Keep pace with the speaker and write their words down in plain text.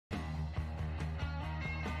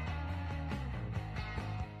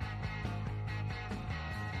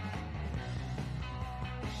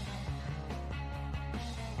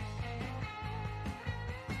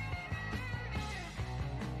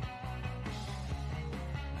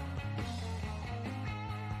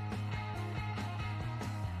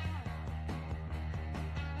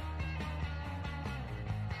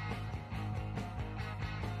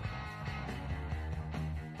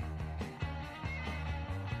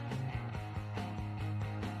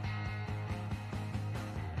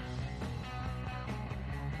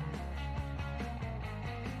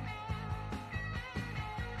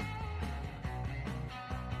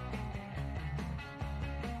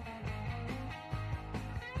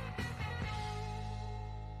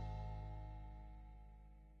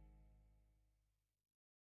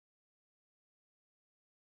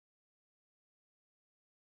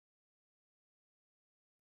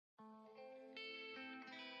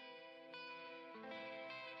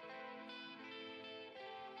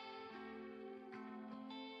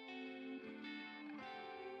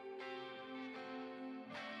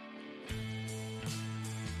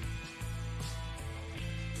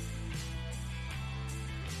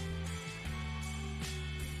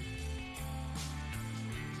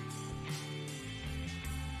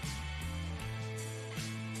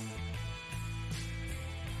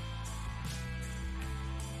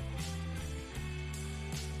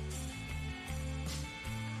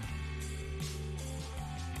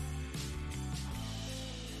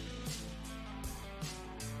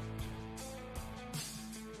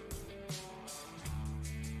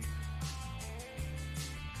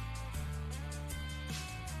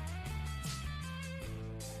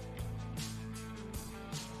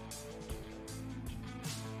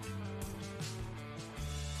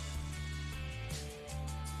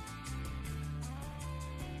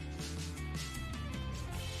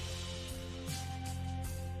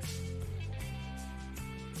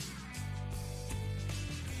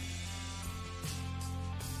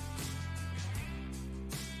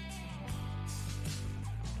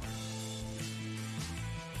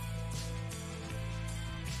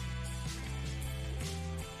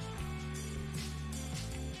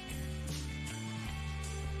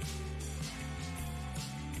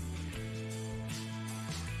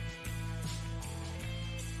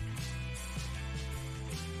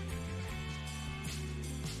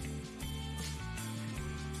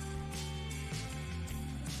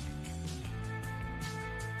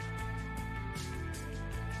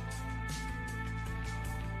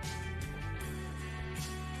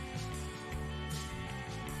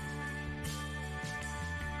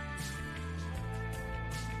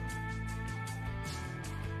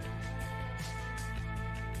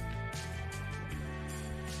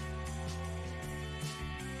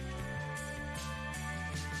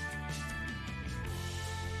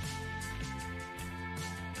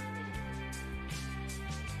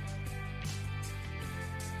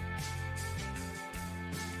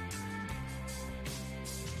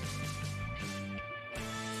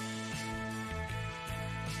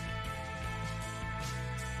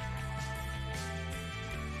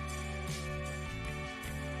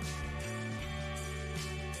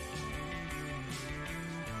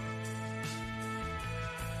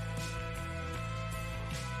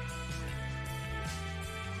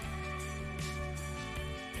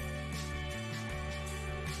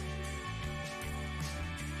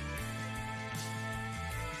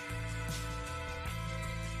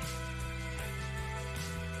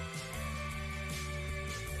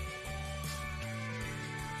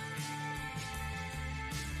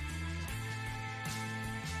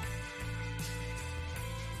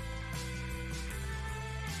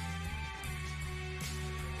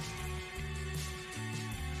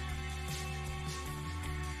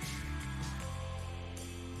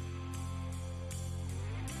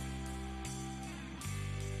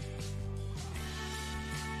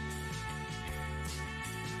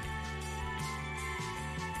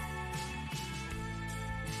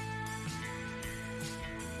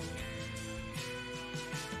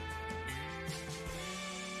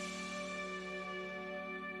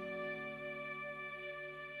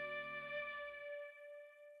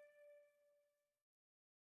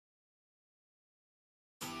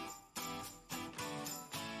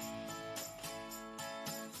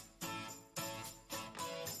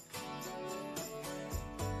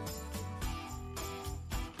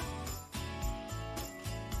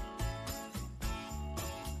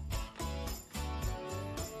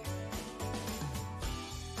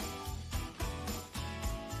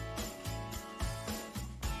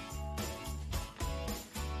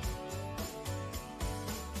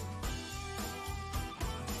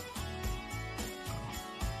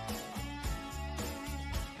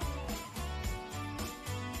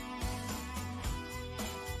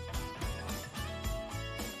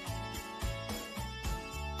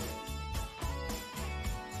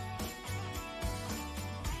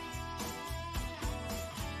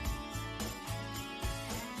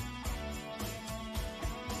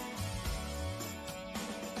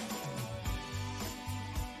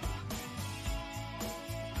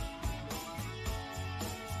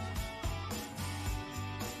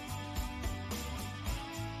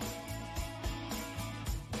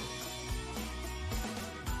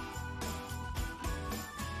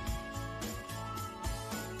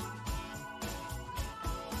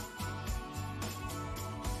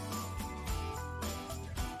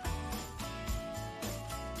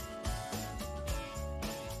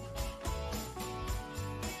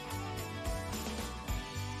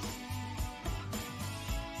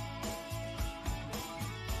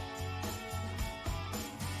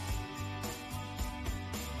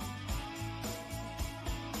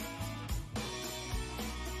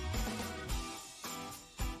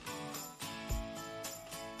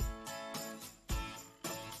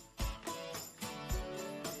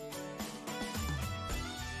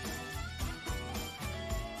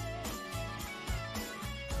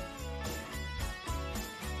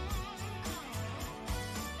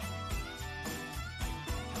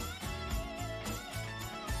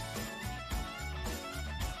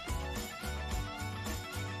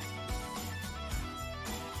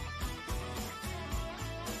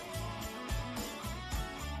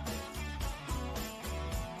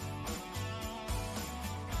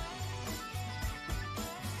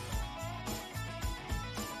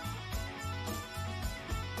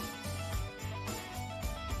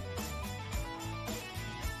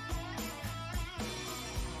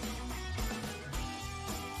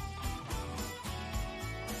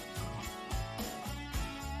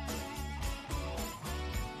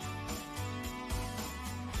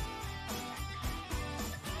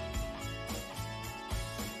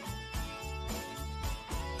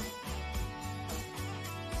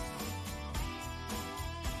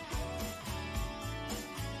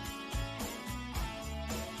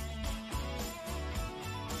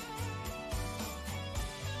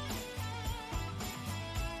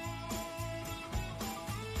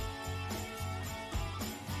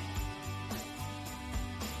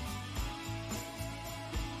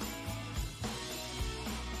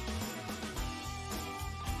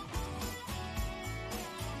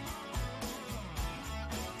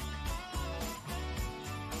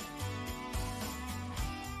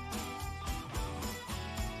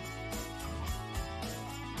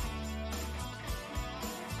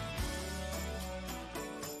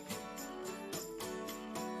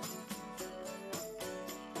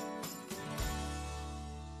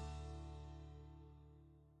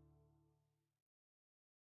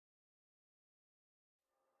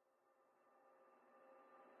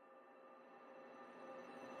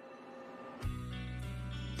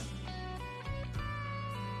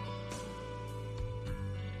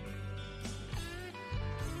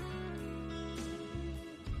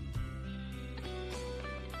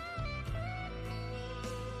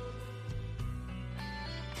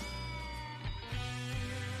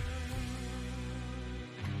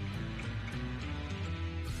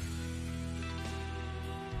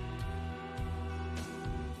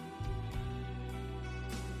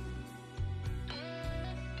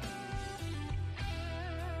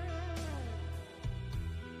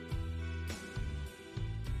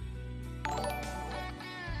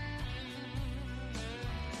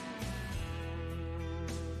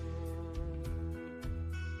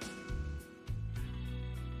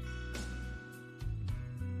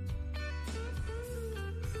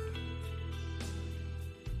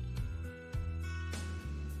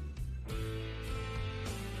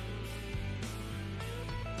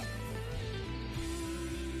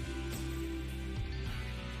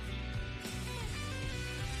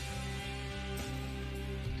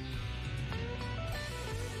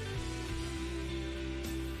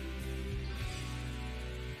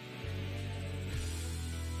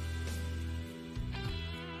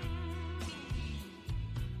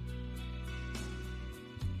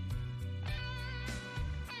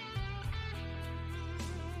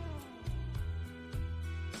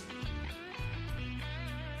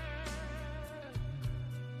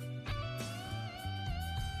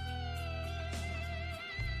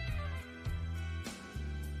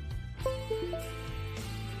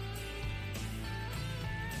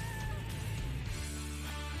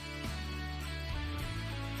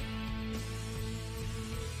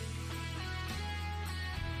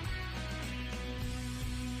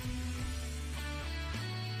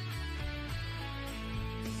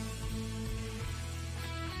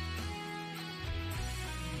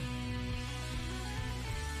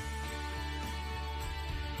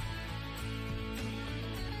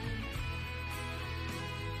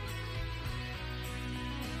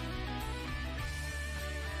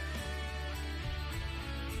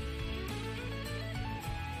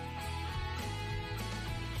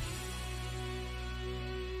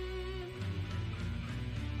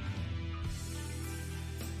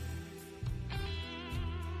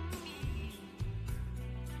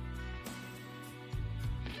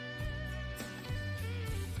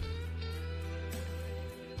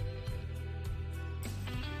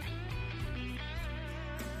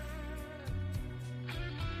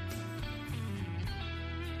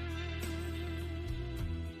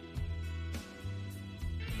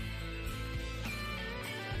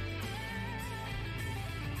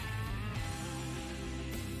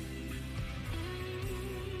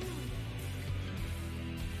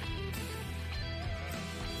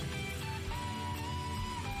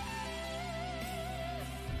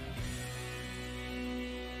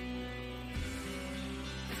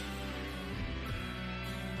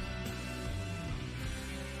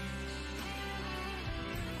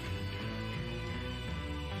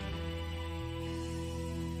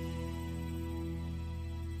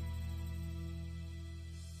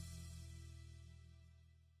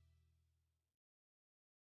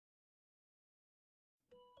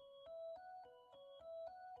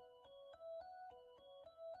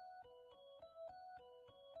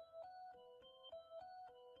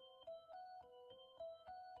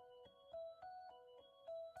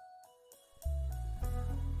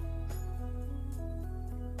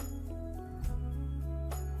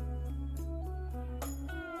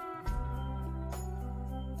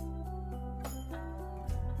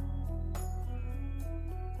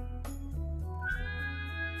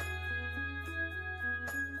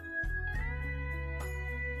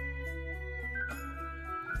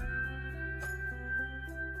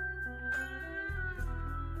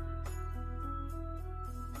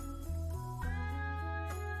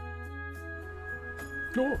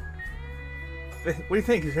Oh. What do you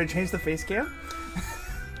think? Should I change the face cam?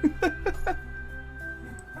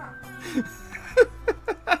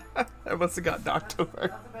 I must have got knocked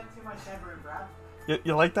over.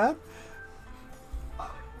 You like that?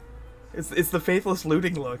 It's the faithless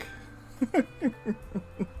looting look.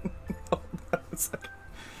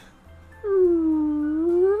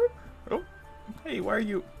 Oh, hey, why are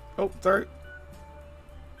you? Oh, sorry.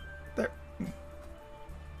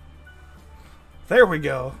 There we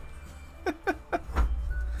go.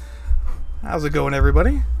 How's it going,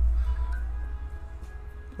 everybody?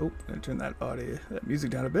 Oh, I'm gonna turn that music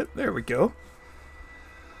down a bit. There we go.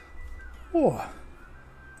 Oh.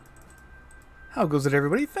 How goes it,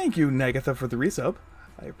 everybody? Thank you, Nagatha, for the resub.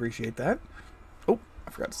 I appreciate that. Oh,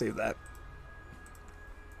 I forgot to save that.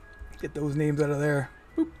 Get those names out of there.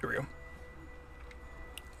 Boop, there we go.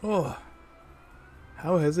 Oh.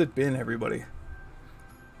 How has it been, everybody?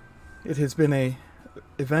 It has been a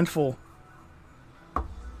eventful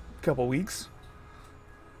couple weeks.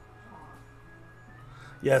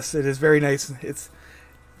 Yes, it is very nice.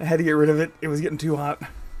 I had to get rid of it. It was getting too hot.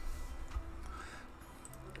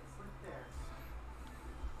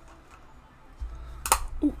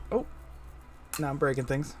 Ooh, oh. Now I'm breaking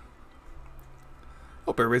things.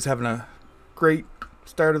 Hope everybody's having a great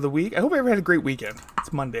start of the week. I hope everybody had a great weekend.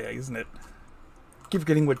 It's Monday, isn't it? Keep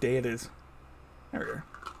forgetting what day it is. There we go.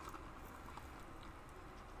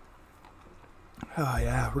 Oh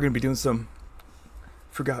yeah, we're going to be doing some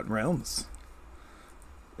Forgotten Realms.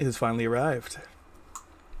 It has finally arrived.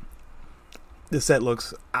 This set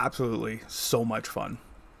looks absolutely so much fun.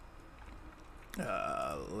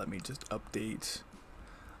 Let me just update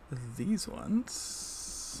these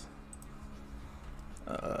ones.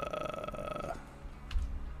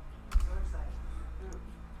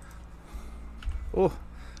 Oh.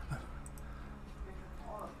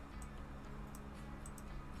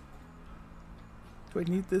 Do I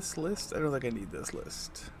need this list? I don't think I need this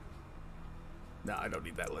list. No, I don't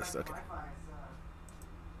need that list. Okay.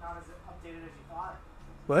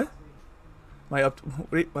 What?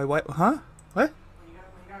 Wait, my Wi-Fi? Huh? What?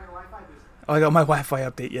 Oh, I got my Wi-Fi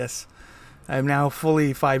update. Yes, I am now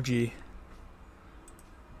fully 5G.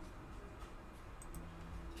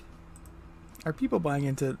 Are people buying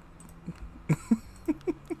into?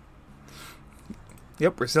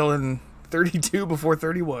 Yep, we're selling 32 before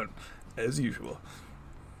 31, as usual.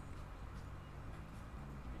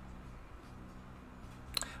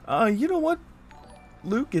 You know what,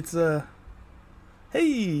 Luke? It's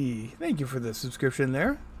hey, thank you for the subscription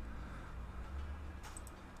there,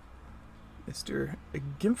 Mr.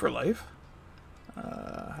 Gim for Life.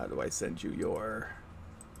 How do I send you your?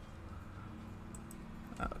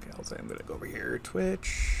 Okay, I'll say I'm gonna go over here,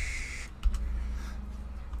 Twitch.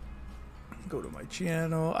 Go to my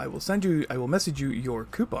channel. I will message you your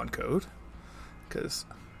coupon code, because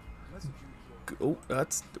oh,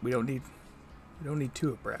 we don't need two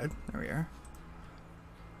of Brad. There we are.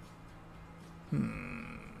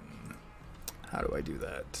 How do I do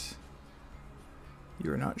that?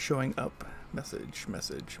 You're not showing up. Message.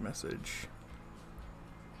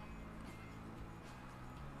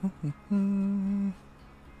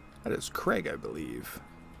 That is Craig, I believe.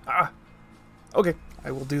 Okay.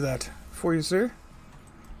 I will do that for you, sir.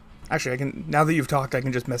 Actually, I can, now that you've talked, I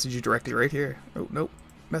can just message you directly right here. Oh, nope.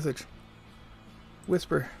 Message.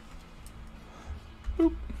 Whisper.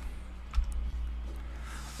 Boop.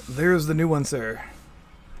 There's the new one, sir.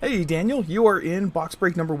 Hey, Daniel, you are in box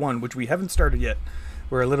break number 1, which we haven't started yet.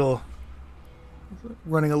 We're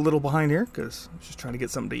running a little behind here, because I'm just trying to get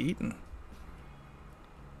something to eat. And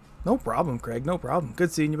no problem, Craig, no problem.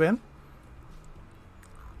 Good seeing you, man.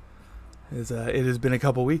 It has been a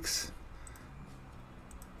couple weeks.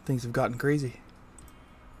 Things have gotten crazy.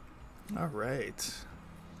 All right.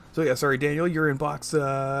 So yeah, sorry, Daniel, you're in box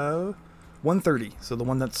 130, so the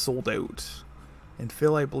one that's sold out. And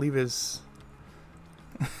Phil, I believe, is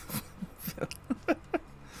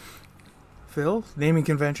Phil, naming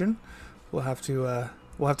convention. We'll have to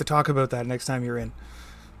talk about that next time you're in.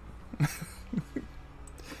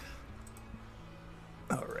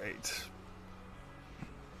 All right.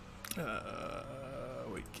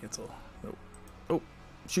 Wait, cancel. Nope. Oh,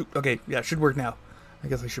 shoot. Okay, yeah, it should work now. I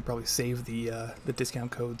guess I should probably save the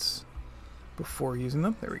discount codes before using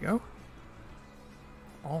them. There we go.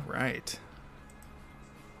 All right.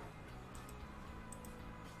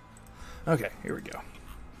 Okay, here we go.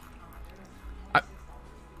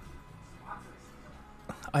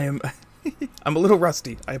 I am I'm a little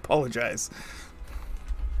rusty. I apologize.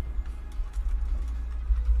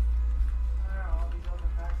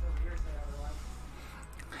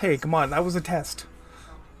 Hey, come on, that was a test.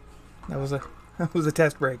 That was a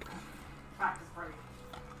test break.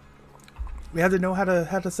 We had to know how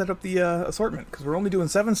to set up the assortment, because we're only doing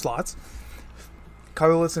 7 slots.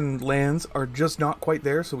 Colorless and lands are just not quite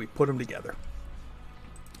there, so we put them together.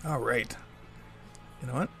 All right. You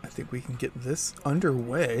know what? I think we can get this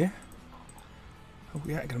underway. Oh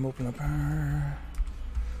yeah, I gotta open up.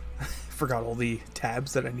 Forgot all the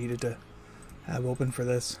tabs that I needed to have open for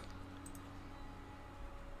this.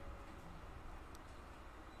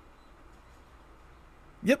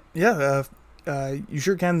 Yep. Yeah. You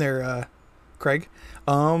sure can there, Craig.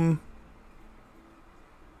 I'm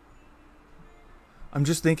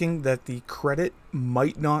just thinking that the credit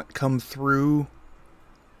might not come through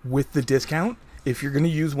with the discount. If you're going to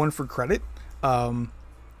use one for credit, I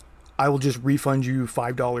will just refund you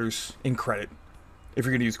 $5 in credit if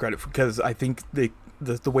you're going to use credit, because I think the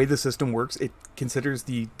way the system works, it considers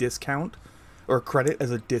the discount or credit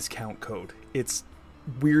as a discount code. It's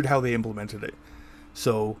weird how they implemented it.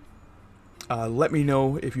 So let me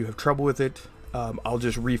know if you have trouble with it. I'll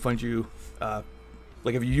just refund you.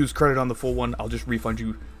 Like if you use credit on the full one, I'll just refund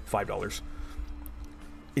you $5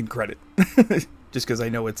 in credit. Just because I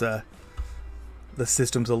know it's the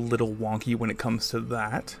system's a little wonky when it comes to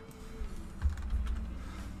that.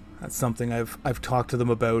 That's something I've talked to them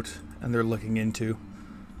about and they're looking into.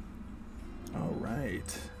 All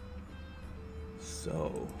right.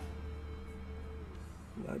 So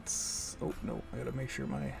let's. Oh no, I gotta make sure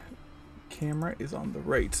my camera is on the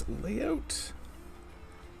right layout.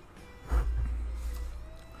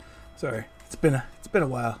 Sorry, it's been a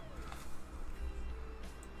while.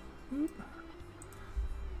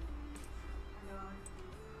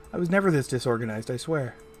 I was never this disorganized, I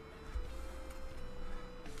swear.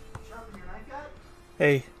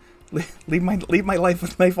 Hey, leave my life alone. Leave my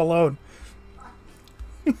life alone.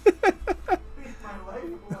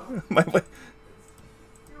 My life.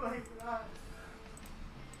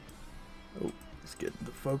 Oh, just getting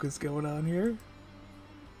the focus going on here.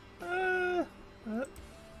 That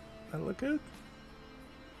look good.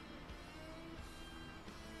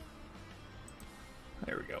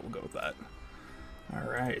 There we go. We'll go with that. All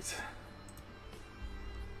right.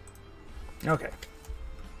 Okay.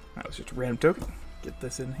 That was just a random token. Get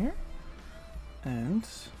this in here. And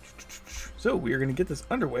so we are going to get this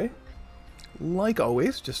underway. Like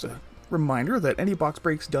always, just a reminder that any box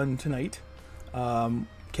breaks done tonight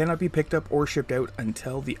cannot be picked up or shipped out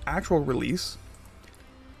until the actual release,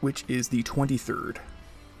 which is the 23rd.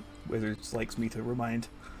 Wizards likes me to remind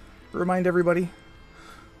everybody.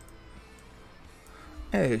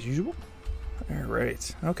 As usual.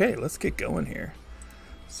 Alright, okay, let's get going here.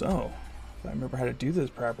 So, if I remember how to do this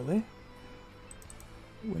properly.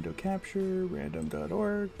 Window capture,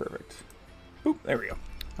 random.org, perfect. Boop, there we go.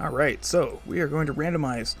 Alright, so we are going to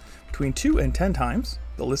randomize between 2 and 10 times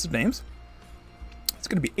the list of names. It's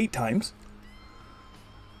going to be 8 times.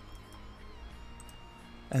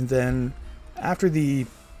 And then after the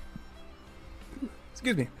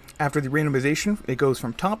randomization, it goes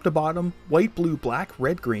from top to bottom, white, blue, black,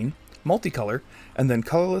 red, green, multicolor, and then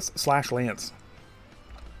colorless / lands.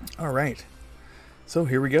 Alright, so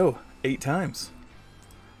here we go, 8 times.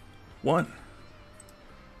 1,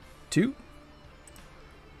 2,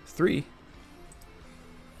 3,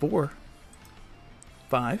 4,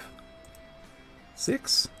 5,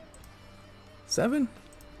 6, 7,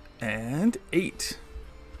 and 8.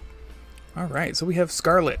 Alright, so we have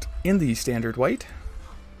Scarlet in the standard white.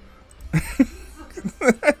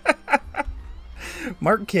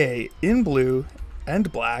 Mark K in blue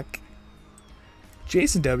and black.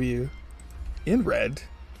 Jason W in red.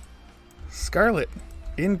 Scarlet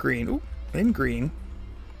in green. Ooh, in green.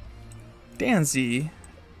 Dan Z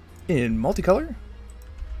in multicolor.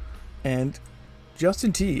 And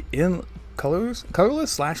Justin T in colorless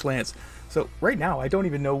 / lands. So right now I don't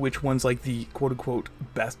even know which one's like the quote unquote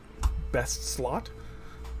best slot.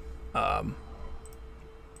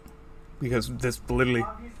 Because this literally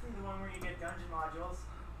Obviously the one where you get dungeon modules.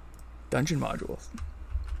 Dungeon modules.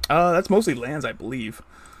 That's mostly lands, I believe.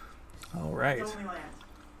 All right. It's only lands.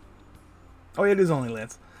 Oh, yeah, it is only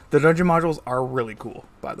lands. The dungeon modules are really cool,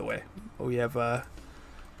 by the way. We have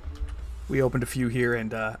we opened a few here,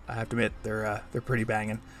 and I have to admit they're pretty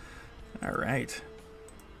banging. All right.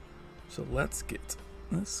 So let's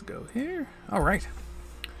go here. All right.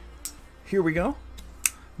 Here we go.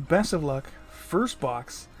 Best of luck. First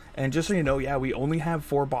box. And just so you know, yeah, we only have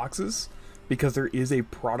 4 boxes because there is a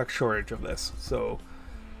product shortage of this. So,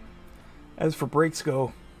 as for breaks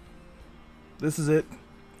go, this is it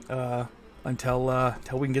until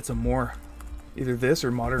we can get some more. Either this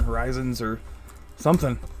or Modern Horizons or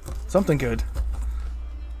something good.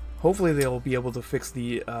 Hopefully they'll be able to fix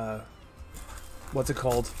the what's it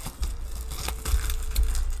called?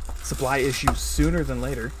 Supply issues sooner than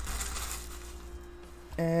later.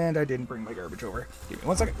 And I didn't bring my garbage over. Give me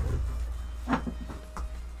 1 second. What did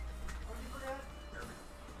you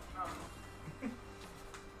forget?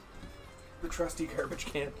 The trusty garbage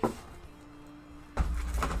can.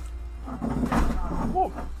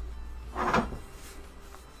 Whoa.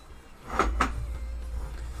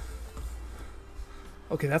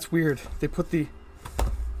 Okay, that's weird. They put this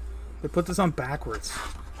on backwards,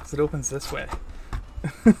 so it opens this way.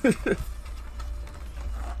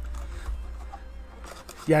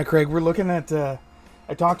 Yeah, Craig, we're looking at, I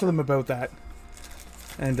talked to them about that,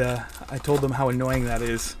 and I told them how annoying that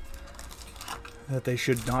is, that they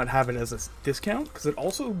should not have it as a discount, because it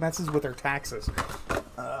also messes with their taxes,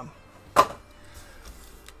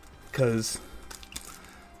 because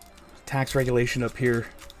tax regulation up here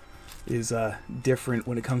is different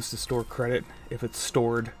when it comes to store credit, if it's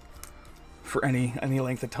stored for any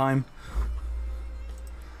length of time,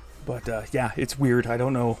 but yeah, it's weird, I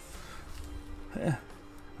don't know.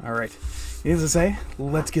 Alright, needless to say,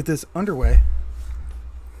 let's get this underway.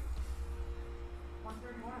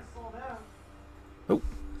 131 is sold out. Oh,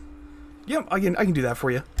 yeah, I can do that for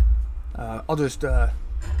you. I'll just,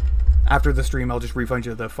 after the stream, I'll just refund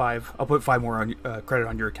you the 5. I'll put 5 more on credit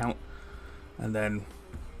on your account. And then,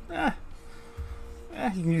 you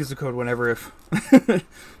can use the code whenever if...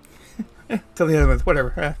 till the end of the month,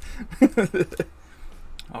 whatever.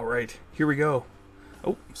 Alright, here we go.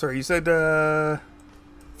 Oh, sorry, you said,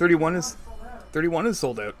 31 is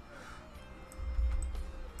sold out.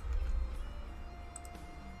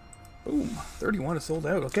 Boom, 31 is sold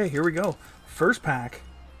out. Okay, here we go. First pack.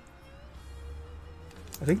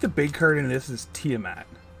 I think the big card in this is Tiamat,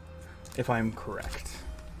 if I'm correct.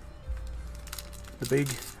 The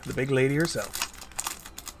big lady herself.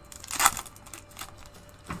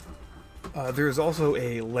 There's also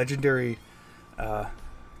a legendary.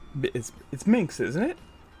 It's Minx, isn't it?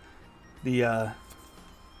 The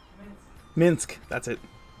Minsk. That's it.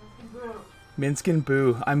 Minsk and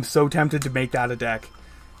Boo. I'm so tempted to make that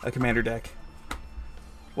a commander deck.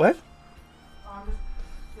 What? I'm just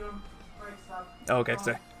doing break stuff. Oh, okay,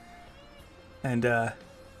 sorry. And this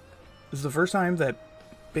is the first time that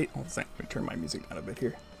hold on a second. Let me turn my music down a bit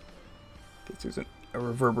here. In case there's an a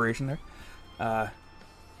reverberation there.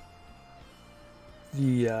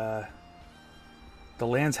 The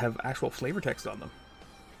lands have actual flavor text on them,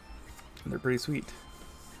 and they're pretty sweet.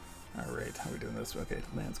 All right, how are we doing this? Okay,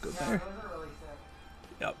 lands go there. Those are really sick.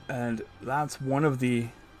 Yep, and that's one of the.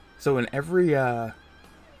 So in every, I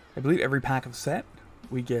believe every pack of set,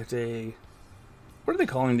 we get a. What are they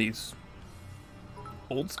calling these?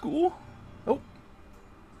 Old school? Oh.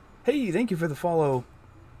 Hey, thank you for the follow.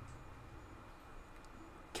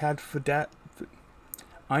 Cadfadat.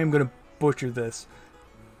 I am going to butcher this.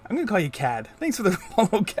 I'm going to call you Cad. Thanks for the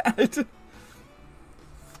follow, Cad.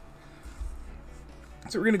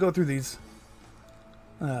 So we're going to go through these.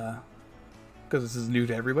 Because this is new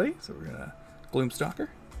to everybody. So we're going to... Gloomstalker.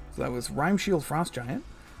 So that was Rime Shield Frost Giant.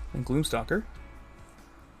 And Gloomstalker.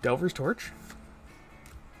 Delver's Torch.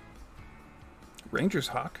 Ranger's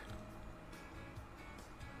Hawk.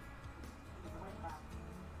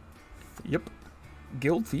 Yep.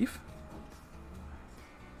 Guild Thief.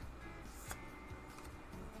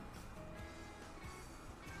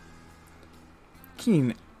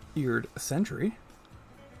 Keen-eared Sentry.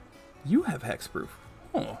 You have Hexproof.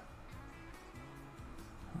 Oh.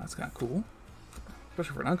 That's kind of cool.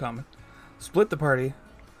 Especially for an uncommon. Split the party.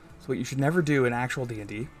 It's what you should never do in actual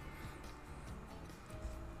D&D.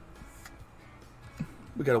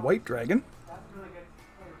 We got a white dragon. That's really good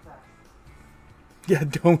flavor text. Yeah,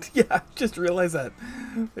 don't. Yeah, just realize that.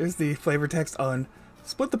 There's the flavor text on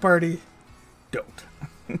split the party. Don't.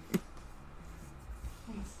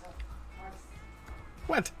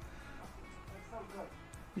 What? That's so good.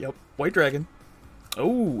 Yep, white dragon.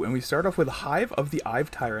 Oh, and we start off with Hive of the Eye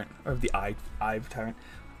Tyrant. Or the Eye Tyrant.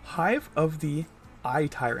 Hive of the Eye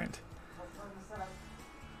Tyrant. Let's start the setup.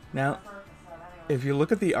 Now, Start the set anyway. if you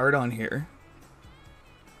look at the art on here,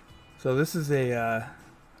 so this is a,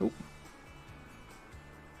 oh.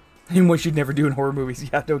 And what you'd never do in horror movies.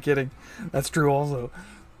 Yeah, no kidding. That's true also. Let's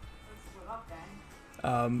split up,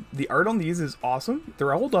 gang. The art on these is awesome.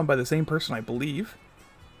 They're all done by the same person, I believe.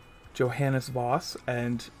 Johannes Voss.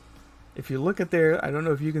 And if you look at there, I don't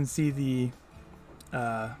know if you can see the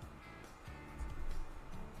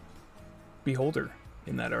Beholder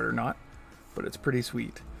in that art or not, but it's pretty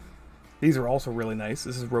sweet. These are also really nice.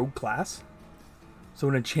 This is Rogue class. So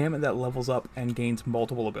an enchantment that levels up and gains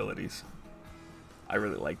multiple abilities. I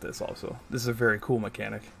really like this also. This is a very cool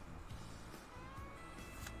mechanic.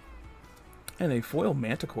 And a foil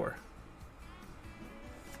Manticore.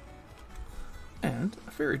 And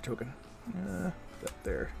a fairy token. That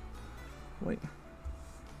there. Wait.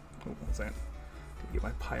 Oh, 1 second. Get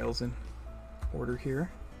my piles in order here.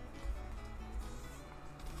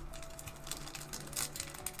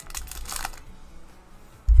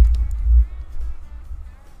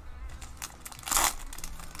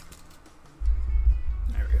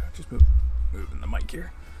 There we go. Just moving the mic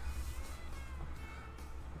here.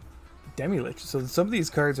 Demi-Lich. So some of these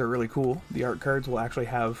cards are really cool. The art cards will actually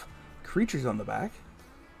have creatures on the back.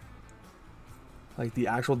 Like the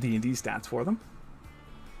actual D&D stats for them.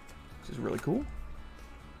 Which is really cool.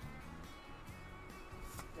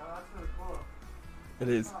 Yeah, that's really cool. It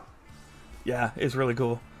is. Yeah, it's really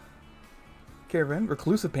cool. Caravan,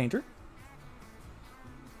 Reclusive Painter.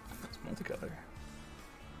 That's multicolor.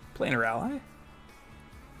 Planar Ally.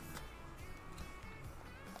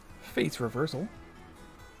 Fate's Reversal.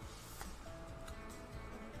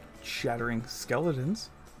 Shattering Skeletons.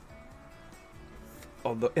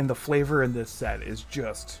 Oh, and the flavor in this set is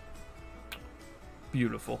just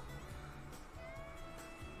beautiful.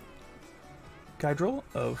 Kydril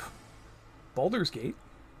of Baldur's Gate.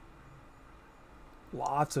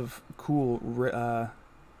 Lots of cool,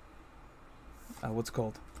 what's it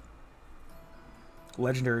called?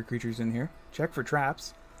 Legendary creatures in here. Check for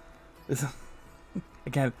traps. This,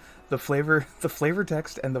 again, the flavor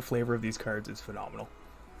text and the flavor of these cards is phenomenal.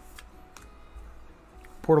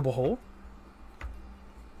 Portable Hole.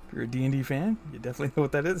 If you're a D&D fan, you definitely know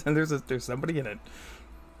what that is, and there's somebody in it.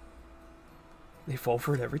 They fall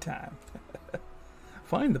for it every time.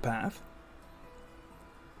 Find the Path.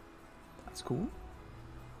 That's cool.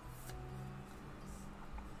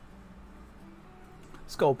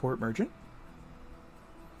 Skullport Merchant.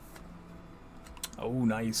 Oh,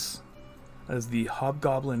 nice. That is the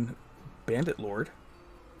Hobgoblin Bandit Lord.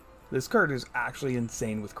 This card is actually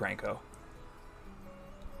insane with Kranko.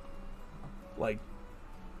 Like,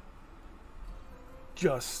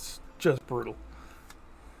 just brutal.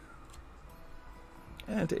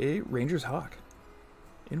 And a Ranger's Hawk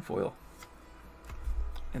in foil.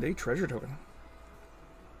 And a treasure token.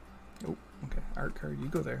 Oh, okay. Art card, you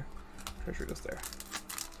go there. Treasure goes there.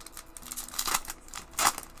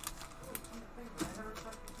 I never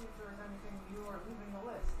checked to see if there was anything new or leaving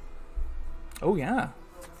Oh yeah.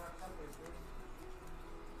 Building our tech base, dude.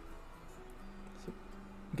 So,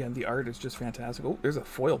 again, the art is just fantastic. Oh, there's a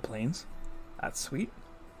foil planes. That's sweet.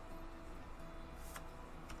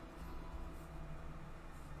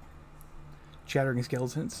 Chattering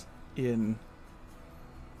skeletons in...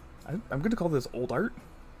 I'm going to call this old art.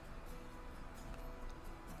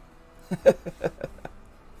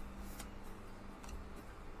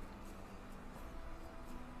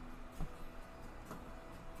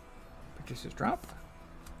 Just drop.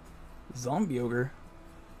 Zombie ogre.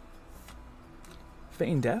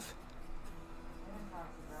 Feign death. Land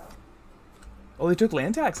taxes out. Oh, they took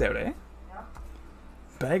land tax out, eh? Yep.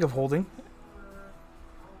 Bag of holding.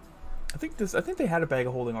 For, I think they had a bag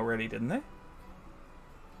of holding already, didn't they?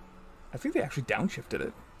 I think they actually downshifted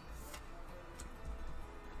it.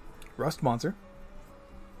 Rust monster.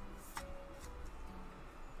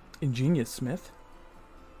 Ingenious smith.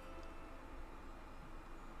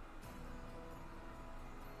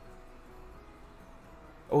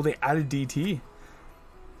 Oh, they added DT.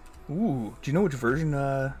 Ooh, do you know which version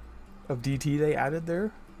of DT they added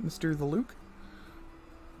there, Mr. the Luke?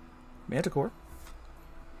 Manticore.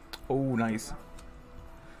 Oh, nice.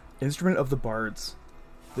 Instrument of the Bards.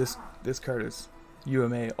 This card is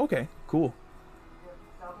UMA. Okay, cool. we have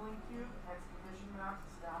Doubling Cube, Expedition Map,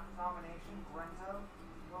 Staff Domination, Grento,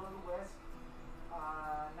 Will of the Wisp,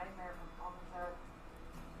 Nightmare from Competent,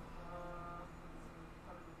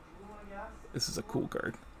 Jewel, I guess. This is a cool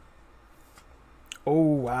card. Oh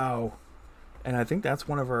wow. And I think that's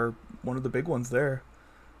one of the big ones there.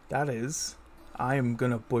 That is, I am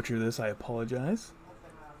gonna butcher this, I apologize.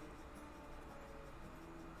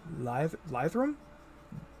 Lythrum?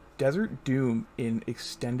 Desert Doom in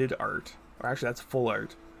extended art. Or actually that's full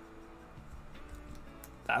art.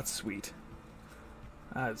 That's sweet.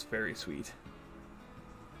 That is very sweet.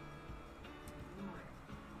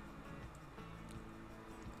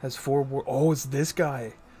 Has 4 war. Oh, it's this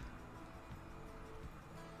guy.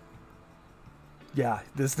 Yeah,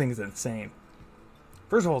 this thing is insane.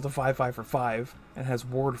 First of all, it's a 5/5 for 5 and has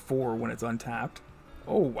ward 4 when it's untapped.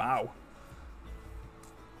 Oh, wow.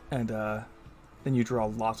 And then you draw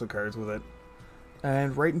lots of cards with it.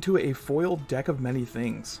 And right into a foil deck of many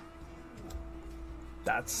things.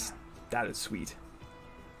 That is sweet.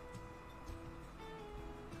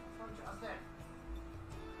 From Justin.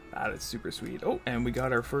 That is super sweet. Oh, and we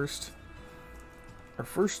got our first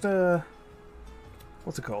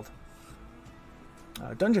what's it called?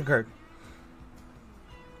 Dungeon card.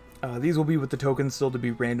 These will be with the tokens still to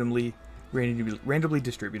be randomly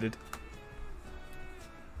distributed.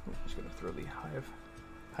 I'm just gonna throw the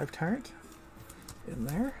hive tyrant in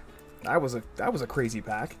there. That was a crazy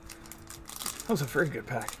pack. That was a very good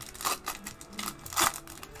pack.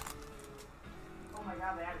 Oh my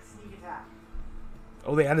god, they added Sneak Attack.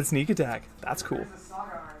 Oh, they added sneak attack. That's cool. There's a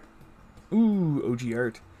Saga art. Ooh, OG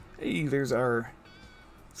art. Hey, there's our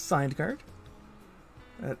signed card.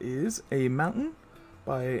 That is a mountain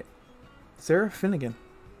by Sarah Finnegan.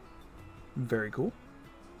 Very cool.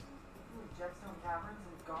 Ooh, Jetstone Caverns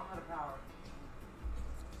and Gauntlet of Power.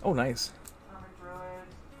 Oh, nice. Hermit Druid.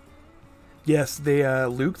 Yes, they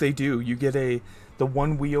Luke, they do. You get the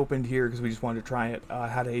one we opened here because we just wanted to try it.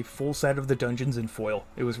 Had a full set of the dungeons in foil.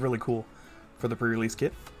 It was really cool for the pre-release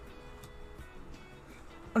kit.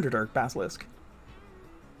 Underdark Basilisk.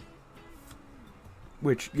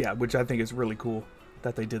 Which I think is really cool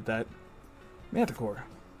that they did that. Manticore.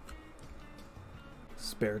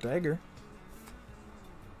 Spare Dagger.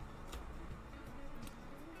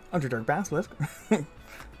 Underdark Basilisk.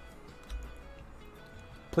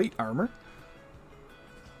 Plate Armor.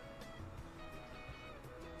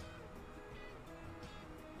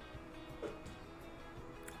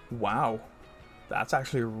 Wow. That's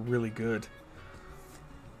actually really good.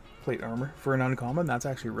 Plate Armor. For an uncommon, that's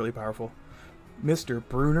actually really powerful. Mr.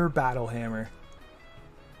 Brunner Battlehammer.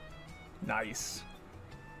 Nice.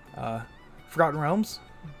 Forgotten Realms.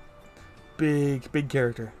 Big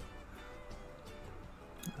character.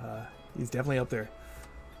 He's definitely up there.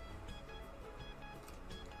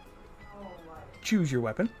 Oh, like. Choose your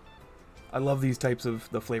weapon. I love these types of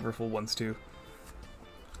the flavorful ones too.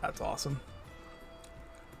 That's awesome.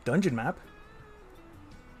 Dungeon map.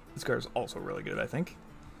 This card is also really good, I think.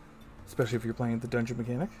 Especially if you're playing the dungeon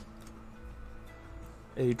mechanic.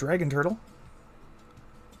 A dragon turtle.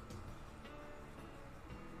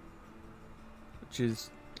 Which is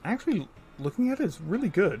actually, looking at it, is really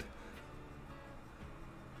good.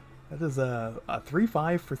 That is a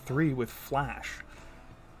 3/5 for 3 with flash.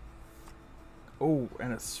 Oh,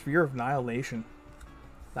 and a Sphere of Annihilation.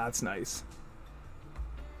 That's nice.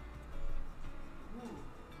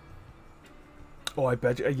 Oh, I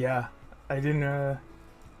bet you, yeah. I didn't,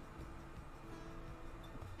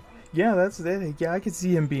 yeah, that's it. Yeah, I could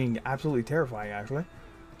see him being absolutely terrifying, actually.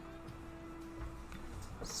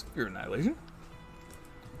 Spear Annihilation.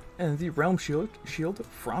 And the Realm Shield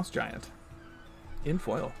Frost Giant. In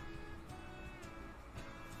foil.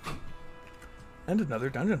 And another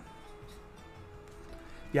dungeon.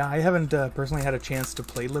 Yeah, I haven't personally had a chance to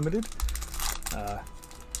play Limited.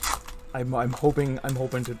 I'm hoping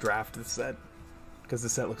to draft this set. Because the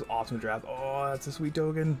set looks awesome to draft. Oh, that's a sweet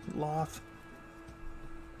token. Loth.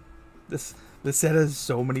 This set has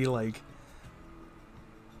so many, like,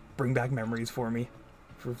 bring back memories for me.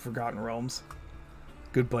 For Forgotten Realms.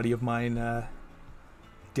 Good buddy of mine,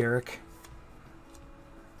 Derek.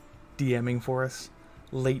 DMing for us.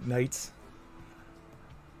 Late nights.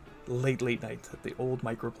 Late nights at the old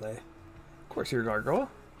microplay. Of course, your Gargoyle.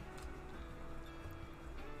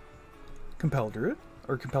 Compel Druid.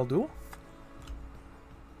 Or Compel Duel.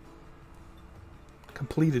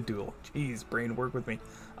 Completed Duel. Jeez, brain, work with me.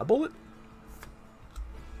 A Bullet.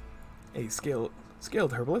 A Scaled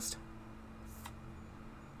Herbalist.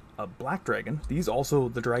 A Black Dragon. These also,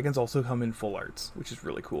 the dragons also come in full arts, which is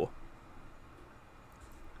really cool.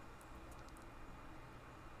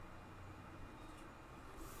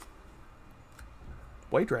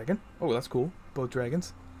 White Dragon. Oh, that's cool. Both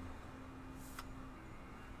dragons.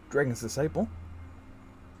 Dragon's Disciple.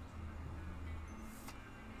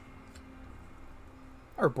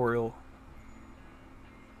 Arboreal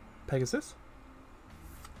Pegasus.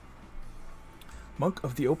 Monk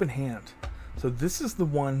of the Open Hand. So this is the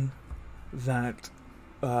one that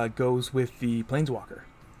goes with the Planeswalker.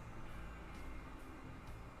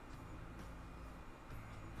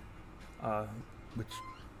 Which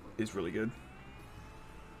is really good.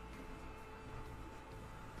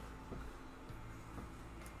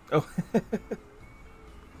 Oh.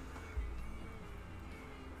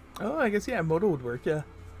 Oh, I guess, yeah, Moto would work, yeah.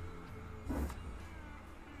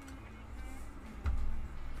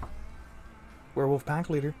 Werewolf Pack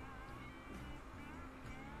Leader.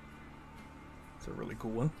 It's a really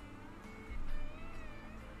cool one.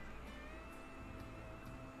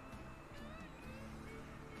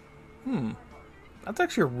 That's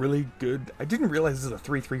actually a really good... I didn't realize this is a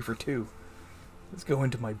 3/3 for 2. Let's go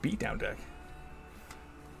into my beatdown deck.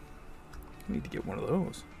 I need to get one of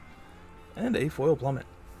those. And a Foil Plummet.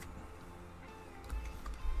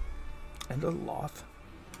 And a Loth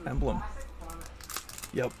Emblem.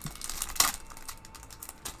 Yep.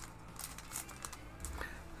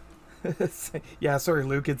 Yeah, sorry,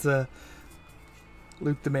 Luke. It's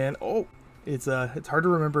Luke the Man. Oh, it's hard to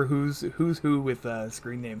remember who's who with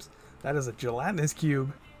screen names. That is a gelatinous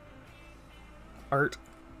cube. Art.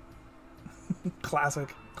 Classic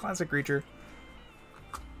creature.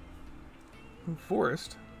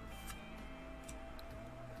 Forest.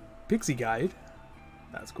 Pixie Guide.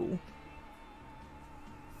 That's cool.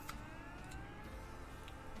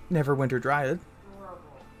 Neverwinter Dryad.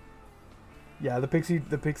 Yeah, the pixie,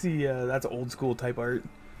 that's old school type art.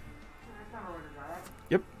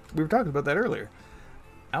 Yep, we were talking about that earlier.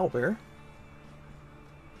 Owlbear.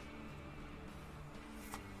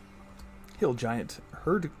 Hill Giant.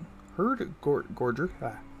 Herd Gorger.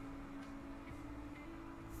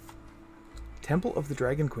 Temple of the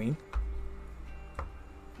Dragon Queen.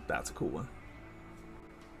 That's a cool one.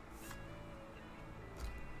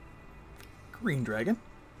 Green Dragon.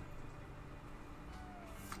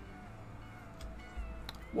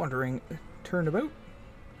 Wandering Turnabout,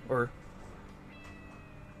 or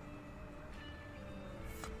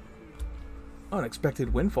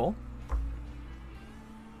Unexpected Windfall.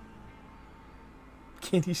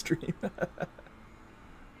 Candy Stream.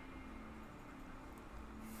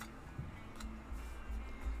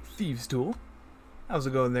 Thieves Tool. How's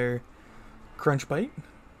it going there, Crunch Bite?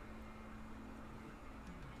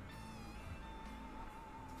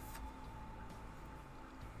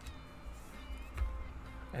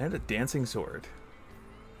 And a Dancing Sword.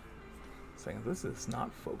 Saying this is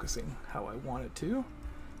not focusing how I want it to.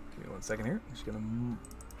 Give me 1 second here. I'm just gonna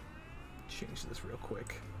change this real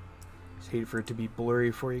quick. Just hate for it to be blurry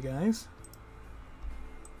for you guys.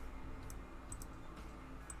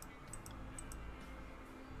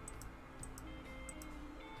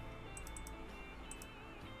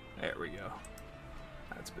 There we go.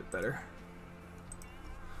 That's a bit better.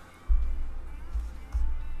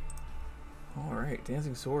 Alright,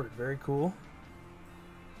 Dancing Sword, very cool.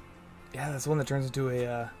 Yeah, that's the one that turns into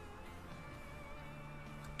a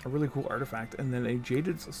really cool artifact. And then a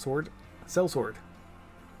Jaded Sword, Cell Sword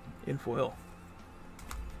in foil.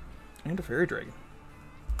 And a Fairy Dragon.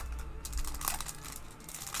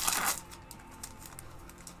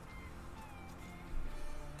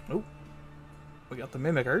 Oh, we got the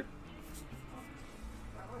Mimic art.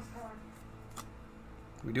 That was hard.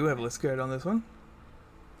 We do have a list card on this one.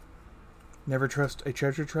 Never trust a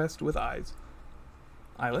treasure chest with eyes.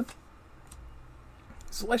 Island.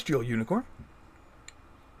 Celestial Unicorn.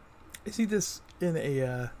 I see this in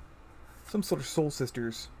a some sort of Soul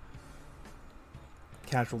Sisters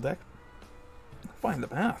casual deck. Find the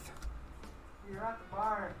path. We were at the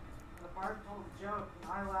bar, and the bard told a joke,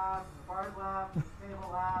 and I laughed, and the bard laughed, and the table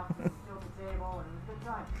laughed, and we killed the table, and it was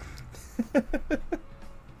a good time.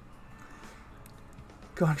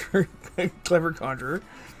 Conjurer, clever conjurer.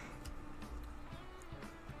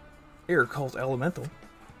 Air calls elemental.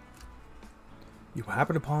 You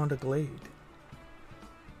happen upon a glade.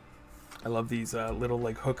 I love these little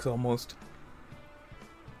like hooks almost.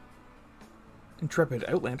 Intrepid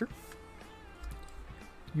Outlander.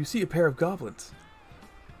 You see a pair of goblins.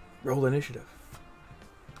 Roll initiative.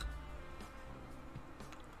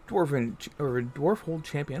 Dwarfhold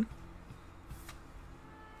Champion.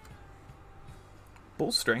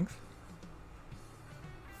 Bull Strength.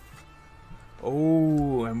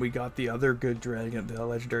 Oh, and we got the other good dragon, the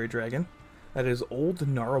legendary dragon. That is Old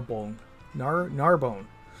Gnarbone. Gnarbone.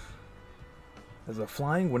 As a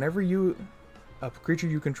flying, whenever a creature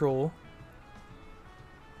you control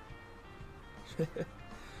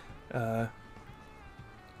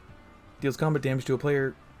deals combat damage to a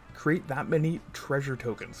player, create that many treasure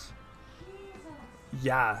tokens. Jesus.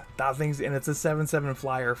 Yeah, that thing's, and it's a 7/7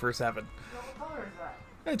 flyer for 7. What color is that?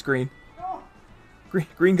 It's green. Oh,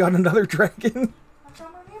 Green got another dragon. that's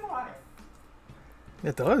got my name on it.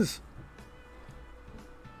 It does.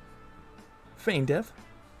 Feign Death.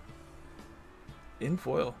 In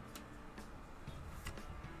foil.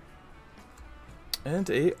 And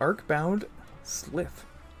a Arcbound Slith.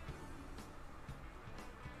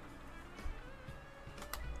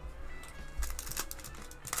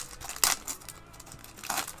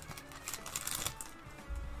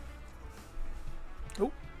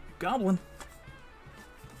 Oh, Goblin.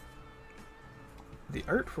 The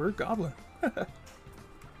art for a Goblin.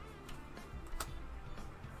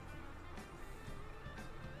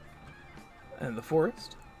 And the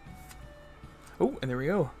forest. Oh, and there we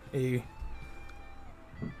go. I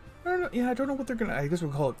don't know. Yeah, I don't know what they're gonna. I guess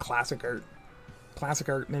we'll call it classic art. Classic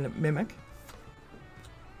art mimic.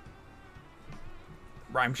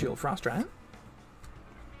 Rhyme Shield Frost Giant.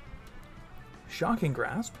 Shocking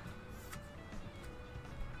Grasp.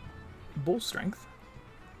 Bull Strength.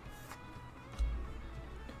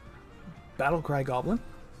 Battlecry Goblin.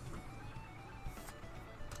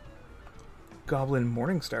 Goblin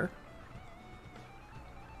Morningstar.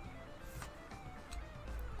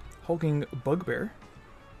 Hulking Bugbear.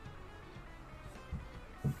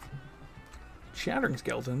 Shattering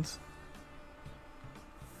Skeletons.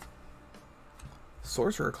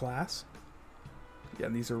 Sorcerer class. Yeah,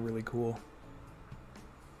 these are really cool.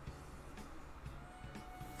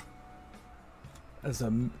 As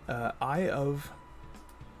a Eye of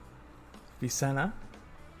Vicenna.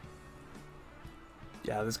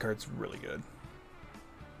 Yeah, this card's really good.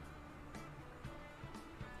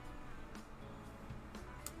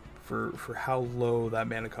 For how low that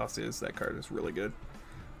mana cost is, that card is really good.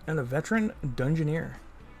 And a Veteran Dungeoneer.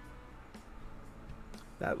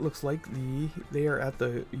 That looks like they are at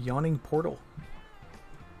the Yawning Portal.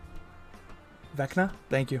 Vecna?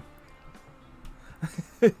 Thank you.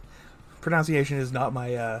 Pronunciation is not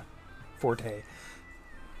my forte.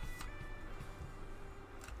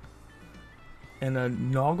 And a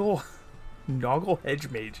Noggle Hedge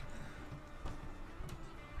Mage.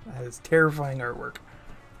 That is terrifying artwork.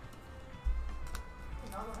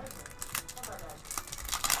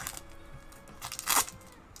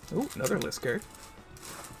 Oh, another list card.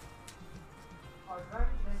 Oh, did I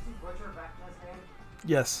see Butcher Vecna's name?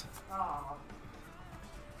 Yes. Oh.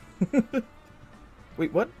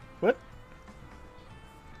 Wait, what? What?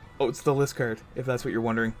 Oh, it's the list card, if that's what you're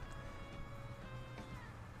wondering.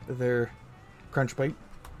 Their Crunch Bite.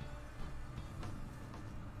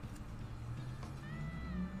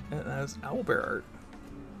 And that's Owlbear art.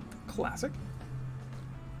 Classic.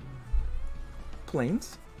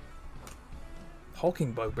 Plains.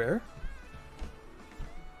 Hulking Bugbear.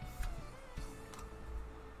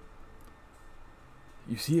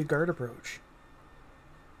 You see a guard approach.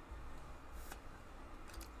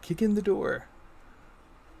 Kick in the door.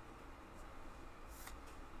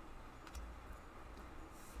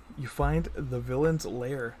 You find the villain's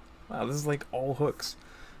lair. Wow, this is like all hooks.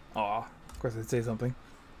 Aw, of course I'd say something.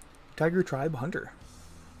 Tiger Tribe Hunter.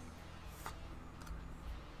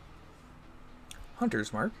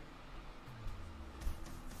 Hunter's Mark.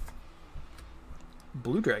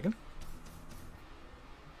 Blue Dragon.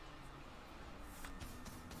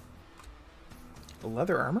 The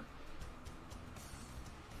leather armor.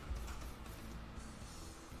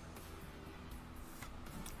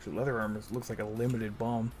 Actually, leather armor looks like a limited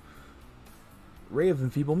bomb. Ray of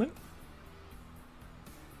Enfeeblement.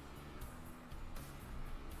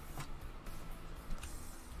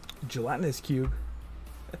 Gelatinous Cube.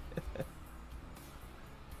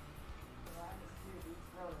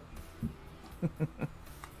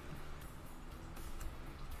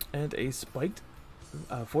 And a spiked,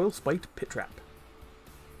 foil spiked pit trap.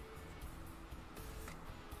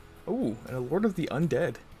 Oh, and a Lord of the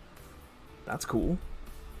Undead. That's cool.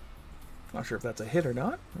 Not sure if that's a hit or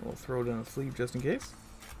not. We'll throw it in a sleeve just in case.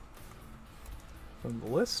 From the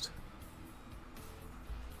list.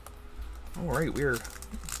 Alright,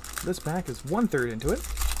 this pack is 1/3 into it.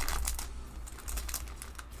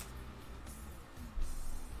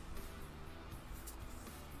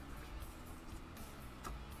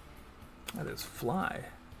 That is Fly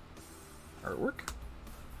artwork.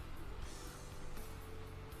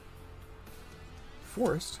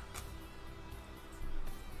 Forest.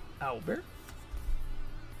 Owlbear.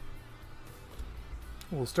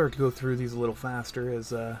 We'll start to go through these a little faster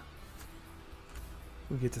as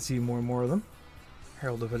we get to see more and more of them.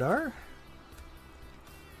 Herald of Hadar.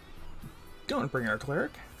 Dawnbringer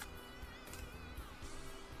Cleric.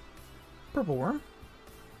 Purple Worm.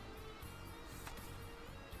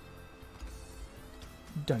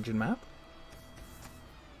 Dungeon Map.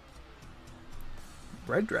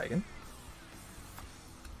 Red Dragon.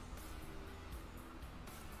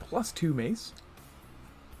 +2 Mace.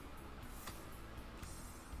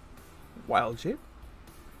 Wild Shape.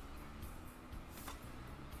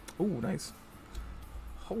 Oh, nice.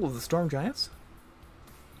 Hull of the Storm Giants.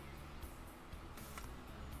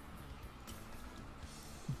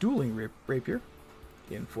 Dueling Rapier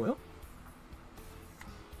in foil.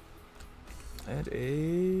 And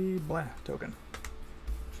a black token.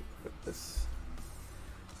 Should put this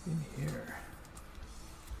in here.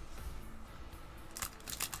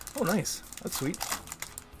 Oh, nice. That's sweet.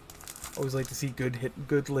 Always like to see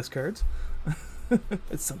good list cards.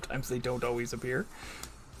 Sometimes they don't always appear.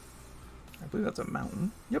 I believe that's a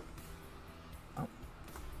mountain. Yep. Oh.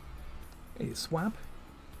 A swap.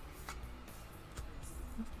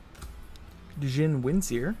 Djinn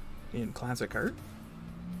Windseer in classic art.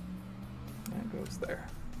 That goes there.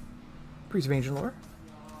 Priest of Ancient Lore.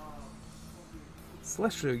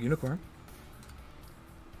 Celestial Unicorn.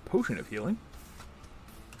 Potion of Healing.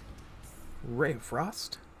 Ray of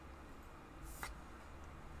Frost.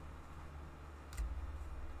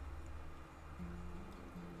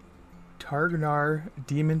 Targanar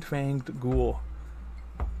Demon-Fanged Ghoul.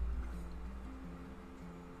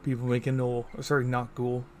 People making Knoll. Sorry, not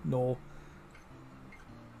Ghoul. Knoll.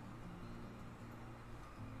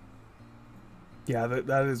 Yeah,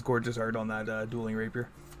 that is gorgeous art on that Dueling Rapier.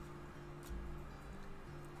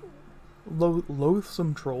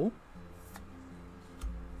 Loathsome Troll.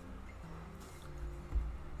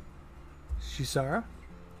 Shisara.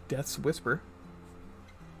 Death's Whisper.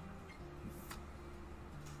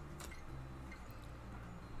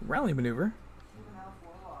 Rally Maneuver.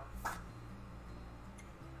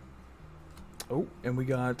 Oh, and we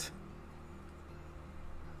got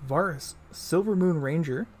Varus, Silver Moon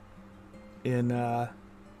Ranger in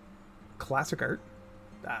classic art.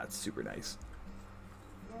 That's super nice.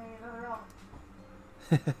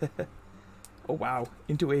 Oh wow,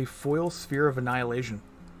 into a foil Sphere of Annihilation.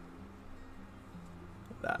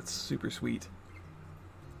 That's super sweet.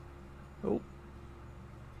 Oh.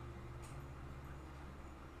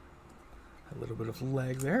 A little bit of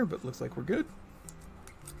lag there, but looks like we're good.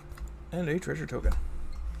 And a treasure token.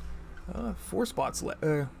 4 spots left.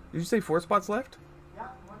 Did you say 4 spots left? Yeah,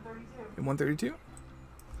 132. In 132?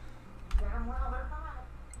 Damn well, they're hot.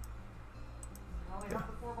 Only have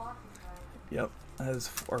the 4 boxes tonight. Yep.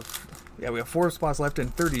 Yeah, we have 4 spots left in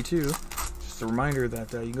 32. Just a reminder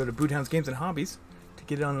that you can go to Boothounds Games and Hobbies to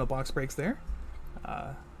get it on the box breaks there.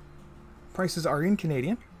 Prices are in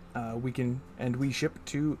Canadian. We ship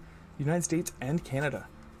to United States and Canada,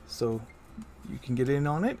 so you can get in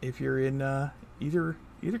on it if you're in either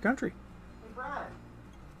country. Hey Brad,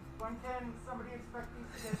 when can somebody expect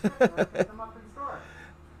these to get shipped or pick them up in store?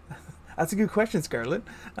 That's a good question, Scarlett.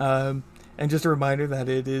 And just a reminder that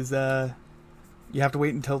it is you have to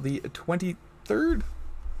wait until the 23rd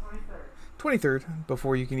 23rd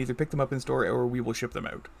before you can either pick them up in store or we will ship them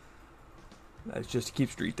out. That's just to keep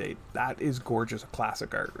street date. That is gorgeous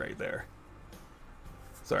classic art right there.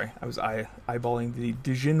 Sorry, I was eyeballing the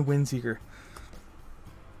Djinn Windseeker.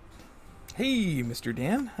 Hey, Mr.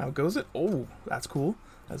 Dan, how goes it? Oh, that's cool.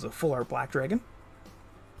 That's a full art black dragon.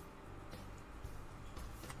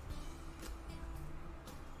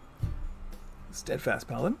 Steadfast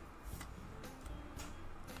Paladin.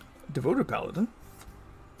 Devoted Paladin.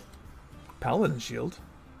 Paladin Shield.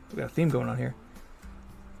 We got a theme going on here.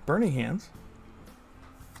 Burning Hands.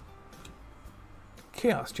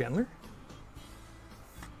 Chaos Chandler.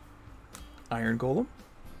 Iron Golem.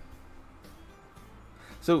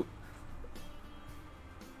 So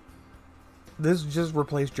this just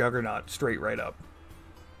replaced Juggernaut straight right up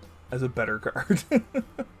as a better card. No,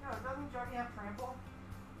 doesn't Juggy have trample?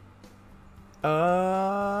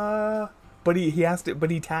 But he has to, but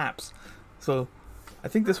he taps. So I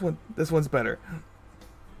think this one's better.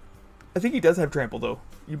 I think he does have trample though.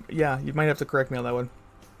 Yeah, you might have to correct me on that one.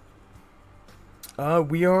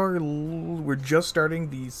 We're just starting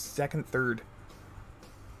the third.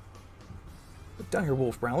 Down here,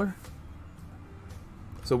 Wolf Prowler.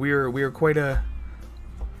 So we are quite a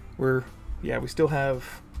we still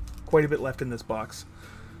have quite a bit left in this box.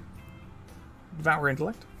 Devour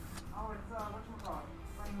Intellect. Oh, it's whatchamacallit?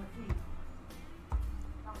 Brain with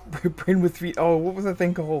feet. Brain with feet. Oh, what was that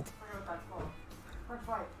thing called? I forget what that's called. First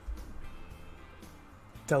fight.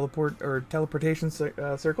 Teleport or teleportation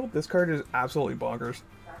circle. This card is absolutely bonkers.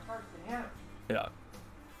 That card's bananas. Yeah.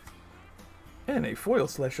 And a foil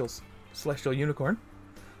celestial unicorn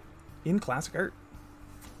in classic art.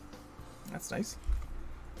 That's nice.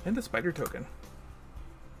 And a spider token.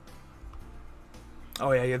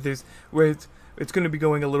 Oh yeah, there's where it's going to be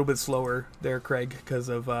going a little bit slower there, Craig, because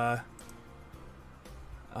of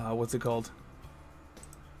what's it called?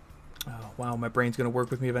 Oh wow, my brain's going to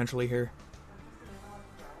work with me eventually here.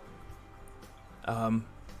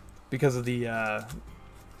 Because of the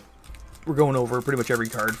we're going over pretty much every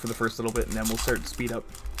card for the first little bit, and then we'll start to speed up.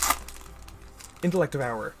 Intellect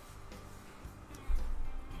Devour.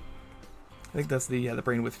 I think that's the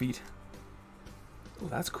brain with feet. Oh,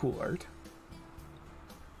 that's cool art.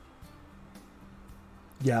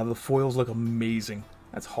 Yeah, the foils look amazing.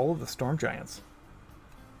 That's Hall of the Storm Giants.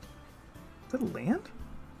 Is that a land?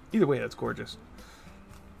 Either way, that's gorgeous.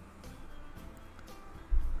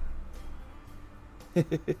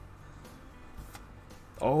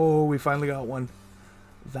 Oh, we finally got one.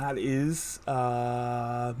 That is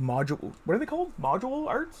module. What are they called? Module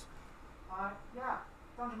arts? Yeah,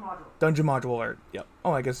 dungeon module. Dungeon module art. Yep.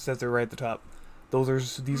 Oh, I guess it says they're right at the top.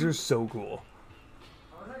 These are so cool.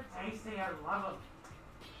 Those are tasty. I love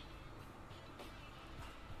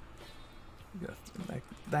them. Yeah,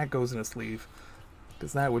 that goes in a sleeve,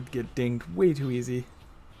 because that would get dinged way too easy.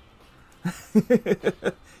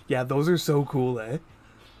 Yeah, those are so cool, eh?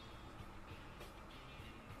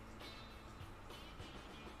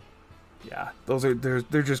 Yeah, those are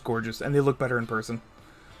they're just gorgeous, and they look better in person.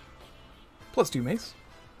 +2 mace.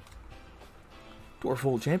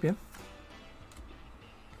 Dwarf Champion.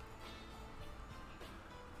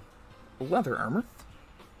 Leather armor.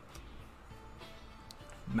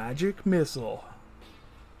 Magic missile.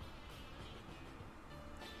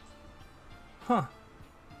 Huh.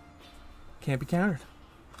 Can't be countered.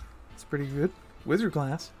 It's pretty good. Wizard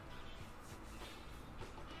class.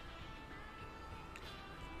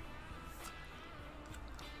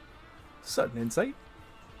 Sudden Insight.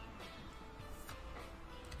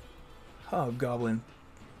 Hobgoblin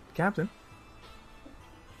Captain.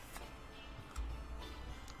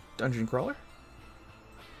 Dungeon Crawler.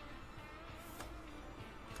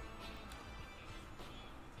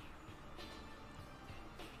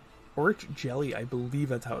 Orch Jelly, I believe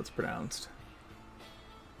that's how it's pronounced.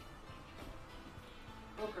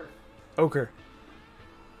 Ochre. Ochre.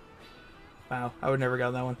 Wow, I would never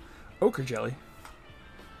got that one. Ochre Jelly.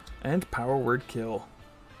 And Power Word Kill.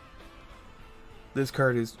 This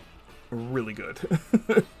card is really good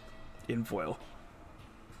in foil.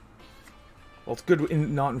 Well, it's good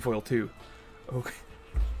in not in foil too. Okay.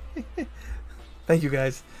 Thank you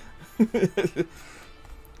guys. I'm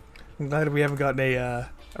glad we haven't gotten a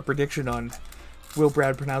prediction on will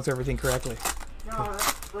Brad pronounce everything correctly. No,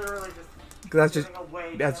 that's literally just.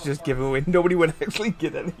 That's just giveaway. Nobody would actually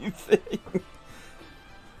get anything.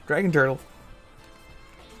 Dragon Turtle.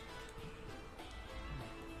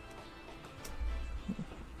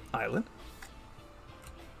 Island.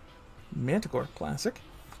 Manticore Classic.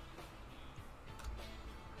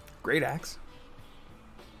 Great Axe.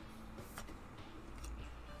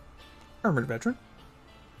 Armored Veteran.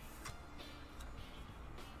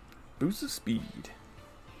 Boost of Speed.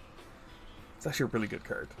 It's actually a really good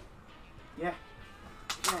card. Yeah.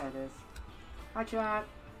 Yeah, it is. Hi, chat.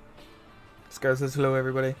 Scar says hello,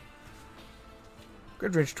 everybody.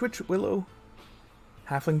 Gridridge Twitch Willow.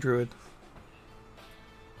 Halfling Druid.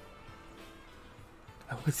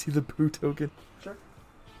 I want to see the Boo token. Sure.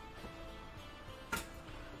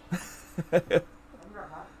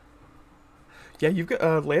 Yeah, you've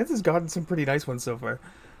got Lance has gotten some pretty nice ones so far.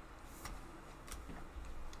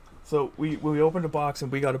 So we opened a box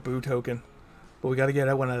and we got a Boo token, but we got to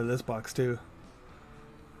get one out of this box too.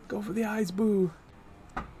 Go for the eyes, Boo.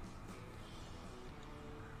 I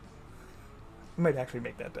might actually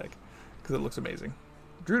make that deck because it looks amazing.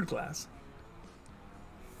 Druid class.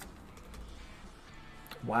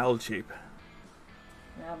 Wild Shape.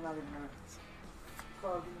 Yeah, I'm not even gonna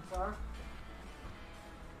close the guitar.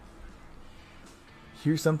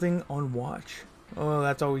 Hear something on watch. Oh,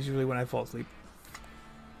 that's always usually when I fall asleep.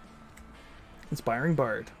 Inspiring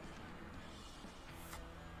Bard.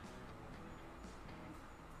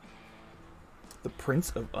 The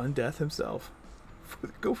Prince of Undeath himself.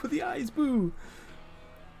 Go for the eyes, Boo!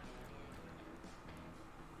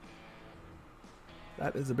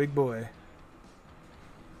 That is a big boy.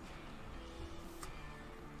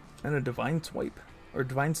 And a Divine Swipe. Or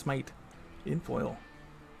Divine Smite. In foil.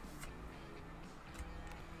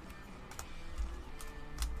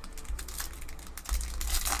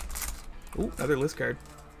 Ooh, another list card.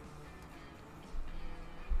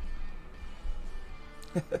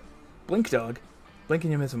 Blink Dog. Blink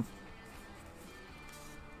and you miss him.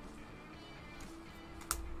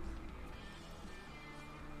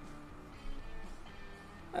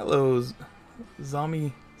 Hello,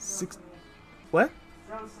 Zombie 6. What?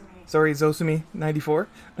 Zosumi. Sorry, Zosumi 94.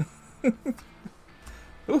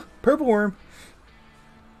 Ooh, Purple Worm.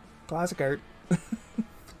 Classic art.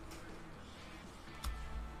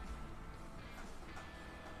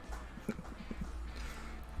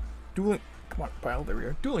 Dueling. Come on, pile. There we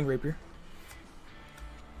go. Dueling Rapier.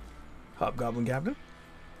 Hobgoblin Captain.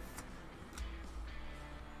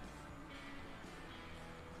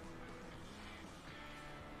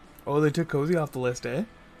 Oh, they took Cozy off the list, eh?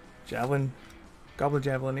 Javelin. Goblin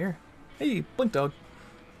Javelineer. Hey, Blink Dog.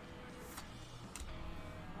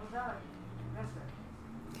 What was that?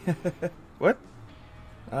 You missed it. What?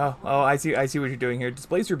 Oh, I see what you're doing here.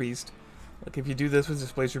 Displacer Beast. Look, if you do this with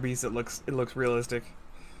Displacer Beast, it looks realistic.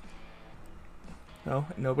 Oh,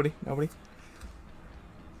 nobody?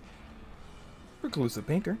 Reclusive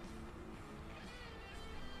Painter.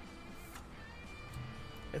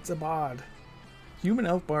 It's a bod. Human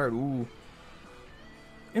Elf Bard. Ooh.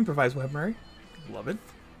 Improvised Weaponry. Love it.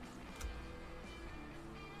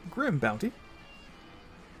 Grim Bounty.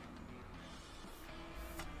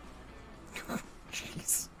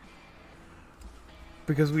 Jeez.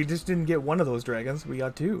 Because we just didn't get one of those dragons, we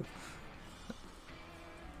got two.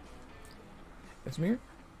 Esmir,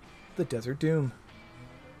 the Desert Doom.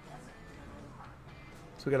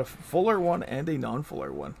 So we got a full art one and a non-full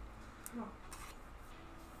art one.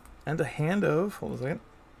 And a hand of, hold on a second.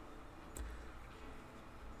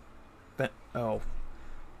 Oh.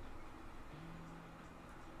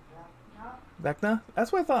 Vecna?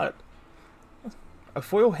 That's what I thought. A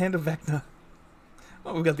foil hand of Vecna.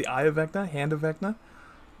 Oh, we got the eye of Vecna, hand of Vecna,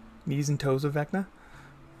 knees and toes of Vecna.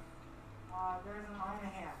 There's an eye and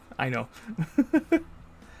a hand. I know.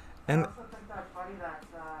 I And also think that's funny that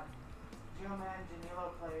Geoman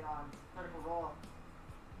Janilo played on Critical Role.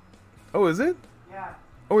 oh, is it? Yeah.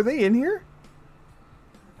 Oh, are they in here?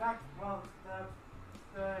 In fact, well,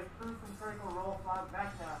 the crew from Critical Role fought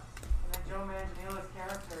Vecna, and then Joe Manginila's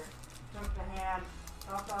character took the hand,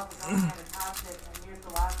 chopped off his own hand, attached it, and used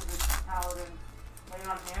the last of his paladin laid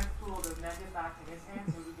on hand tool to mend it back to his hand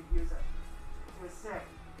so he could use it. It was sick.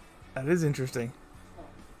 That is interesting.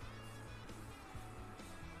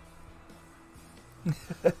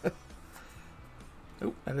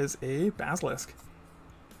 Oh, that is a basilisk.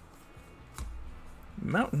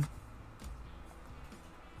 Mountain.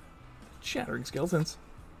 Shattering Skeletons.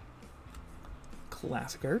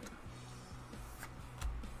 Classic art.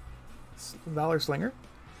 Valor Slinger.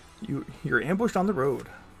 You're ambushed on the road.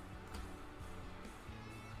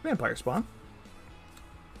 Vampire Spawn.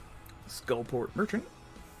 Skullport Merchant.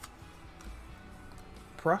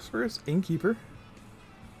 Prosperous Innkeeper.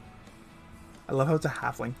 I love how it's a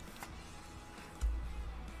halfling.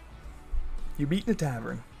 You meet in a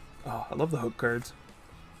tavern. Oh, I love the hook cards.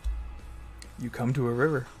 You come to a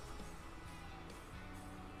river.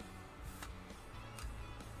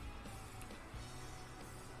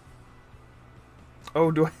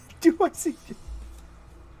 Oh, do I see it?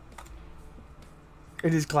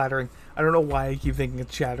 It is clattering. I don't know why I keep thinking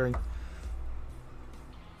it's shattering.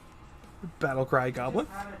 Battlecry Goblin.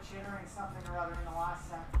 Just had a chittering something or other in the last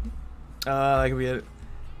set. That could be it.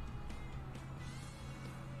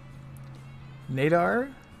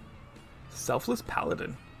 Nadar, Selfless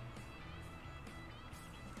Paladin.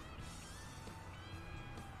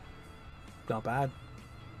 Not bad.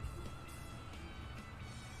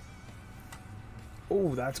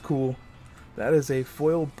 Oh, that's cool. That is a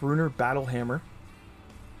foil Brunner Battlehammer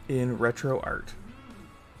in retro art.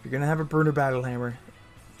 If you're gonna have a Brunner Battlehammer,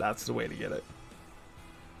 that's the way to get it.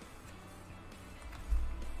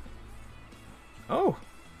 Oh,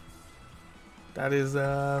 that is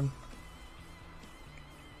oh,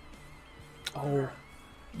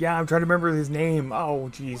 yeah. I'm trying to remember his name. Oh,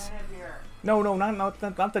 jeez. No,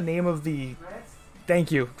 not the name of the. Ritz?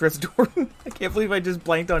 Thank you, Dritz Dorton. I can't believe I just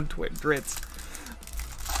blanked on Dritz.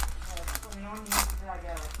 When you don't use it, I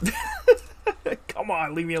get it. Come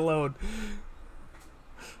on, leave me alone.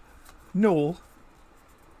 Noel.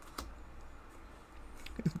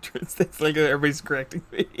 Dritz, that's like everybody's correcting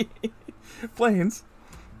me. Planes.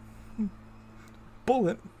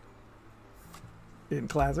 Bullet. In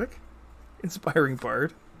classic. Inspiring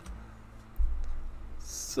Bard.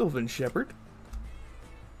 Sylvan Shepherd.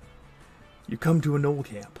 You come to a Knoll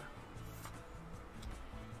camp.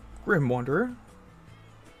 Grim Wanderer.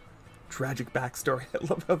 Tragic backstory. I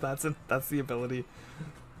love how that's the ability.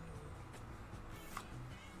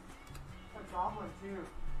 A goblin, too.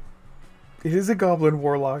 It is a goblin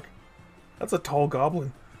warlock. That's a tall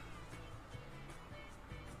goblin.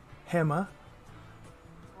 Hema.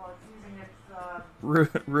 Well, it's using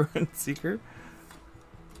its, Ruin Seeker.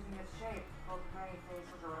 using its shape, both many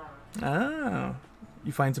faces or whatever. Oh.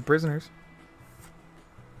 You find some prisoners.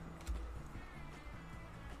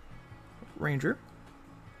 Ranger.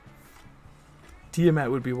 Tiamat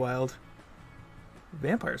would be wild.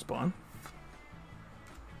 Vampire Spawn.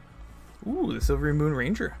 Ooh, the Silvery Moon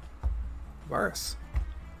Ranger. Varus.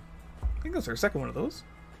 I think that's our second one of those.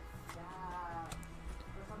 Yeah.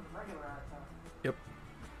 This one's regular art, though. Yep.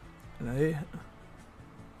 And a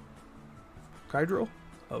Kydril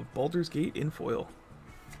of Baldur's Gate in foil.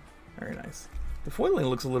 Very nice. The foiling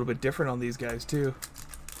looks a little bit different on these guys too.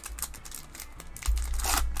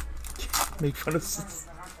 Make fun of.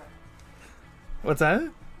 What's that? The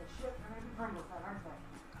shit, they're gonna be Pringles then, aren't they?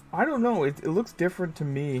 I don't know. It looks different to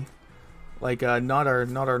me. Like not our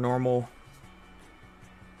normal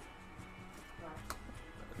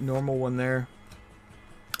one there.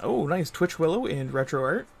 Oh, nice Twitch Willow in retro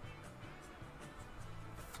art.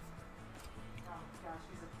 Oh gosh,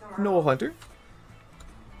 she's adorable. Noel Hunter.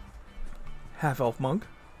 Half-elf monk.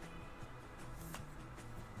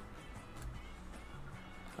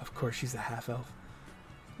 Of course she's a half-elf.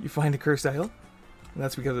 You find a cursed isle. And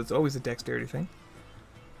that's because it's always a dexterity thing.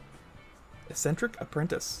 Eccentric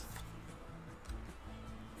apprentice.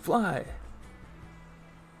 Fly.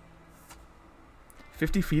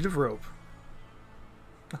 50 feet of rope.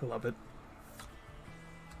 I love it.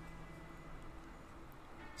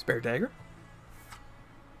 Spare dagger.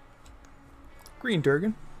 Green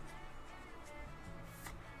Durgan.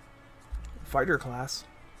 Fighter class.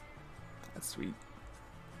 That's sweet.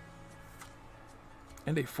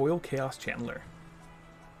 And a foil Chaos Channeler.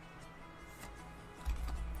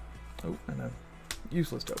 Oh, and a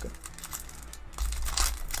useless token.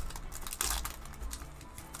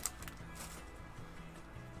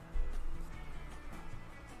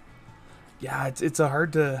 Yeah, it's a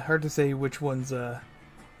hard to say which one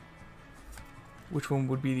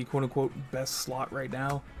would be the quote unquote best slot right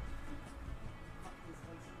now.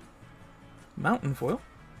 Mountain foil.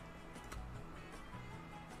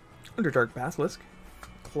 Underdark Basilisk.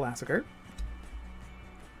 Classic art.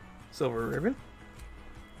 Silver Ribbon.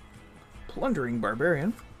 Plundering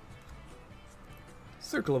Barbarian.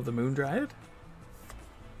 Circle of the Moon Dryad.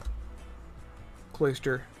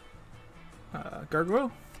 Cloister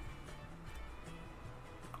Gargoyle.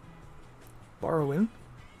 Borrowin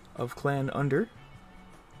of Clan Under.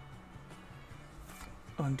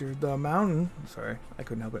 Under the Mountain. Sorry, I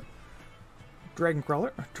couldn't help it. Dragon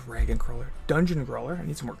Crawler. Dungeon Crawler. I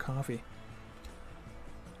need some more coffee.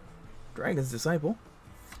 Dragon's Disciple.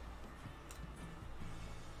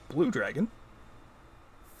 Blue Dragon.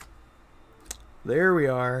 There we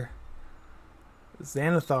are.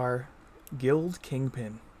 Xanathar Guild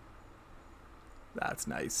Kingpin. That's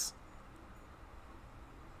nice.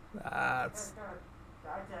 That's...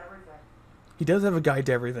 Guide to everything. He does have a guide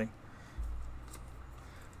to everything.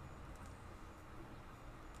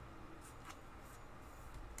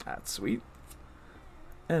 That's sweet.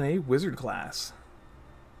 And a wizard class.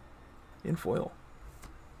 In foil.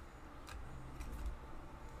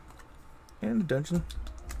 And a dungeon.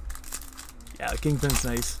 Yeah, the Kingpin's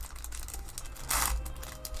nice.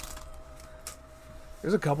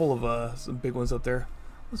 There's a couple of some big ones up there.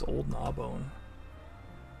 This old Gnawbone.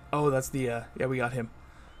 Oh, that's the yeah, we got him.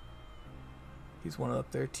 He's one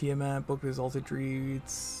up there. Tiamat, Book of Exalted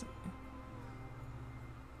Reeds.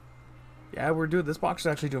 Yeah, we're doing this box is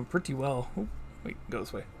actually doing pretty well. Oh, wait, go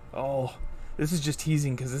this way. Oh, This is just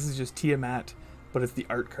teasing because this is just Tiamat, but it's the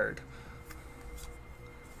art card.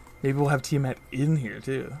 Maybe we'll have Tiamat in here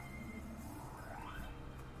too.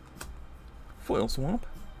 Foil Swamp.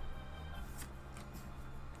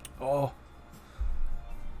 Oh.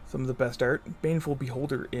 Some of the best art. Baneful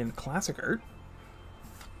Beholder in classic art.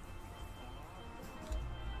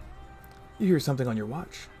 You hear something on your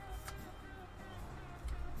watch.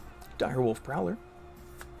 Direwolf Prowler.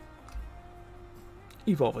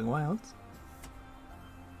 Evolving Wilds.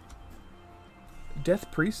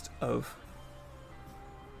 Death Priest of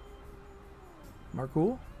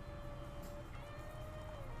Markul.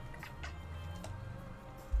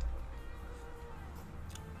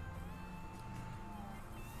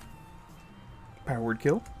 Power Word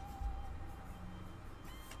Kill.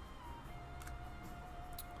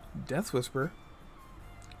 Death Whisper.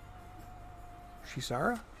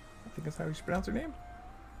 Shisara? I think that's how you pronounce her name.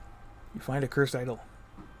 You find a cursed idol.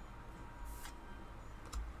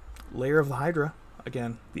 Lair of the Hydra.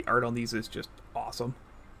 Again, the art on these is just awesome.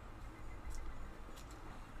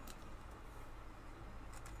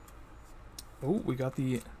 Oh, we got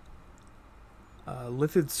the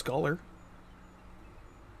Lithid Scholar.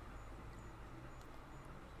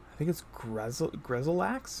 I think it's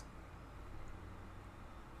Grezalax?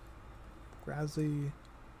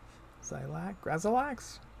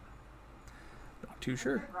 Grezalax? Not too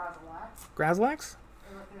sure. Grezalax?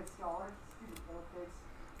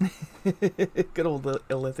 Good old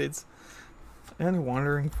Illithids. And a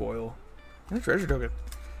Wandering Foil. And a Treasure Token.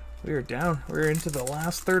 We are down. We're into the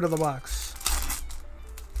last third of the box.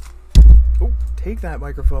 Oh, take that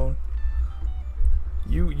microphone.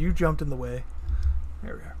 You jumped in the way.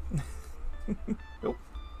 There we are. Nope.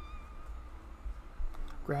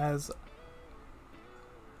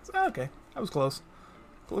 Okay, that was close.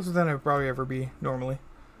 Closer than I would probably ever be normally.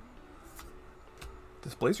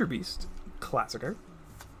 Displacer Beast. Classic art.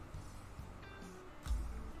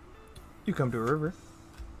 You come to a river.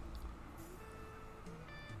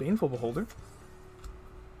 Baneful Beholder.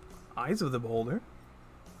 Eyes of the Beholder.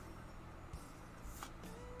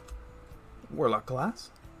 Warlock class.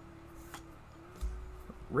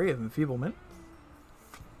 Ray of Enfeeblement.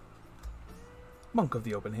 Monk of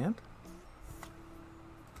the Open Hand.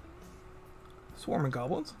 Swarming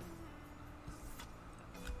Goblins.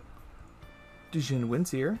 Dijin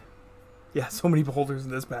Windseer. Yeah, so many beholders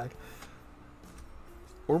in this pack.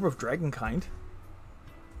 Orb of Dragonkind.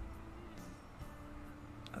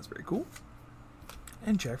 That's very cool.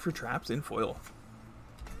 And check for traps in foil.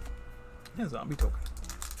 And a zombie token.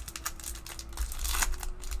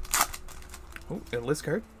 Oh, a list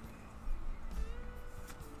card.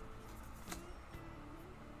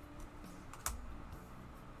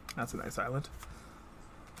 That's a nice island.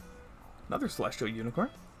 Another Celestial Unicorn.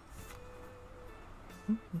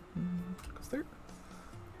 Goes there.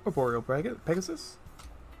 Arboreal Pegasus.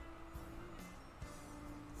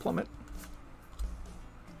 Plummet.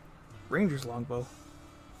 Ranger's Longbow.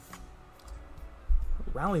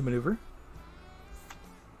 Rally Maneuver.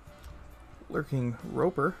 Lurking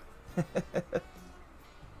Roper.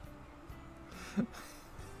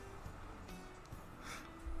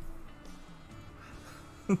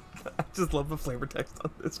 I just love the flavor text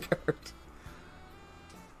on this card.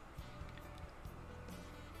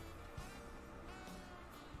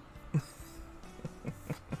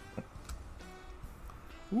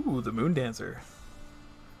 Ooh, the Moon Dancer.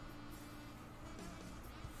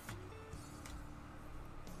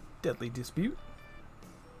 Deadly Dispute.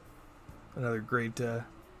 Another great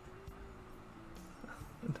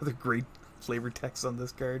flavor text on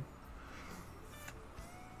this card.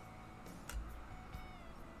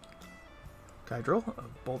 Hydril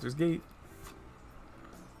of Baldur's Gate.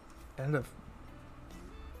 And a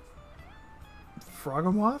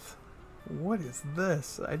Froghemoth? What is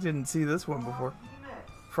this? I didn't see this one before.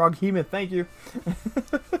 Froghemoth, thank you.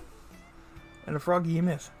 And a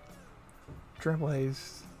Froghemoth. Trample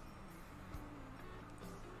Haze.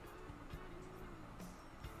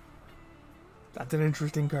 That's an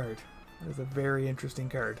interesting card. That is a very interesting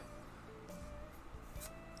card.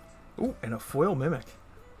 Ooh, and a foil Mimic.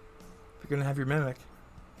 If you're gonna have your Mimic.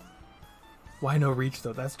 Why no reach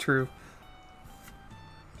though? That's true.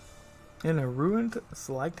 And a Ruined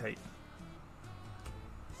Stalactite.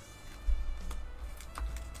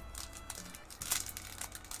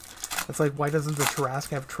 It's like, why doesn't the Tarrasque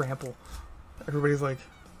have Trample? Everybody's like,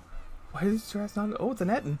 why does Tarrasque not? Oh, it's an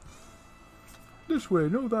Etten. This way,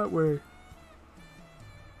 no that way.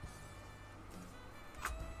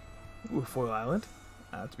 Ooh, Foil Island.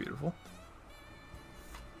 That's beautiful.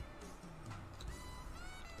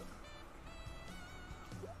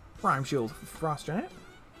 Prime Shield Frost Giant.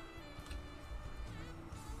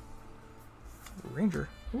 Ranger.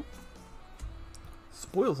 Ooh.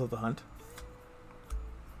 Spoils of the Hunt.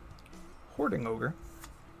 Hoarding Ogre.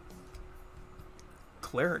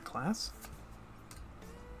 Cleric class.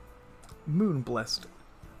 Moon Blessed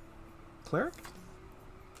Cleric.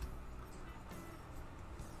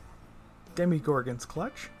 Demigorgon's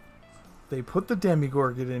Clutch. They put the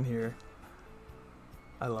Demigorgon in here.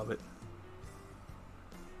 I love it.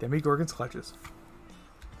 Demigorgon's Clutches.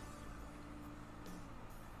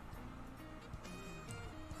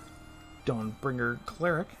 Dawnbringer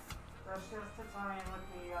Cleric. That's just to tie in with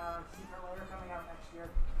the secret layer coming out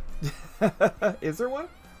next year. Is there one?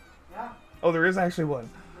 Yeah, Oh, there is actually one.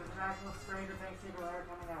 there's an actual Stranger Things secret layer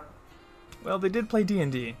coming out. Well, they did play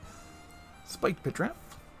D&D. Spiked Pit Trap.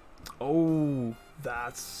 Oh,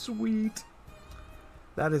 that's sweet.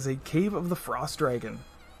 That is a Cave of the Frost Dragon.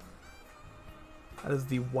 That is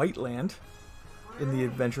the White Land in the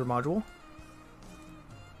Adventure module.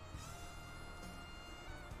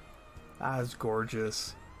 That is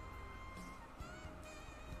gorgeous.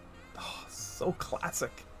 Oh, so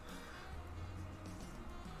classic.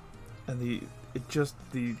 And the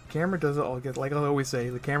camera doesn't all get, like I always say,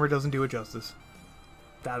 the camera doesn't do it justice.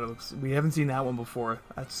 That looks, we haven't seen that one before.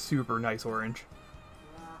 That's super nice orange.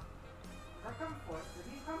 Yeah. Does that come foil?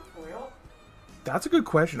 Does he come foil? That's a good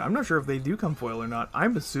question. I'm not sure if they do come foil or not.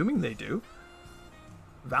 I'm assuming they do.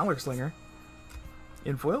 Valor Slinger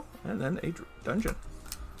in foil, and then a dungeon.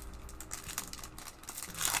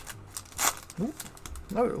 Ooh,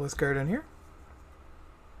 another list card in here.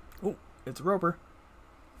 Oh, it's Roper.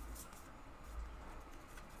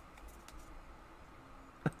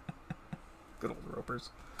 Good old Ropers.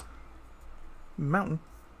 Mountain.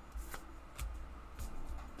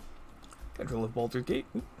 Control of Baldur's Gate.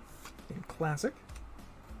 Ooh. And classic.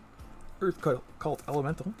 Earth Cult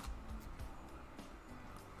Elemental.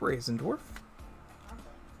 Brazen Dwarf.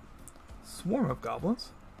 Swarm of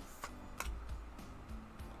Goblins.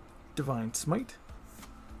 Divine Smite.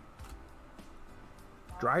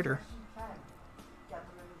 Drider. Question 10. Got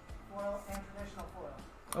them in foil and traditional foil.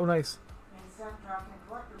 Oh, nice. Insect drafting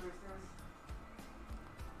collector boosters.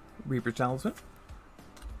 Reaper Talisman.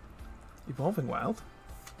 Evolving Wild.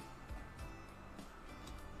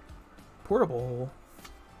 Portable.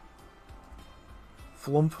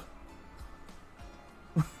 Flump.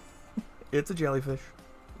 It's a jellyfish.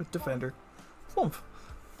 With Defender. Flump.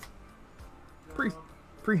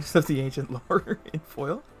 Priest of the Ancient Lore in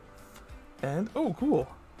foil. And, oh, cool.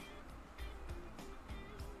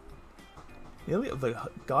 The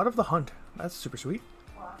God of the Hunt. That's super sweet.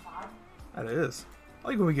 Well, that's fine. That is. I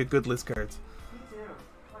like when we get good list cards. Me too.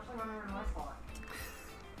 Especially when they're in my slot.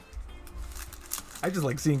 I just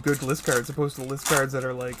like seeing good list cards opposed to list cards that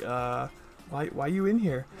are like, why you in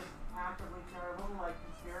here? Just actively terrible, like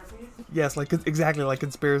conspiracies. Yes, like exactly like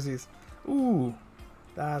conspiracies. Ooh,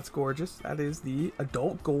 that's gorgeous. That is the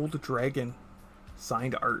Adult Gold Dragon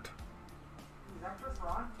signed art. Is that Chris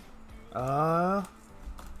Ron?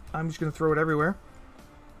 I'm just gonna throw it everywhere.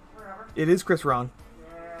 Wherever. It is Chris Ron.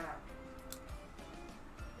 Yeah.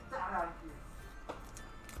 Get that out of here.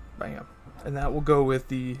 Bam. And that will go with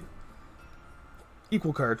the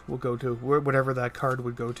equal card. Will go to whatever that card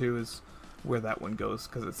would go to is where that one goes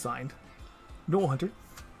because it's signed. Noel Hunter.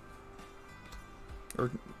 Or,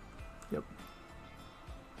 yep.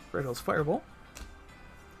 Red Hills Fireball.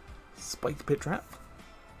 Spiked Pit Trap.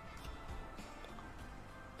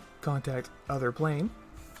 Contact Other Plane.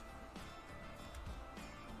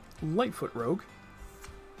 Lightfoot Rogue.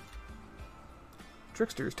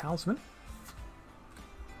 Trickster's Talisman.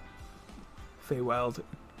 Feywild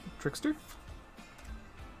Trickster.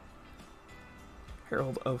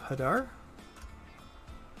 Herald of Hadar.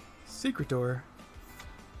 Secret Door.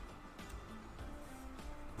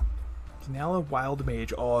 Canala Wild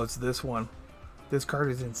Mage. Oh, it's this one. This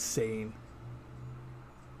card is insane.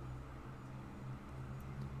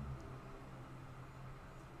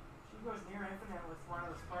 She goes near infinite with one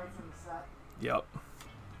of the sprites in the set. Yep.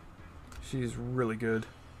 She's really good.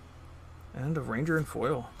 And a Ranger in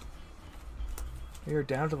foil. We are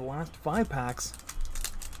down to the last 5 packs.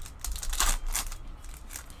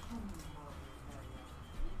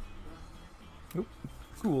 Oop.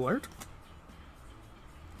 Cool art.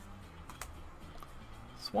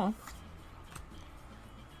 Swamp.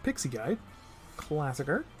 Pixie Guide. Classic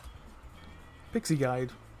art. Pixie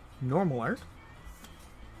Guide. Normal art.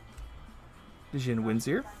 Jin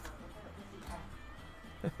Windsir.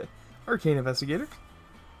 Arcane Investigator.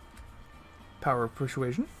 Power of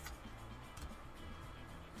Persuasion.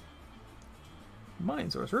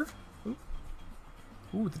 Mind Sorcerer. Ooh.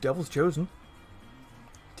 Ooh, the Devil's Chosen.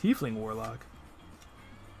 Tiefling Warlock.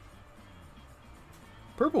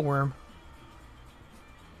 Purple Worm.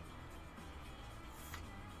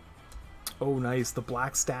 Oh, nice. The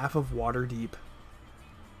Black Staff of Waterdeep.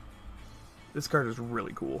 This card is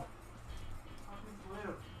really cool.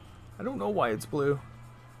 Blue. I don't know why it's blue,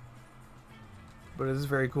 but it is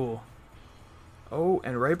very cool. Oh,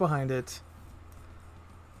 and right behind it,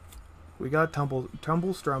 we got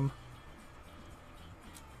Tumblestrum,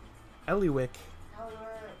 Eliwick.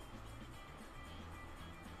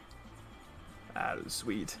 That is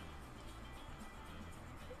sweet.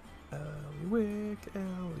 Eliwick.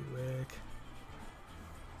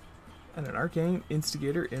 And an Arcane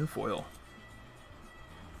Instigator in foil.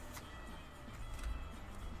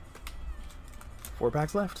 4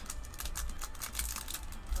 packs left.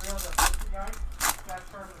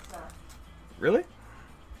 Really?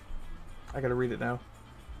 I gotta read it now.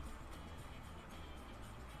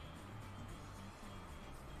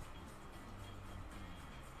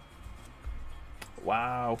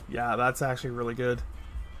 Wow. Yeah, that's actually really good.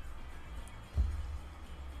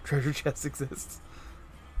 Treasure chest exists.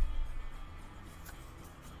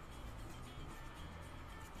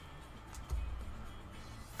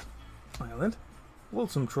 Island.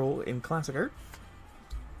 Loathsome Troll in classic art.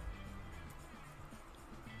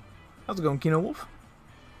 How's it going, Kino Wolf?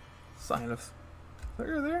 Sign of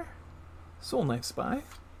there. Soul Knife Spy.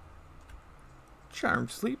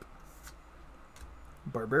 Charmed Sleep.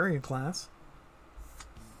 Barbarian Class.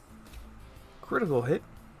 Critical Hit.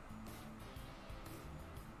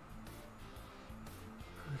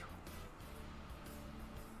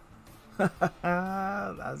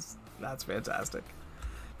 That's fantastic.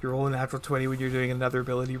 You roll a natural 20 when you're doing another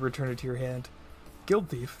ability, return it to your hand. Guild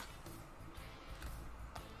Thief.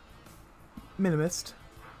 Minimist.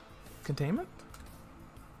 Containment.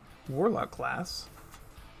 Warlock Class.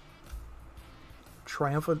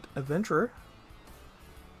 Triumphant Adventurer.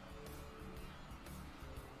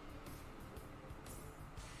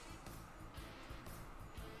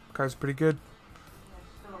 Card's pretty good.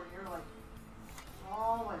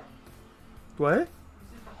 What?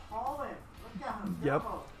 Yep.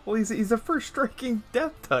 Well, he's a first striking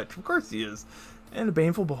death touch. Of course he is. And a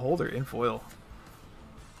Baneful Beholder in foil.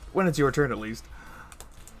 When it's your turn, at least.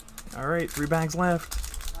 Alright, 3 bags left.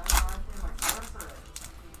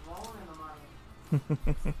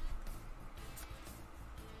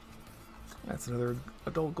 That's another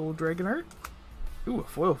Adult Gold Dragon art. Ooh, a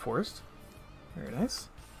Foil Forest. Very nice.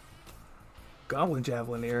 Goblin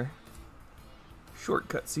Javelineer.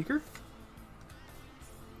 Shortcut Seeker.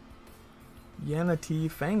 Yanti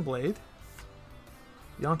Fangblade.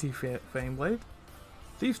 Yanti Fangblade.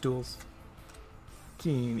 Thief's Tools.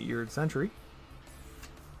 Keen-Eared Sentry.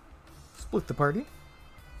 Split the Party.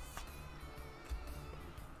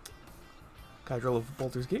 Kydrel of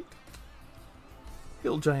Baldur's Gate.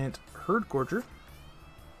 Hill Giant Herd Gorger.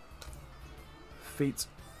 Fate's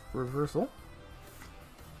Reversal.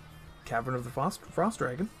 Cavern of the Frost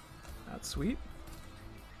Dragon. That's sweet.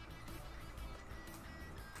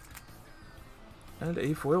 And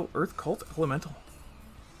a foil Earth Cult Elemental.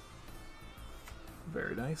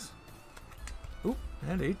 Very nice. Ooh,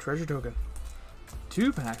 and a treasure token.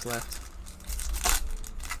 2 packs left.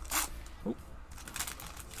 Ooh.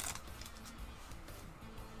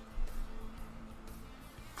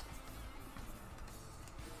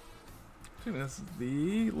 I think this is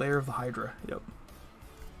the Lair of the Hydra. Yep.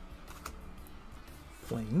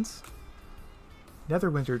 Plains.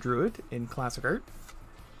 Netherwinter Druid in classic art.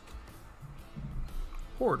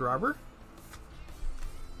 Horde Robber.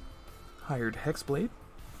 Hired Hexblade.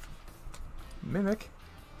 Mimic.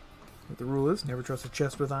 What the rule is, never trust a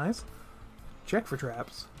chest with eyes. Check for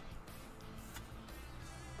traps.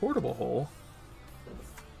 Portable Hole.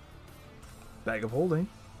 Bag of Holding.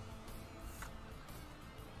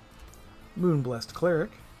 Moonblessed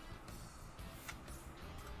Cleric.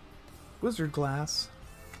 Wizard Glass.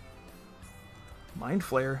 Mind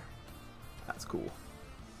Flare. That's cool.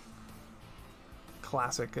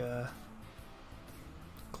 Classic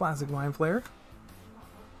Mind Flare.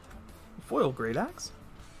 Foil Great Axe.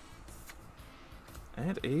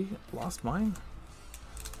 And a Lost Mine.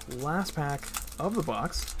 Last pack of the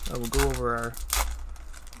box. I will go over our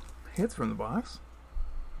hits from the box.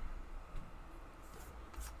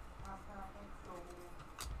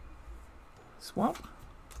 Swamp.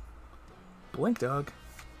 Blink Dog.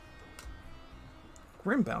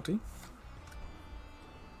 Grim Bounty.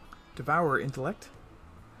 Devour Intellect.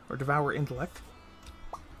 Or Devour Intellect.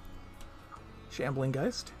 Shambling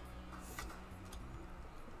Geist.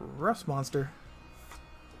 Rust Monster.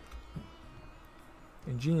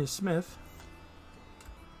 Ingenious Smith.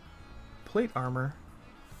 Plate Armor.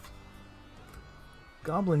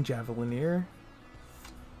 Goblin Javelineer.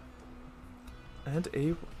 And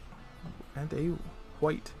a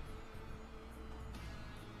white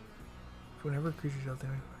Whenever a creature dealt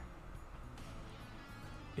damage.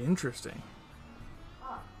 Interesting.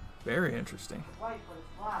 Huh. Very interesting. It's white, but it's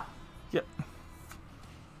black. Yep.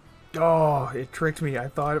 Oh, it tricked me. I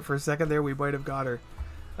thought for a second there we might have got her.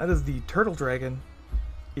 That is the Turtle Dragon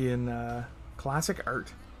in classic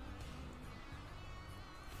art.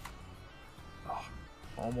 Oh,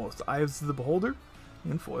 almost. Eyes of the Beholder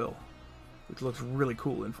in foil, which looks really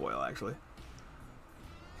cool in foil, actually.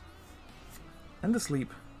 And the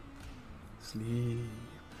Sleep. Sleep.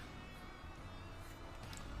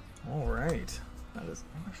 Alright. That is,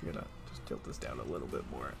 I'm actually gonna just tilt this down a little bit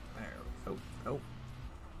more. There. Oh, oh.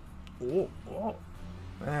 Oh, oh.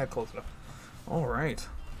 Ah, close enough. Alright.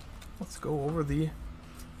 Let's go over the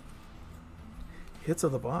hits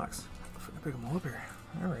of the box. If I can pick them all up here.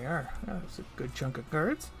 There we are. That's a good chunk of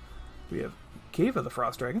cards. We have Cave of the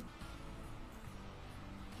Frost Dragon.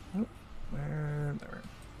 Oh, where? There.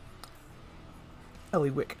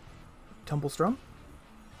 Eliwick Tumblestrum.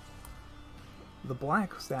 The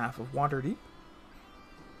Black Staff of Waterdeep.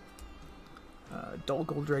 Dull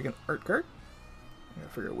Gold Dragon art card. I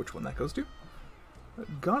gotta figure out which one that goes to.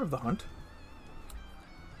 God of the Hunt.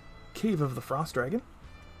 Cave of the Frost Dragon.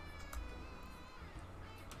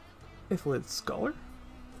 Ithlid Scholar.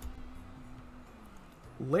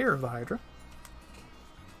 Lair of the Hydra.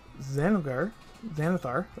 Xanathar.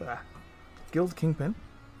 Guild Kingpin.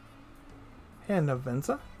 Hand of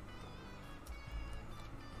Venza.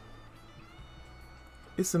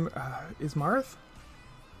 Ismarith?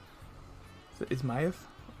 Ismaeth?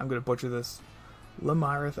 I'm gonna butcher this.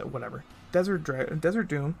 Lamarith, whatever. Desert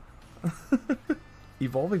Doom.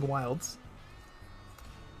 Evolving Wilds.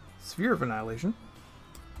 Sphere of Annihilation.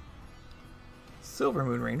 Silver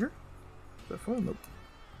Moon Ranger. Is that for? Nope.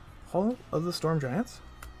 Hall of the Storm Giants.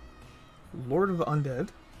 Lord of the Undead.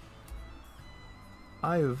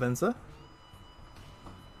 Eye of Venza.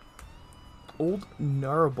 Old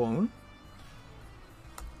Gnarabone.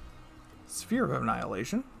 Sphere of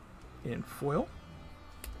Annihilation in foil.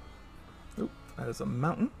 Oop, that is a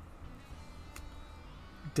mountain.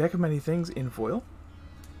 Deck of Many Things in foil.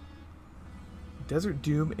 Desert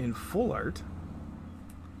Doom in full art.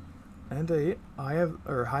 And a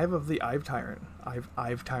Hive of the Ive Tyrant.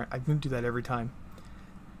 Ive Tyrant. I can do that every time.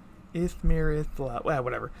 Ithmirith, well,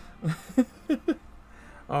 whatever.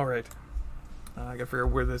 Alright. I gotta figure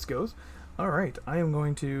out where this goes. Alright, I am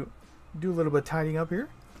going to do a little bit of tidying up here,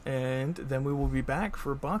 and then we will be back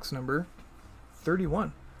for box number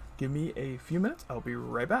 31. Give me a few minutes. I'll be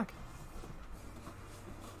right back.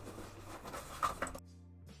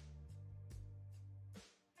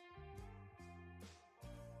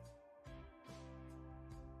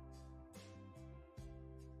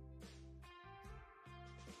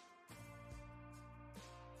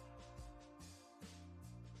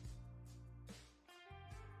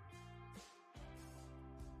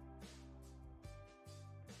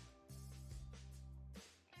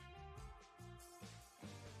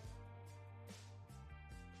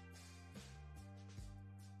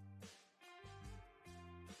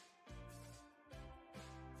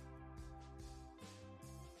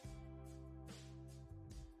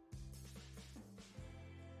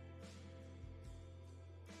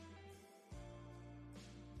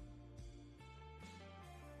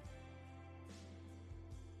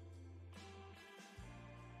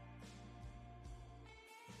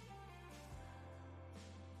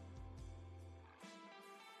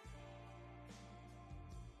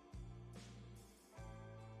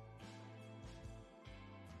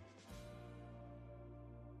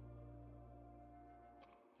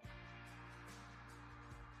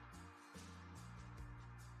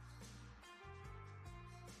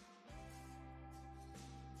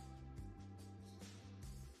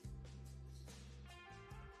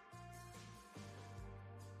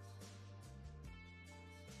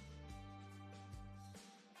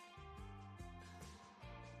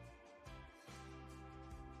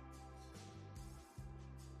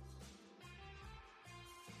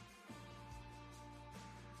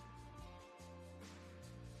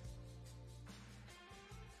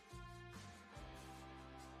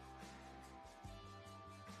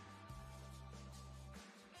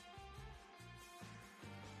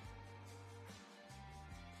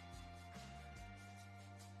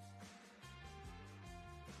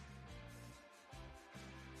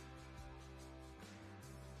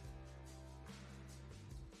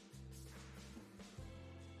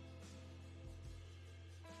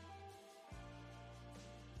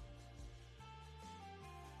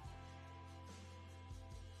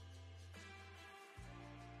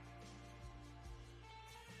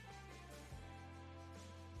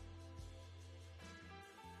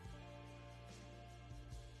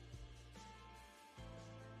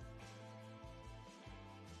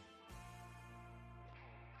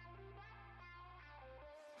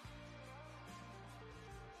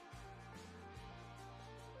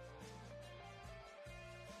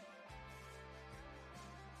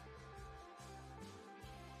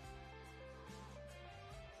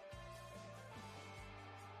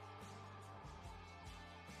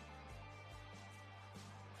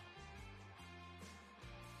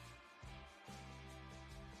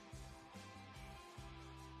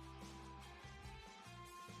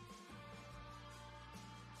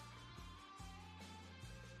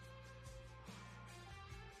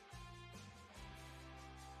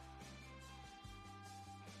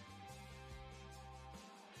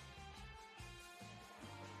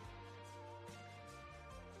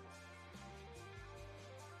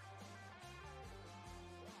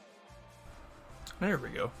 There we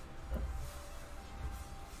go.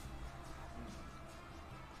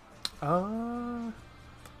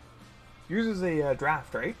 Yours is a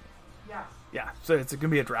draft, right? Yeah. Yeah, so it's gonna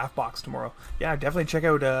be a draft box tomorrow. Yeah, definitely check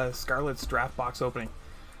out Scarlet's draft box opening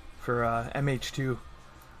for MH2.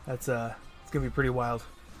 That's it's gonna be pretty wild.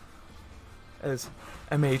 As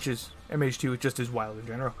MH2 is just as wild in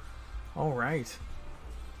general. All right,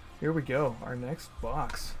 here we go. Our next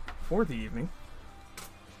box for the evening.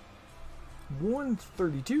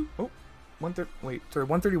 132. Oh, 130. Wait, sorry,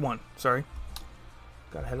 131. Sorry,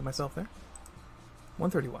 got ahead of myself there.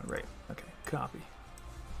 131, right? Okay, copy.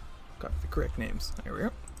 Got the correct names. There we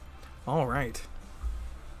go. All right.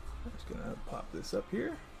 I'm just gonna pop this up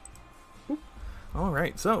here. Oop. All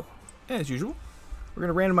right. So, as usual, we're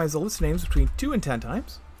gonna randomize the list of names between 2 and 10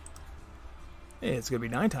 times. It's gonna be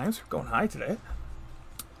 9 times. We're going high today.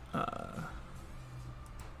 All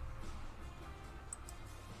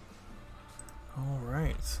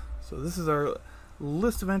right. So this is our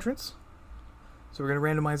list of entrants. So we're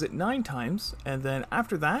going to randomize it 9 times, and then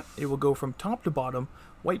after that, it will go from top to bottom,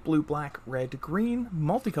 white, blue, black, red, green,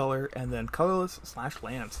 multicolor, and then colorless /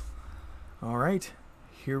 lands. All right,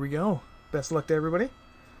 here we go. Best of luck to everybody.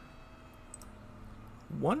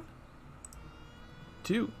 1,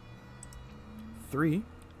 2, 3,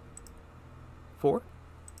 4,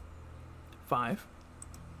 5,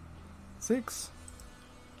 6,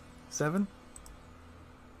 7,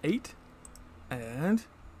 8, and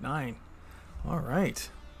 9. All right.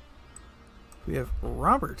 We have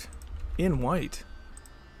Robert in white,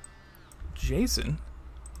 Jason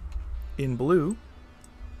in blue,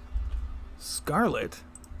 Scarlet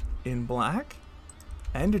in black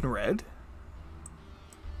and in red,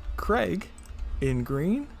 Craig in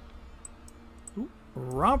green,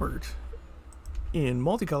 Robert in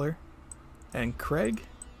multicolor, and Craig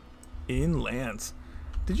in lands.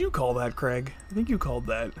 Did you call that, Craig? I think you called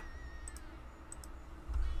that.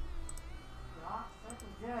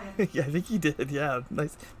 Yeah, I think he did. Yeah,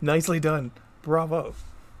 nicely done. Bravo.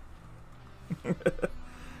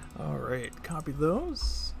 All right, copy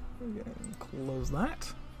those. And close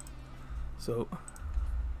that. So,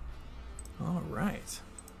 all right.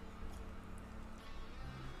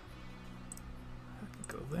 I can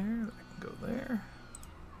go there. I can go there.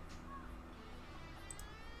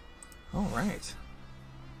 All right.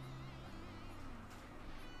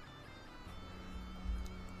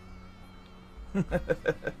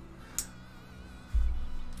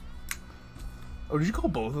 Oh, did you call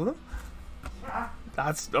both of them? Yeah.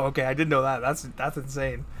 That's okay. I didn't know that. That's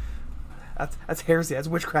insane. That's heresy. That's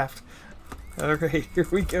witchcraft. Okay, here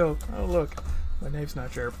we go. Oh look, my knife's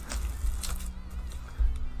not sharp.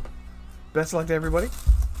 Best of luck to everybody.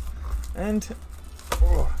 And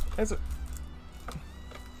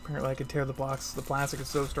apparently I can tear the box. The plastic is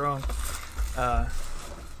so strong.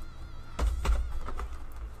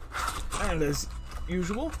 And as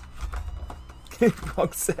usual,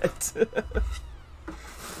 wrong set.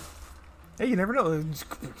 Hey, you never know.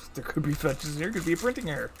 There could be fetches here. Could be a printing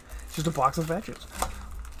error. It's just a box of fetches.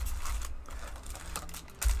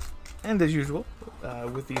 And as usual,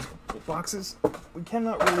 with these boxes, we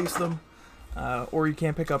cannot release them, or you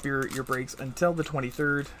can't pick up your breaks until the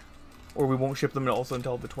 23rd, or we won't ship them also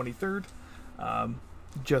until the 23rd,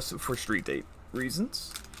 just for street date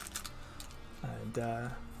reasons. And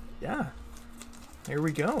yeah, here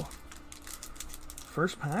we go.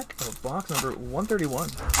 First pack of box number 131.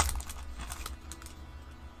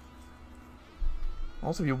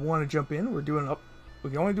 Also, if you want to jump in,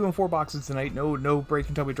 we're only doing 4 boxes tonight. No break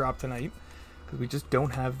until we drop tonight, because we just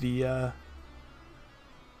don't have the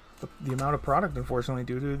amount of product, unfortunately,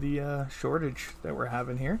 due to the shortage that we're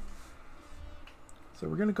having here. So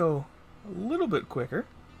we're gonna go a little bit quicker.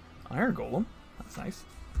 Iron Golem, that's nice.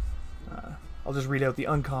 I'll just read out the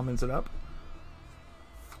uncommons it up.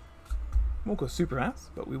 Won't go super fast,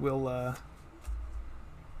 but we will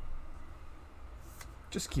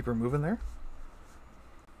just keep her moving there.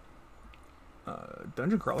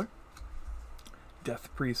 Dungeon Crawler, Death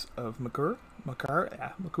Priest of Makul.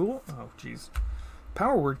 Oh, jeez.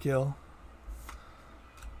 Power Word Kill.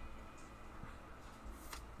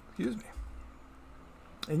 Excuse me.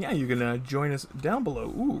 And yeah, you can join us down below.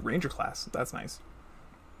 Ooh, Ranger class. That's nice.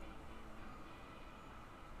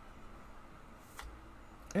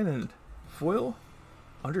 And then foil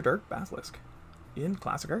Underdark Basilisk in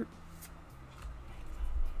classic art.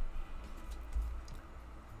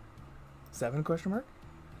 7 question mark?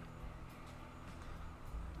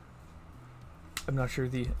 I'm not sure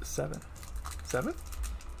the 7. 7?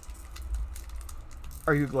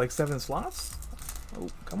 Are you like 7 slots? Oh,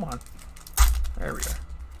 come on. There we are.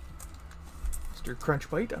 Mr. Crunch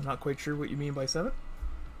Bite. I'm not quite sure what you mean by 7.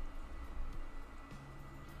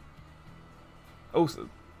 Oh, so,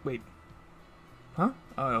 wait. Huh?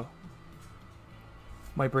 Oh, no.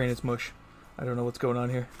 My brain is mush. I don't know what's going on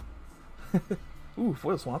here. Ooh,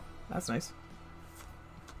 foil swamp. That's nice.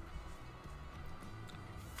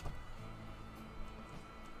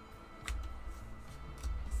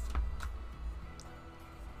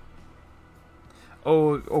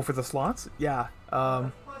 Oh, for the slots? Yeah.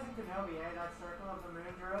 Pleasant Kenobi, eh? That circle of the moon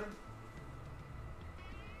druid.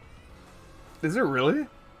 Is it really?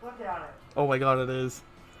 Look at it. Oh my god, it is.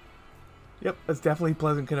 Yep, that's definitely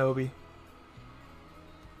Pleasant Kenobi.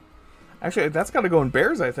 Actually, that's got to go in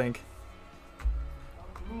bears, I think.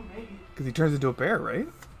 Ooh, maybe. Because he turns into a bear, right?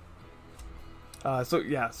 So,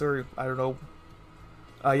 yeah, sorry, I don't know.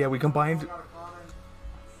 Yeah, we combined... Got a common.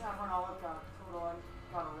 Saffron Olive got a total and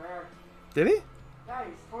got a rare. Did he? Yeah,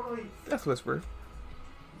 he's totally... Death Whisper.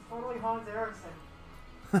 He's totally Hans Eriksson.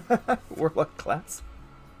 Warlock class.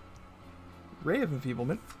 Ray of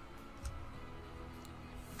Enfeeblement.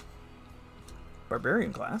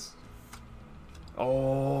 Barbarian class.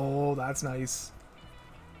 Oh, that's nice.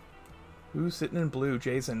 Who's sitting in blue?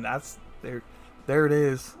 Jason. That's there. There it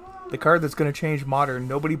is. The card that's going to change Modern.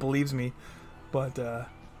 Nobody believes me, but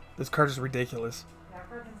this card is ridiculous. That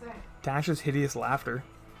card's insane. Tasha's Hideous Laughter.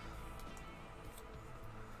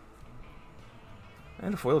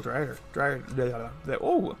 And a foil Dryer.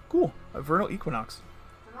 Oh, cool. A Vernal Equinox.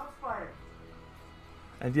 It's an Elfspire.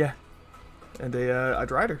 And yeah. And a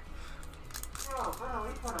Drider. Yo, Vernal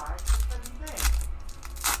Equinox. What do you think?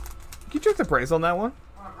 Can you check the price on that one?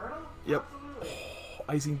 On Vernal? Yep. Absolutely. Oh,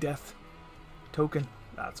 Icing Death token.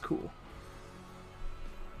 That's cool.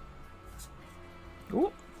 Ooh.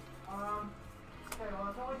 Okay, well,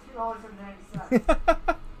 it's only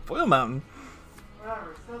 $2.90. Foil Mountain.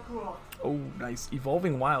 Whatever, still cool. Oh, nice.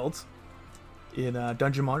 Evolving Wilds in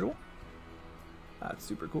Dungeon Module. That's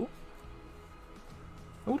super cool.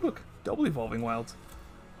 Oh, look. Double Evolving Wilds.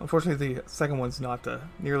 Unfortunately, the second one's not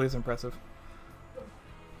nearly as impressive.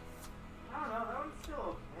 I don't know, that one's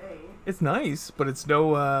still okay. It's nice, but it's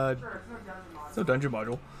no Sure, it's no dungeon module. it's no Dungeon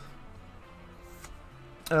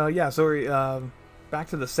Module. Yeah, sorry. Back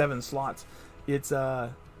to the 7 slots. It's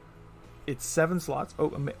 7 slots.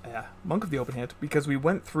 Oh, Monk of the Open Hand, because we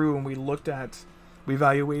went through and we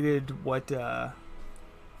evaluated what the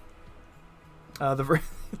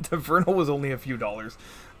the Vernal was only a few dollars.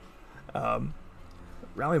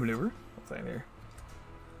 Rally Maneuver. What's that in here?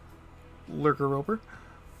 Lurker Roper.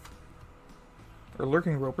 Or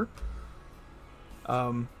Lurking Roper.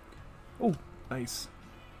 Oh, nice.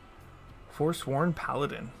 Forsworn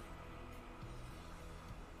Paladin.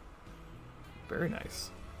 Very nice.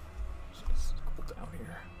 Just scroll down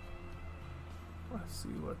here. Let's see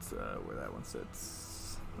what's where that one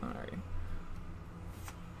sits. Alright.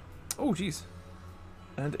 Oh, jeez.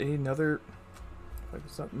 And another... If I can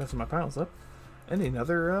stop messing my piles up. And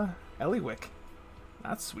another Eliwick.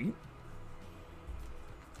 That's sweet.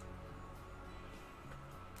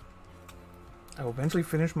 I will eventually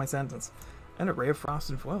finish my sentence. And a Ray of Frost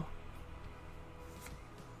and Foil.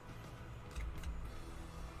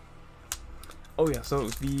 Oh yeah, so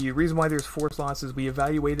the reason why there's 4 slots is we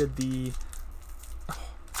evaluated the... Oh,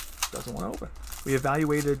 doesn't want to open. We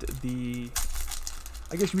evaluated the...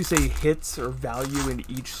 I guess you would say hits or value in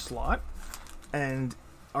each slot. And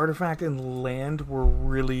Artifact and Land were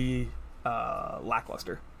really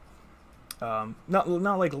lackluster. Not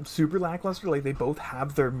like super lackluster, like they both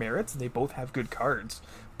have their merits and they both have good cards,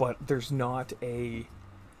 but there's not a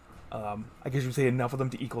I guess you would say enough of them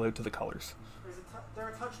to equal out to the colors. They're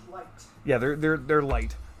a touch light. Yeah, they're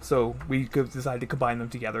light, so we could decide to combine them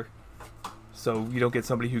together, so you don't get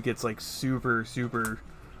somebody who gets like super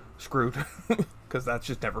screwed, because that's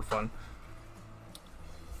just never fun.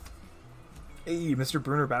 Hey, Mr.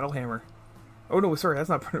 Bruner Battlehammer. Oh no, sorry, that's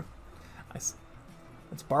not Bruner. It's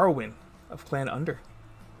Borrowin of Clan Under.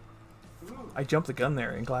 Ooh. I jumped the gun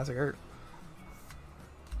there in Classic Art.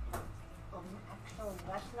 Actually,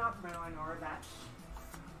 that's not ruin or that.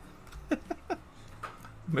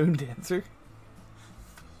 Moon Dancer.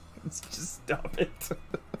 Let's just stop it.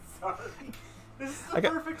 Sorry. This is the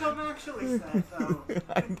perfect I'm actually set, though.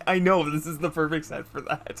 I know, this is the perfect set for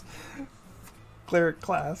that. Cleric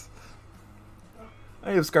class.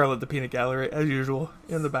 I have Scarlet the Peanut Gallery, as usual,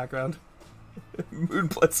 in the background.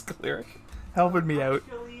 Moonblitz Cleric. Helping me out.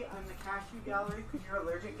 Actually, I'm the Cashew Gallery because you're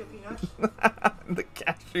allergic to peanuts. The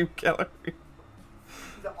Cashew Gallery.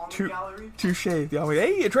 The Almond Gallery. Touche. The almond.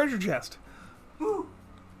 Hey, a treasure chest. Woo!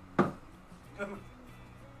 This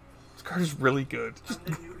card is really good. I'm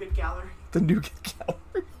the Nougat Gallery. The Nougat Gallery.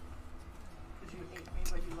 Did you hate me,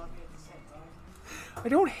 but you love me at the same time? I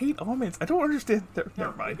don't hate almonds. I don't understand. Never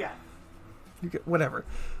No, mind. you got it. You get whatever.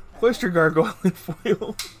 Cloister Gargoyle in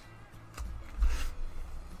foil.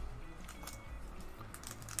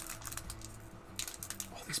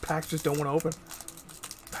 All these packs just don't want to open.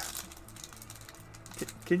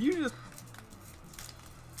 Can you just...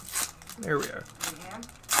 There we are. Any hand?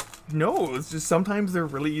 No, it's just sometimes they're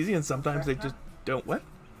really easy and sometimes they just don't. What?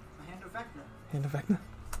 A hand of Vecna. Hand of Vecna?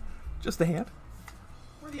 Just the hand?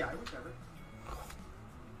 Or the eye, whichever.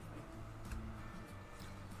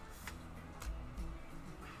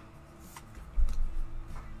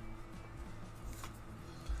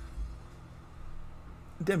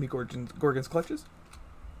 Gorgon's Clutches.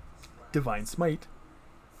 Divine Smite.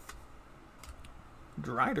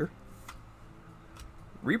 Drider.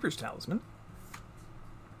 Reaper's Talisman.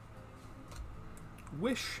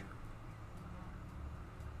 Wish.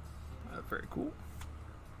 Very cool.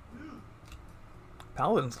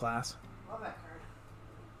 Paladin's Class. Love that card.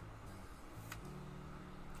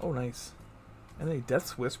 Oh, nice. And a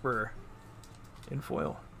Death's Whisperer in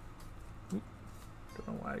foil. Oop. Don't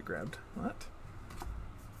know why I grabbed that.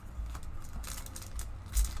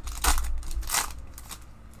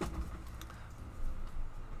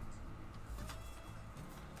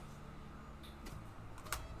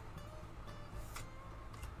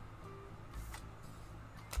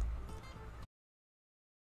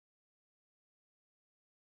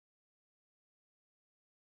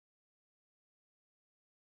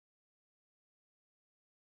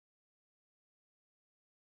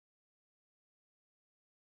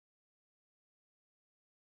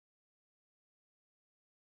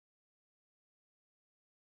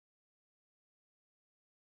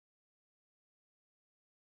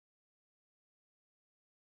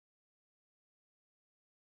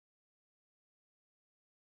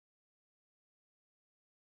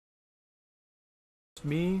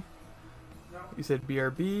 Me. No. You said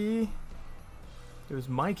BRB. It was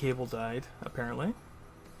my cable died, apparently.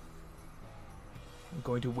 I'm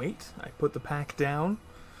going to wait. I put the pack down.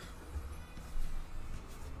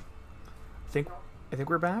 I think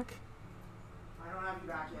we're back. I don't have you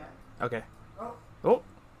back yet. Okay. Oh, Oh.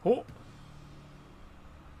 okay.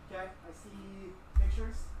 I see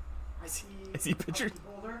pictures. I see pictures. a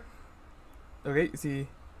Boulder. Okay, see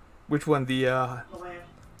which one? The land.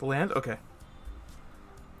 The land? Okay.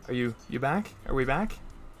 Are you back? Are we back?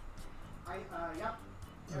 Yep.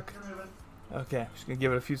 Yep, you're moving. Okay, just gonna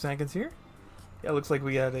give it a few seconds here. Yeah, it looks like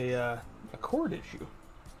we got a cord issue.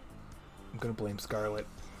 I'm gonna blame Scarlet.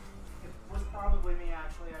 It was probably me,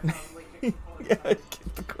 actually. I probably kicked the cord. Yeah,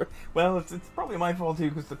 get the cord. Well, it's probably my fault too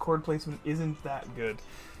because the cord placement isn't that good.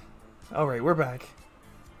 All right, we're back.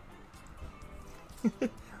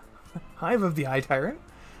 Hive of the Eye Tyrant.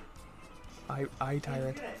 Eye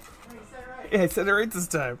Tyrant. You did it. No, you said it right. Yeah, I said it right this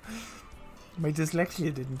time. My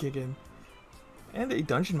dyslexia didn't kick in. And a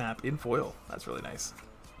dungeon map in foil. That's really nice.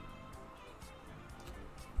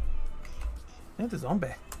 And a zombie.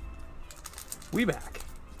 We back.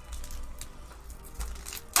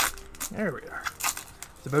 There we are.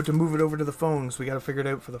 It's about to move it over to the phone, so we got to figure it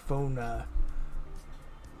out for the phone.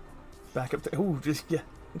 Back up. Oh, just yeah,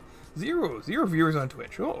 zero viewers on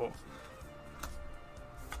Twitch. Oh,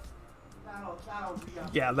 That'll be up.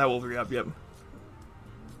 yeah, that will be up. Yep.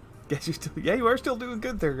 Guess you still. Yeah, you are still doing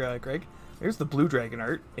good there, Greg. There's the Blue Dragon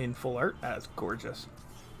art in full art. That's gorgeous.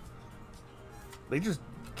 They just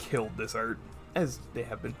killed this art, as they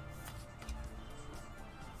have been.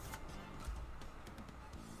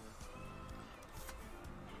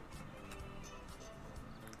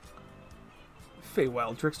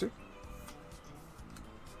 Feywild Trickster.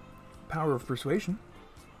 Power of Persuasion.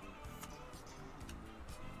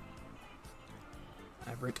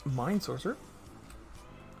 Aberrant Mind Sorcerer.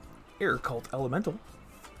 Air Cult Elemental.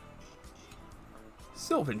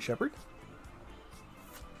 Sylvan Shepherd.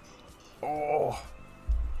 Oh!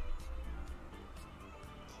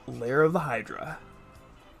 Lair of the Hydra.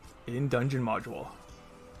 In Dungeon Module.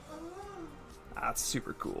 That's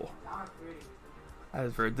super cool. Not pretty. That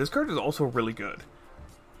is very. This card is also really good.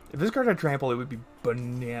 If this card had trample, it would be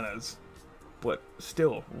bananas. But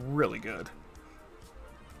still, really good.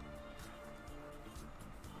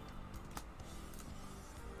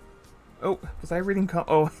 Oh, was I reading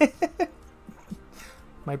oh.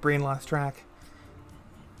 My brain lost track.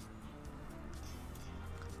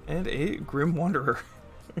 And a Grim Wanderer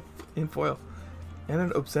in foil. And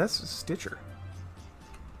an Obsessed Stitcher.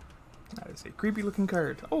 That is a creepy looking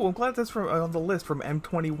card. Oh, I'm glad that's from on the list from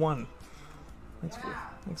M21. Thanks, Yeah.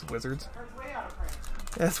 thanks Wizards. Card's way out of print.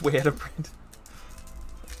 That's way out of print.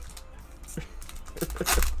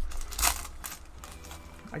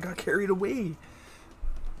 I got carried away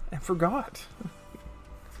and forgot.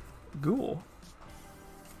 Ghoul.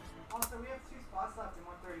 Also, we have 2 spots left in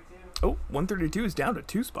 132. Oh, 132 is down to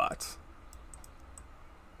 2 spots.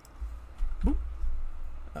 Boop.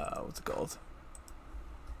 What's it called?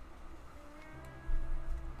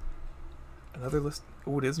 Another list.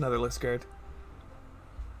 Oh, it is another list card.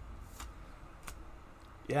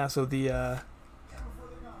 Yeah, so the I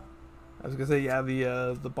was gonna say, yeah,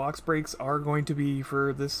 the box breaks are going to be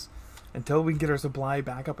for this until we can get our supply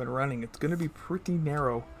back up and running. It's gonna be pretty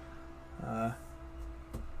narrow.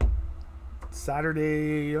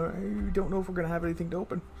 Saturday, I don't know if we're gonna have anything to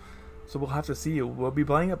open, so we'll have to see. We'll be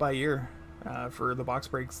playing it by ear for the box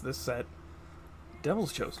breaks this set.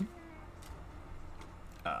 Devil's Chosen,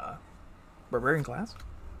 Barbarian Class,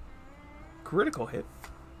 Critical Hit.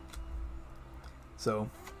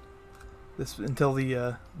 So this until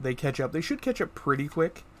they catch up. They should catch up pretty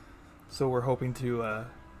quick. So we're hoping to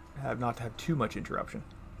not have too much interruption.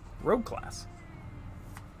 Rogue Class.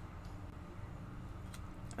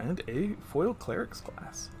 And a Foil Cleric's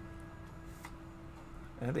Class.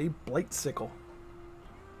 And a Blightsicle.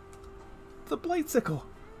 The Blightsicle!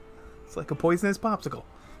 It's like a poisonous popsicle.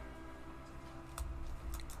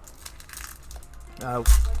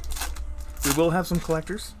 We will have some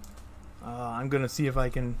collectors. I'm gonna see if I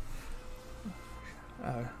can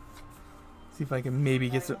maybe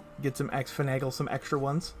get some finagle some extra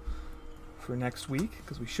ones for next week,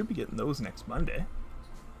 because we should be getting those next Monday.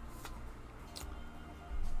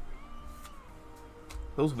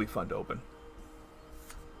 Those will be fun to open.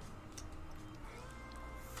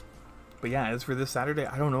 But yeah, as for this Saturday,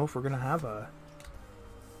 I don't know if we're gonna have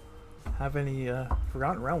any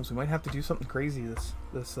Forgotten Realms. We might have to do something crazy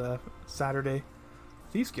this Saturday.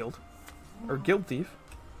 Thieves Guild or Guild Thief.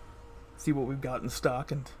 See what we've got in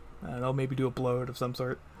stock, and I don't know, maybe do a blowout of some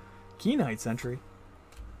sort. Keen-Eyed Sentry.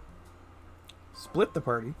 Split the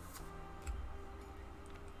Party.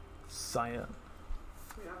 Scion.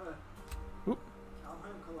 We have a Oop.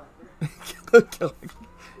 Calhoun collector.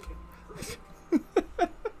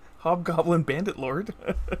 Hobgoblin Bandit Lord.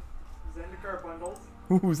 Zendikar bundles.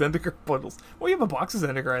 Ooh, Zendikar bundles. Well, you have a box of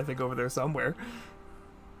Zendikar, I think, over there somewhere.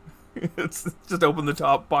 It's just open the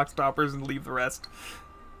top box toppers and leave the rest.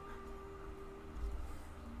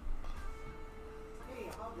 Hey,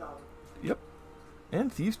 Hobgoblin. Yep.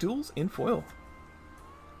 And Thieves' Tools in foil.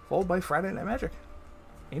 Followed by Friday Night Magic.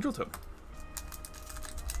 Angel Token.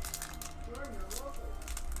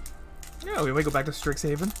 Yeah, we might go back to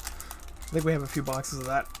Strixhaven. I think we have a few boxes of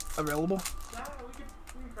that available. Yeah, we can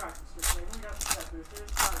crack some Strixhaven. We got some set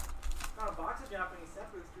boosters. Got a box of Japanese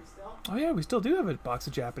set boosters still. Oh yeah, we still do have a box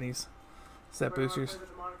of Japanese set boosters. Play with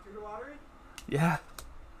the Monocular Lottery? Yeah.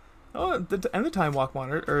 Oh, and the Time Walk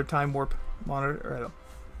monitor, or Time Warp monitor.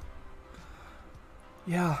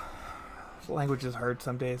 Yeah. Language is hard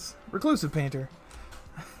some days. Reclusive Painter.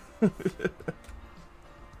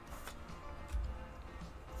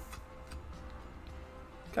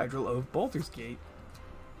 Kydril of Baldur's Gate.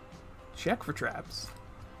 Check for Traps.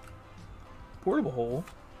 Portable Hole.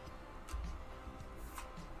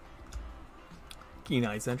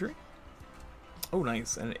 Keen-Eyed Sentry. Oh,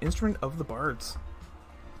 nice. And an Instrument of the Bards.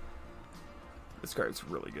 This card's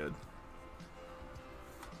really good.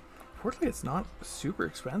 Fortunately, it's not super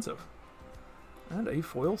expensive. And a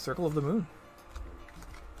foil Circle of the Moon.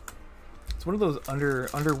 It's one of those not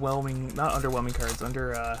underwhelming cards,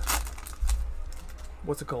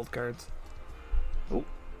 what's it called cards? Oh,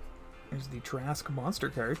 there's the Trask Monster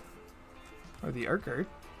card. Or the art card.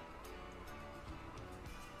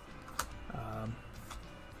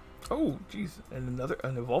 Oh, geez, and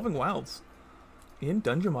an Evolving Wilds in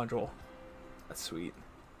Dungeon Module. That's sweet.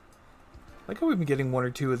 I like how we've been getting 1 or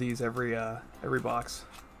 2 of these every box.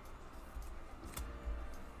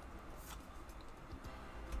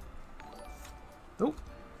 Oh,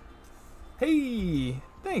 hey!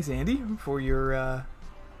 Thanks, Andy, for your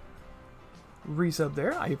resub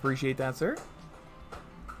there. I appreciate that, sir.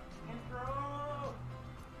 Intro!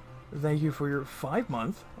 Thank you for your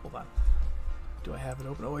 5-month. Hold on. Do I have it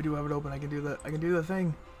open? Oh, I do have it open. I can do that. I can do the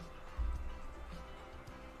thing.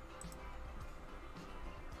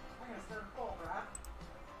 I'm gonna start a poll, Brad.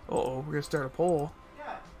 Uh-oh, we're gonna start a poll.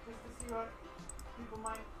 Yeah, just to see what people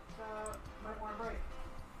might want to break.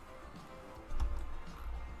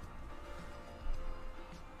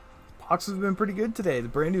 Boxes have been pretty good today. The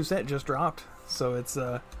brand new set just dropped, so it's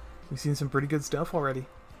we've seen some pretty good stuff already.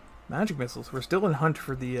 Magic Missiles. We're still in hunt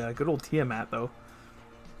for the good old Tiamat though.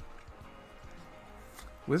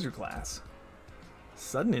 Wizard Class.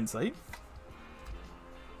 Sudden Insight.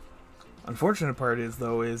 Unfortunate part is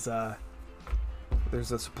there's a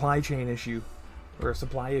supply chain issue, or a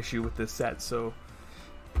supply issue with this set, so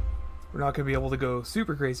We're not going to be able to go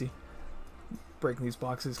super crazy breaking these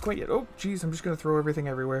boxes quite yet. Oh, jeez, I'm just going to throw everything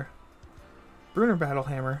everywhere. Bruenor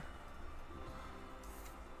Battlehammer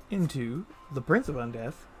into the Prince of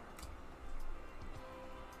Undeath.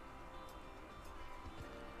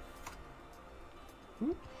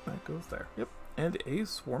 Ooh, that goes there. Yep. And a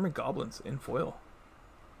Swarming Goblins in foil.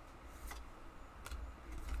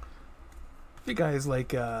 If you guys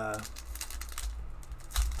like, who that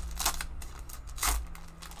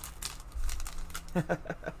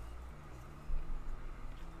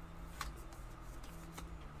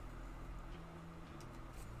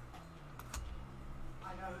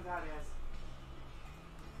is.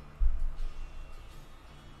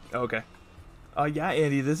 Okay. Yeah,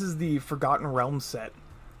 Andy, this is the Forgotten Realms set.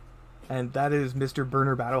 And that is Mr.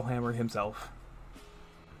 Bruenor Battlehammer himself.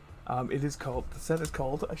 It is called, the set is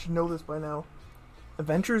called, I should know this by now,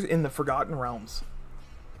 Adventures in the Forgotten Realms.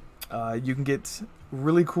 You can get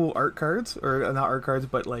really cool art cards, or not art cards,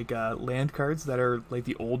 but like land cards that are like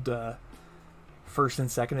the old first and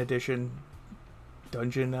second edition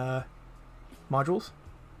dungeon modules.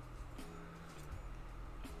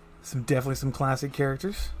 Definitely some classic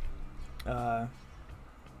characters.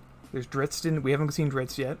 There's Drizzt, we haven't seen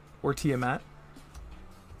Drizzt yet, or Tiamat.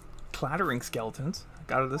 Clattering Skeletons,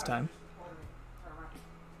 got it this time.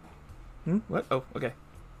 What? Oh, okay.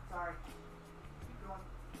 Sorry. Keep going.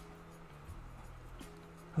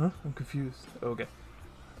 Huh? I'm confused. Okay.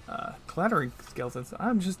 Clattering Skeletons.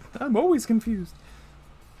 I'm always confused.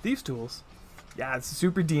 Thieves' Tools. Yeah, it's a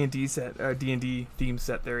super D&D set, D&D theme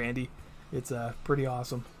set there, Andy. It's pretty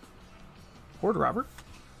awesome. Horde Robber.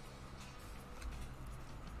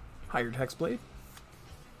 Hired Hexblade.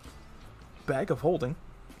 Bag of Holding.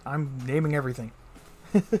 I'm naming everything.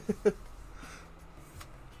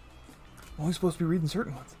 Only supposed to be reading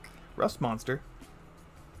certain ones. Rust Monster.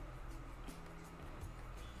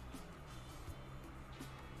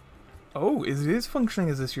 Oh, it is functioning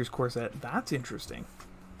as this year's core set. That's interesting.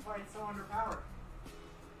 That's why it's so underpowered.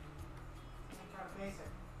 I'm trying to base it.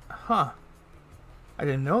 Huh. I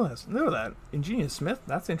didn't know that. Ingenious Smith,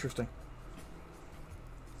 that's interesting.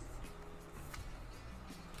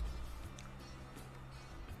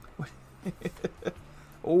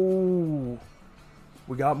 Oh,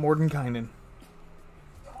 we got Mordenkainen.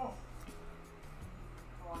 Oh.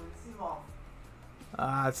 Come on, sea ball.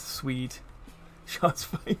 Ah, that's sweet. Shots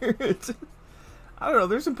fired. I don't know.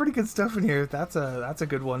 There's some pretty good stuff in here. That's a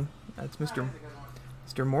good one. That's That is a good one.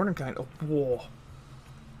 Mr. Mordenkainen. Oh, whoa.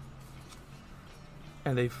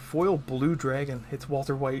 And a foil blue dragon hits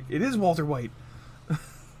Walter White. It is Walter White.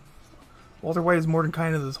 Walter White is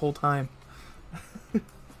Mordenkainen this whole time.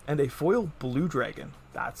 And a foil blue dragon.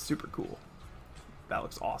 That's super cool. That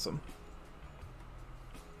looks awesome.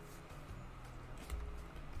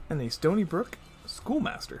 And a Stony Brook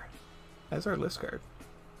Schoolmaster as our list card.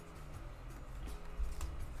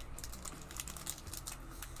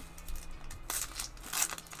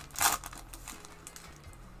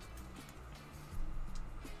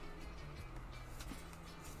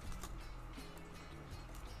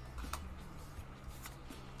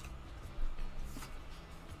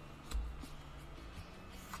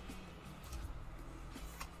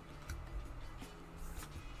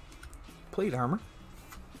 Plate armor.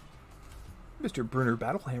 Mr. Bruenor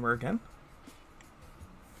Battlehammer again.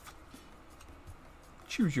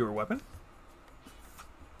 Choose your weapon.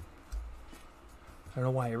 I don't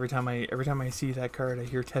know why every time I see that card I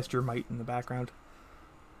hear Test Your Might in the background.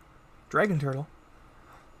 Dragon Turtle.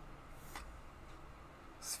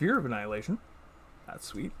 Sphere of Annihilation. That's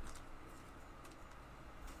sweet.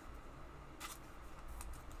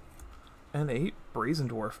 And a Brazen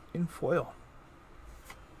Dwarf in foil.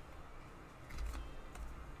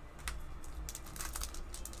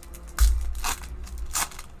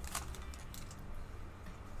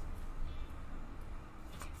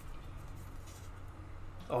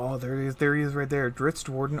 Oh, there he is right there. Drizzt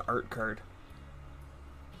Warden art card.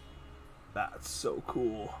 That's so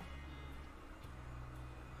cool.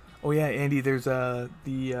 Oh yeah, Andy, there's the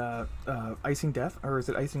Icing Death, or is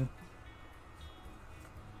it Icing?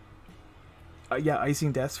 Yeah,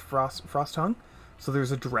 Icing Death's Frost Tongue. So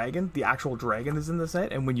there's a dragon. The actual dragon is in the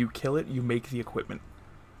set, and when you kill it, you make the equipment.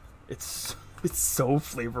 It's so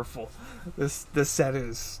flavorful. This set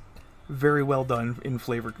is very well done in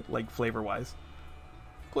flavor, like flavor wise.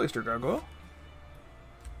 Cloister Gargoyle.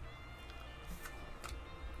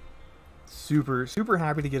 Super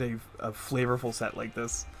happy to get a flavorful set like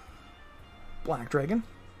this. Black Dragon.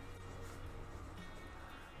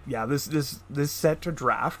 Yeah, this set to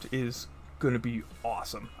draft is gonna be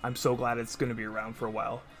awesome. I'm so glad it's gonna be around for a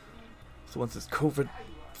while. So once this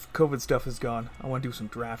COVID stuff is gone, I want to do some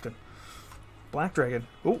drafting. Black dragon.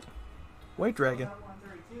 Oh, white dragon.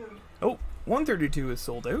 132. Oh, 132 is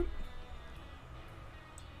sold out.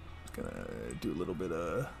 Gonna do a little bit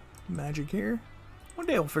of magic here. One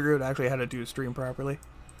day I'll figure out actually how to do a stream properly.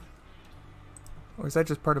 Or is that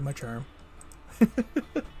just part of my charm?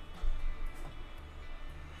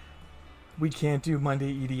 We can't do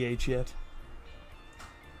Monday EDH yet.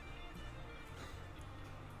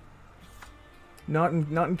 Not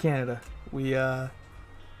in Canada. We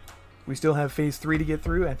still have phase 3 to get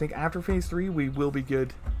through. I think after phase 3 we will be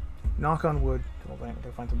good. Knock on wood. Hold on, I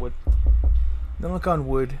gotta find some wood. Knock on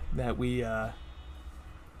wood that we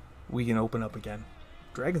can open up again.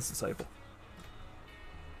 Dragon's Disciple.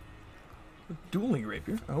 Dueling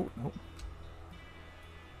Rapier. Oh, no.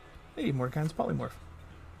 Hey, Mordekaiser's Polymorph.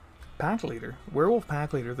 Pack Leader. Werewolf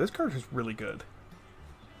Pack Leader. This card is really good.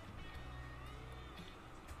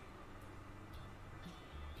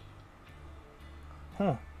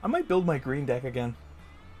 Huh. I might build my green deck again.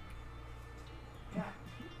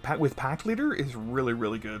 Yeah. With Pack Leader is really,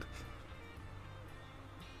 really good.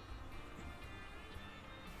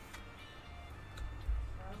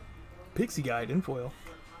 Pixie Guide in foil.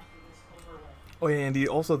 Oh yeah, and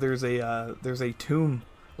also there's a tomb,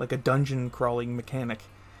 like a dungeon crawling mechanic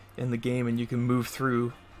in the game, and you can move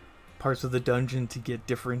through parts of the dungeon to get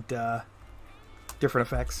different different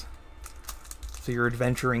effects. So you're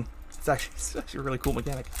adventuring. It's actually a really cool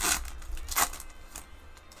mechanic.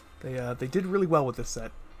 They did really well with this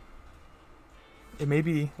set. It may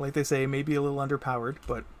be, like they say, it may be a little underpowered,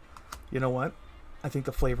 but you know what? I think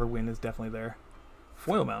the flavor win is definitely there.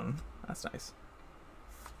 Foil Mountain. That's nice.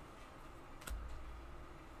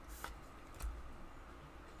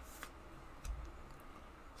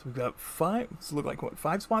 So we've got 5. This look like what?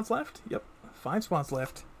 5 spots left? Yep, 5 spots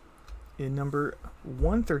left in number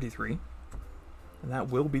 133, and that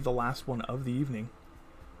will be the last one of the evening.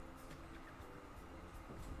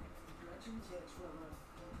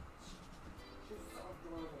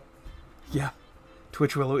 Yeah,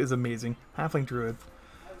 Twitch Willow is amazing. Halfling Druid.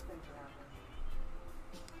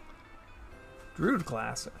 Druid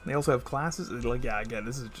class. They also have classes. Like, yeah, again,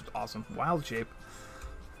 this is just awesome. Wild Shape.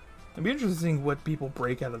 It'd be interesting what people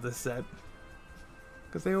break out of this set.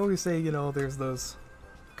 Because they always say, you know, there's those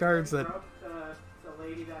cards that... The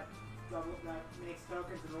lady that makes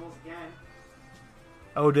tokens and rolls again.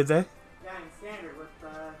 Oh, did they? Yeah, in standard with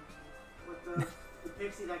the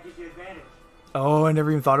pixie that gives you advantage. Oh, I never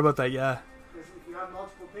even thought about that, yeah. Because if you have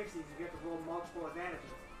multiple pixies, you get to roll multiple advantages.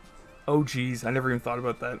 Oh, jeez, I never even thought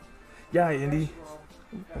about that. Yeah, Andy.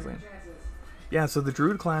 Yeah, so the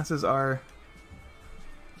Druid classes are...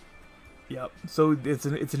 Yep. So it's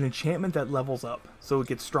an enchantment that levels up, so it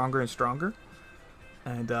gets stronger and stronger.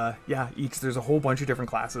 And yeah, there's a whole bunch of different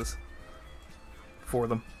classes for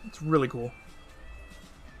them. It's really cool.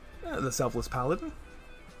 The Selfless Paladin.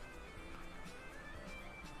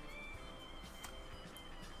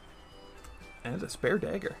 And a Spare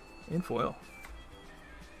Dagger in foil.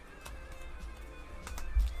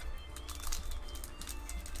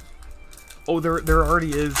 Oh, there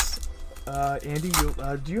already is. Andy,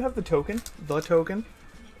 do you have the token? The token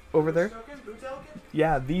over there? Token? Blue token?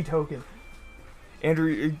 Yeah, the token.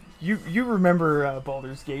 Andrew, you remember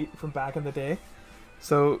Baldur's Gate from back in the day?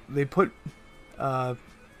 So they put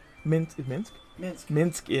Minsk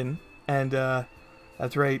in, and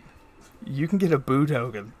that's right. You can get a boo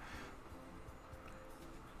token.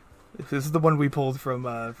 This is the one we pulled from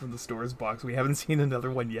the store's box. We haven't seen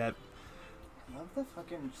another one yet. I love the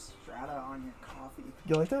fucking strata on your coffee.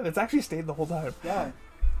 You like that? It's actually stayed the whole time. Yeah.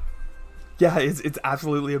 Yeah, it's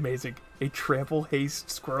absolutely amazing. A Trample Haste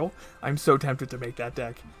Squirrel. I'm so tempted to make that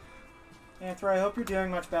deck. Anthro, I hope you're doing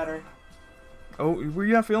much better. Oh, were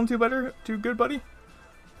you not feeling too good, buddy?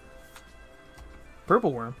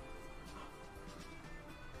 Purple Worm.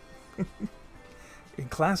 In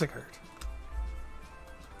Classic Art.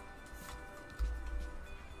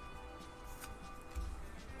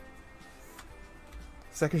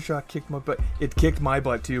 Second shot kicked my butt. It kicked my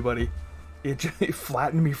butt too, buddy. It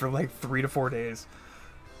flattened me for like 3 to 4 days.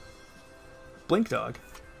 Blink Dog.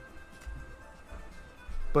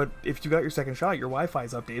 But if you got your second shot, your Wi-Fi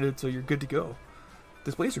is updated, so you're good to go.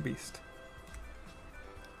 Displacer Beast.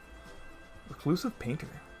 Reclusive Painter.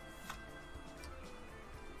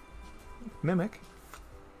 Mimic.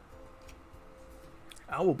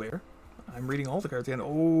 Owlbear. I'm reading all the cards again.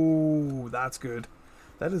 Oh, that's good.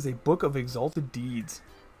 That is a Book of Exalted Deeds.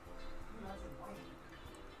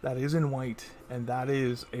 That is in white, and that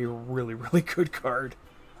is a really, really good card.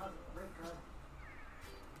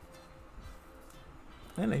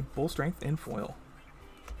 And a Bull Strength in foil.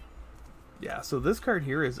 Yeah, so this card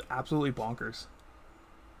here is absolutely bonkers.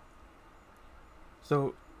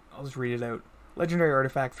 So, I'll just read it out. Legendary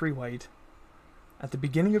artifact, 3 white. At the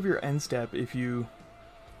beginning of your end step, if you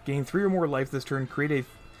gain 3 or more life this turn, create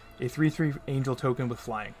a 3/3 angel token with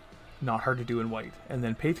flying. Not hard to do in white. And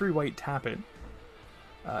then pay 3 white, tap it.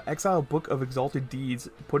 Exile Book of Exalted Deeds,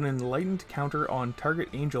 put an enlightened counter on target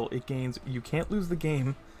angel. It gains you can't lose the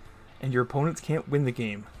game, and your opponents can't win the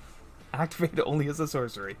game. Activate only as a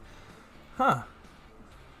sorcery. Huh.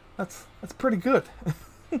 That's pretty good.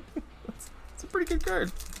 that's a pretty good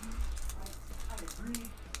card. I agree.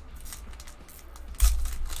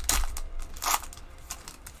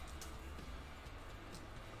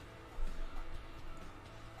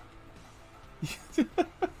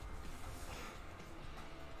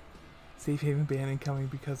 Safe Haven ban incoming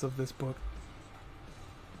because of this book.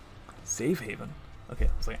 Safe Haven? Okay, I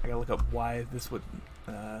was like, I gotta look up why this would.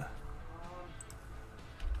 I don't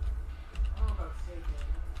know about safe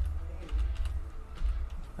haven.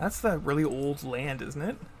 That's that really old land, isn't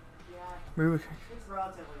it? Yeah, Maybe we, it's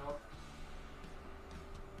relatively old.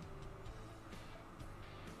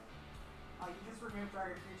 You just remove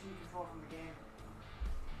target creature you control from the game.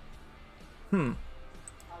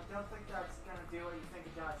 I don't think that's gonna do what you think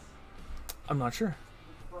it does. I'm not sure.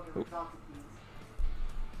 It's Book of Oh. Exalted Deeds.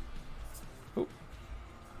 Oh.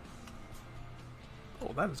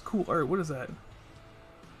 Oh, that is cool art. What is that?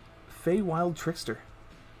 Feywild Trickster.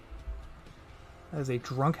 That is a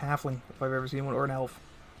drunk halfling, if I've ever seen one, or an elf.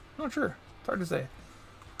 Not sure. It's hard to say.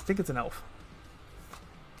 I think it's an elf.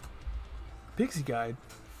 Pixie Guide.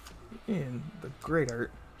 In the great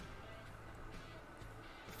art.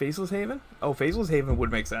 Faceless Haven? Oh, Faceless Haven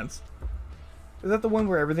would make sense. Is that the one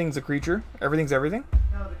where everything's a creature? Everything's everything?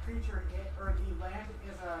 No, the creature or the land is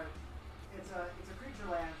it's a creature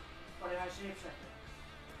land, but it has shapeshifter.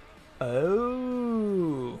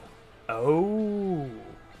 Oh. Oh.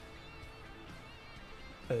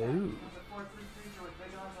 It's Oh. a 4/3 creature with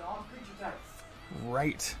vigilance and all creature types.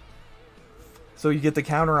 Right. So you get the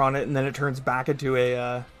counter on it, and then it turns back into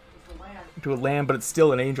a It's the land. land, but it's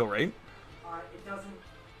still an angel, right? It doesn't. It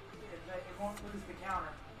won't lose the counter,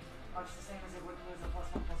 much the same as it wouldn't lose the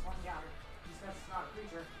 +1/+1 counter. Because it's not a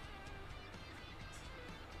creature.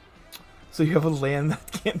 So you have a land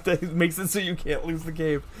that makes it so you can't lose the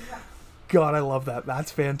game. Yeah. God, I love that.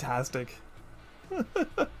 That's fantastic.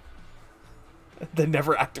 Then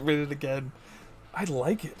never activated again. I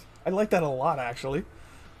like it. I like that a lot, actually.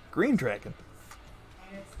 Green Dragon.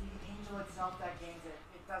 And it's the angel itself that gains it.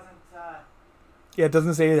 It doesn't. Yeah, it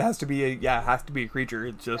doesn't say it has to be it has to be a creature.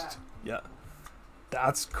 It's just yeah.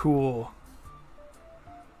 That's cool.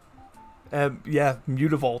 Yeah,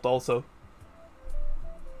 Mutavault also.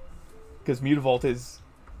 Because Mutavault is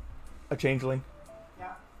a changeling.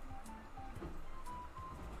 Yeah.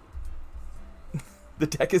 The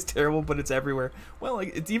deck is terrible, but it's everywhere. Well,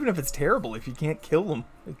 like, it's even if it's terrible, if you can't kill them,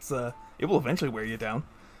 it's it will eventually wear you down.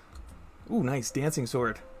 Ooh, nice Dancing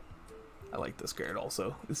Sword. I like this card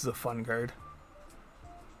also. This is a fun card.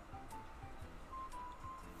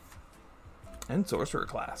 And Sorcerer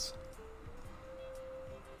class.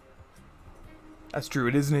 That's true.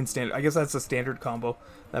 It isn't in standard. I guess that's a standard combo.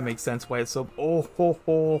 That makes sense why it's so. Oh ho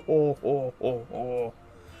ho ho ho ho ho.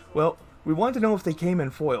 Well, we wanted to know if they came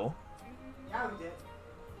in foil, Yeah, we did.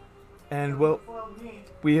 and well, Foil me.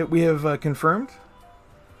 we have confirmed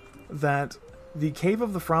that the Cave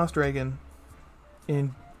of the Frost Dragon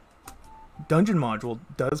in Dungeon Module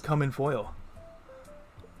does come in foil.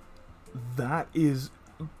 That is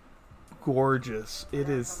gorgeous. It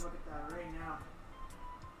Yeah, is. come look at that right now.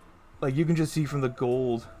 Like, you can just see from the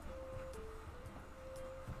gold.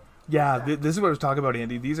 Yeah, this is what I was talking about,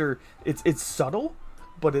 Andy. These are it's subtle,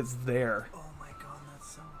 but it's there. Oh my god,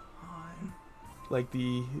 that's so hot. Like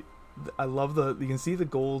I love you can see the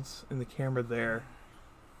golds in the camera there.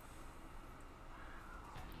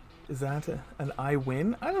 Is that an I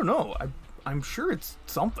win? I don't know. I'm sure it's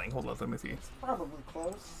something. Hold on, let me see. Probably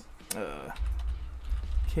close.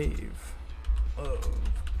 Cave of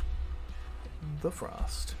the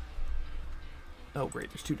Frost. Oh, great.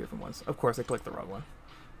 There's two different ones. Of course, I clicked the wrong one.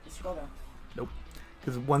 Just scroll down. Nope.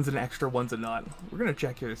 Because one's an extra, one's a not. We're gonna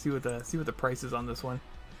check here to see what the price is on this one.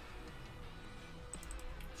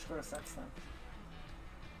 Just go to sets then.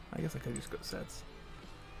 I guess I could just go sets.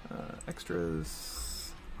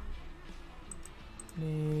 Extras.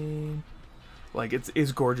 Name. Like,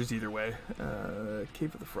 it's gorgeous either way.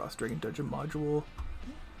 Cave of the Frost Dragon Dungeon Module.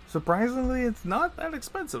 Surprisingly, it's not that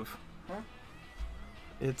expensive. Huh?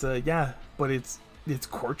 It's yeah, but it's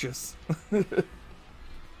gorgeous.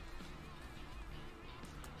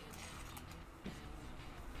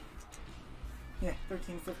 Yeah,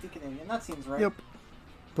 13.50 Canadian. That seems right. Yep.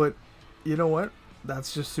 But you know what?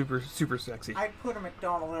 That's just super, super sexy. I'd put a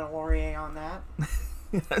McDonald and a Laurier on that.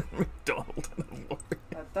 McDonald and a Laurier.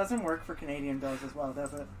 That doesn't work for Canadian bills as well,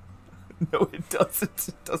 does it? No, it doesn't.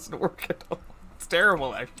 It doesn't work at all. It's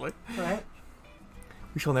terrible, actually. Right?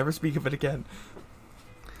 We shall never speak of it again.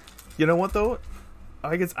 You know what, though?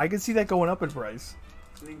 I can see that going up in price.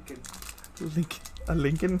 Lincoln. A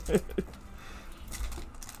Lincoln?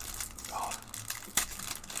 Oh.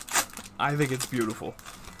 I think it's beautiful.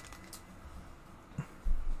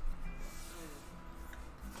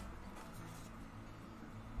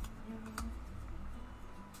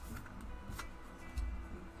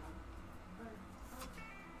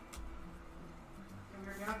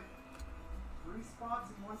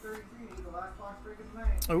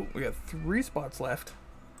 Oh, we got 3 spots left.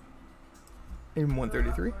 In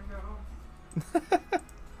 133.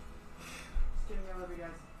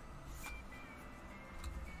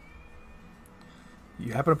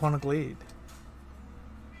 You happen upon a glade.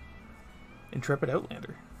 Intrepid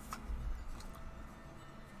Outlander.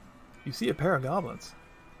 You see a pair of goblins.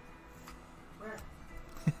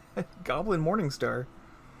 Where? Goblin Morningstar.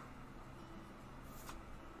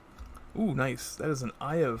 Ooh, nice. That is an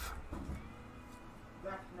Eye of...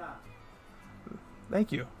 Vecna.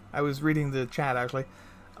 Thank you. I was reading the chat, actually.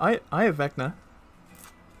 Eye of Vecna.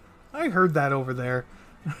 I heard that over there.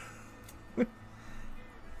 And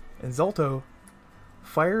Zolto.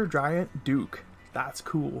 Fire Giant Duke. That's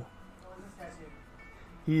cool. What does this guy do?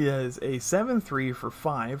 He is a 7/3 for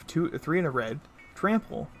 5, 3 and a red.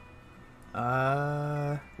 Trample.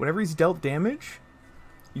 Whenever he's dealt damage,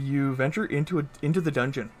 you venture into the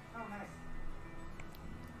dungeon. Oh, nice.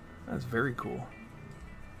 That's very cool.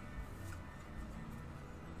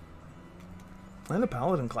 And a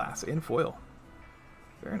paladin class in foil.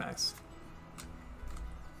 Very nice.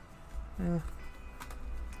 What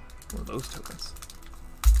are those tokens?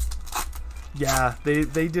 Yeah, they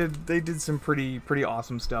did some pretty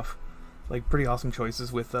awesome stuff. Like pretty awesome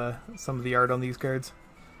choices with some of the art on these cards.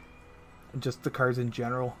 And just the cards in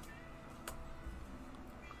general.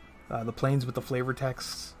 The planes with the flavor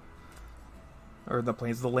text. Or the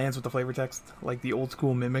lands with the flavor text, like the old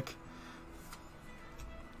school Mimic.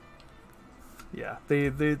 Yeah,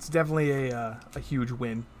 it's definitely a huge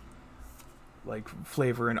win. Like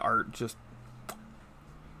flavor and art, just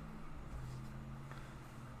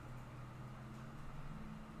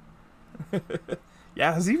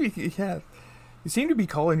yeah, yeah. You seem to be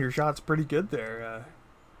calling your shots pretty good there,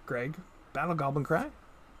 Greg. Battle Goblin Cry,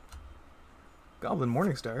 Goblin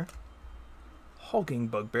Morningstar, Hulking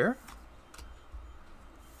Bugbear,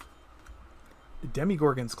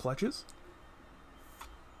 Demigorgon's Clutches,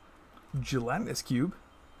 Gelatinous Cube,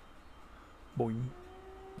 boing,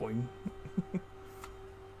 boing,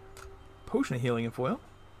 Potion of Healing in foil,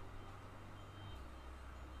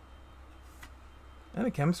 and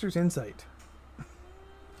a Chemist's Insight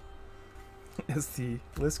as the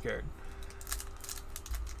list card.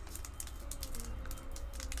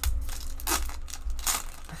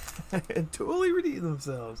 And totally redeem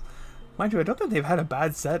themselves. Mind you, I don't think they've had a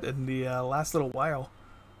bad set in the last little while.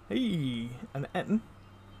 Hey, an Etten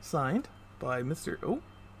signed by Mr. Oh.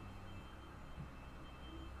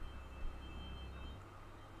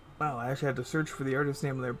 Wow, I actually had to search for the artist's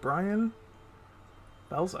name there. Brian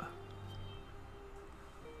Belza.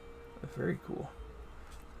 Very cool.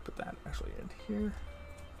 Put that actually in here.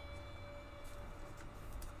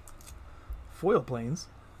 Foil planes.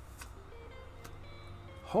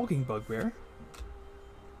 Hulking Bugbear.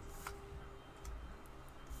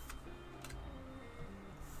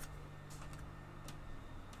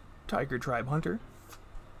 Tiger Tribe Hunter.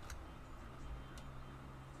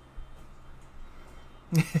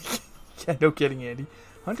 Yeah, no kidding, Andy.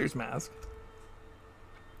 Hunter's Mask.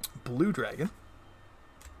 Blue Dragon.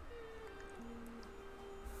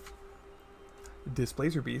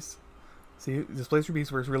 Displacer Beast. See, Displacer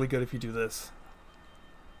Beast works really good if you do this.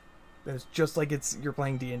 It's just like you're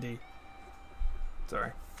playing D&D.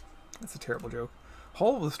 Sorry. That's a terrible joke.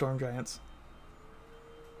 Hall of the Storm Giants.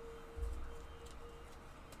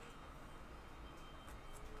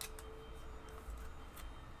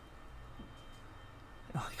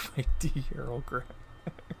 I like my D Earl Grey.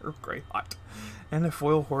 Earl Grey Hot. And a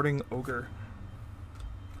foil hoarding ogre.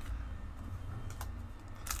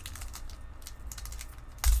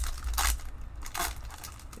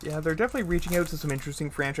 Yeah, they're definitely reaching out to some interesting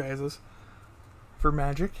franchises for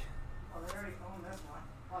Magic. Well, they already own this one,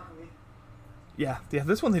 luckily. Yeah,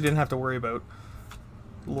 this one they didn't have to worry about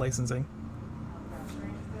licensing. We've got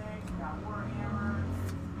Stranger Things, we've got Warhammer.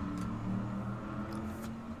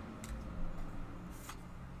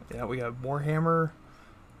 Yeah, we got Warhammer.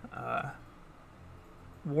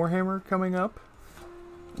 Warhammer coming up.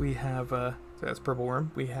 We have, so that's Purple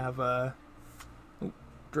Worm. We have,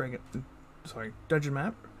 Dungeon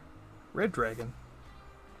Map. Red Dragon.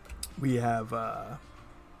 We have,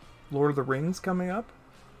 Lord of the Rings coming up.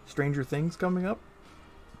 Stranger Things coming up.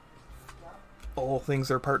 All things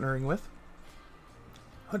they're partnering with.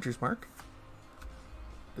 Hunter's Mark.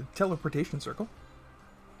 The Teleportation Circle.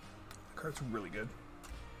 The card's really good.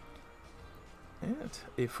 And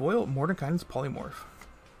a foil Mordenkainen's Polymorph.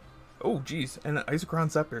 Oh, geez. And an Isochron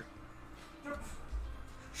Scepter.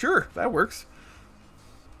 Sure, that works.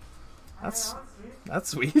 That's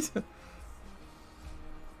sweet.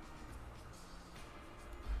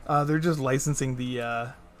 They're just licensing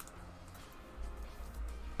the,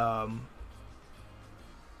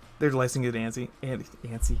 they're licensing it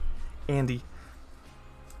Andy.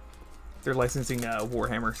 They're licensing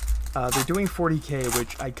Warhammer. They're doing 40k,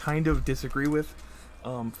 which I kind of disagree with.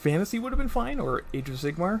 Fantasy would have been fine, or Age of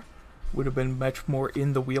Sigmar would have been much more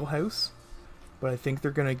in the wheelhouse. But I think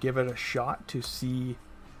they're going to give it a shot to see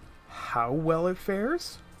how well it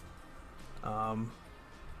fares.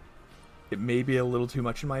 It may be a little too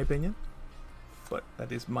much in my opinion, but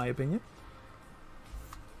that is my opinion.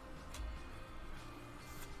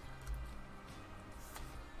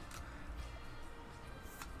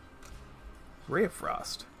 Ray of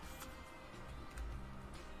Frost.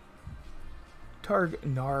 Targ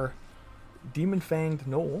Nar Demon Fanged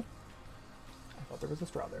Knoll. I thought there was a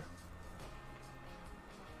straw there.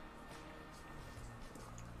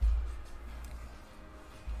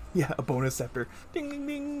 Yeah, a bonus scepter. Ding ding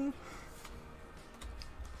ding.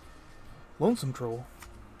 Lonesome Troll.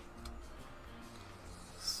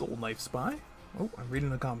 Soul Knife Spy. Oh, I'm reading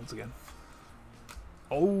the comments again.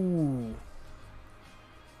 Oh.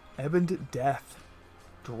 Eboned Death.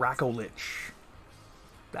 Dracolich.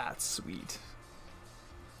 That's sweet.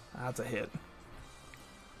 That's a hit.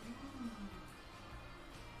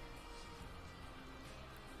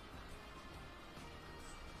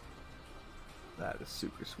 That is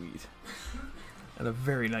super sweet. And a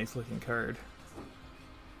very nice looking card.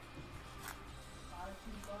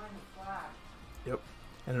 Yep.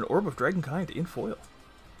 And an Orb of Dragonkind in foil.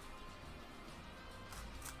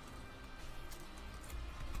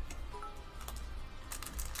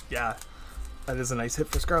 Yeah, that is a nice hit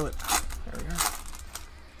for Scarlet. There we are.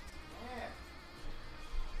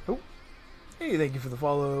 Oh, hey, thank you for the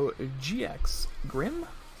follow, GX Grim.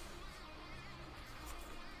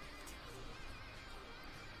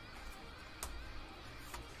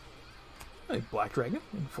 A Black Dragon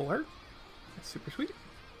in full art. That's super sweet.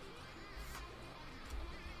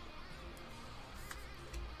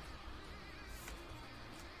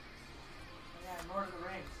 Yeah, Lord of the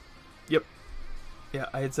Rings. Yep. Yeah,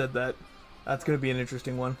 I had said that. That's going to be an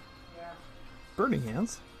interesting one. Yeah. Burning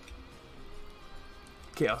Hands.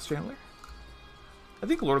 Chaos Chandler. I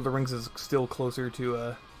think Lord of the Rings is still closer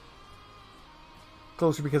to,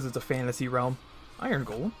 closer because it's a fantasy realm. Iron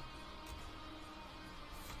Golem.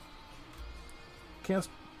 Chaos.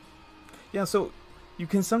 Yeah, so you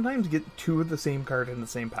can sometimes get two of the same card in the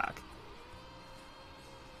same pack.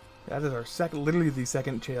 That is our second, literally the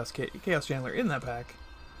second Chaos Chandler in that pack.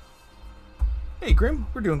 Hey Grim,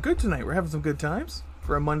 we're doing good tonight. We're having some good times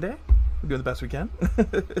for a Monday. We're doing the best we can.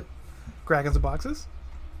 Cracking some boxes.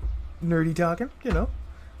 Nerdy talking, you know,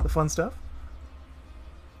 the fun stuff.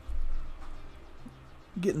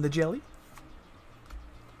 Getting the jelly.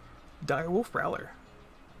 Direwolf Prowler.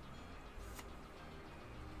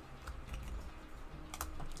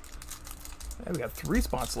 And we got 3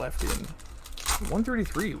 spots left in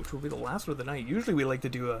 133, which will be the last of the night. Usually we like to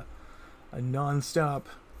do a non-stop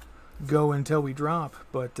go until we drop,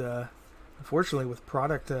 but unfortunately with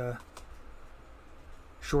product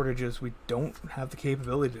shortages, we don't have the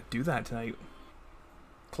capability to do that tonight.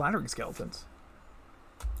 Clattering Skeletons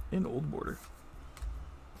in Old Border.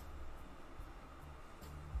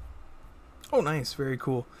 Oh, nice, very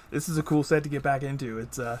cool. This is a cool set to get back into.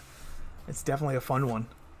 It's definitely a fun one.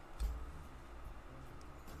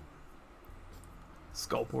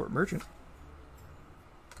 Skullport Merchant.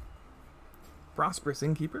 Prosperous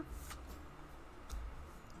Innkeeper.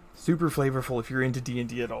 Super flavorful if you're into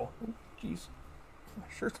D&D at all. Oh, jeez. My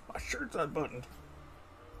shirt's unbuttoned.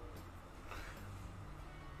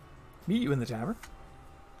 Meet You in the Tavern.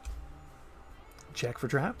 Check for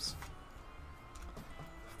Traps.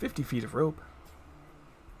 50 Feet of Rope.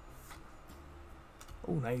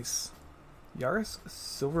 Oh, nice. Yaris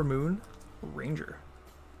Silver Moon Ranger.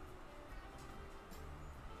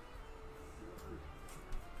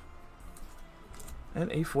 And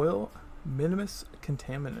a foil Minimus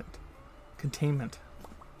Containment.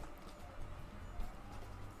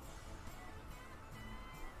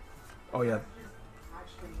 Oh yeah.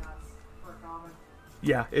 Actually common.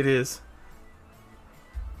 Yeah, it is.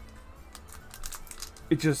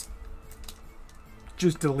 It just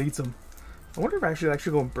deletes them. I wonder if I should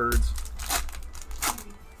actually go in birds.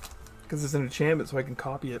 Because it's an enchantment, so I can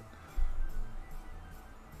copy it.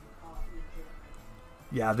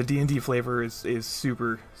 Yeah, the D&D flavor is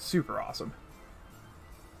super, super awesome.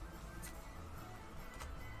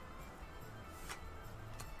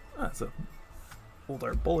 Ah, that's a old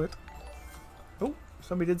art bullet. Oh,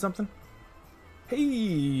 somebody did something.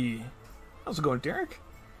 Hey! How's it going, Derek?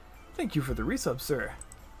 Thank you for the resub, sir.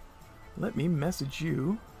 Let me message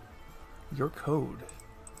you your code.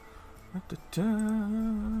 Because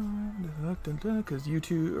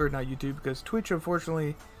YouTube, or not YouTube, because Twitch,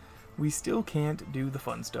 unfortunately, we still can't do the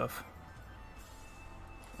fun stuff.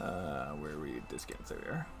 Where are we? Discounts, there we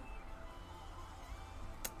are.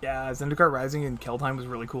 Yeah, Zendikar Rising in Keldheim was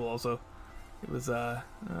really cool also. It was, where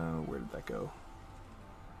did that go?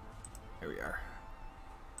 There we are.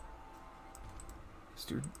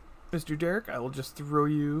 Mr. Derek, I will just throw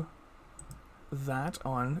you that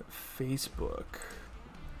on Facebook.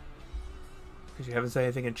 Because you haven't said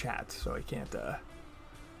anything in chat, so I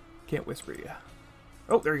can't whisper you.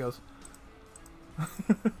 Oh, there he goes.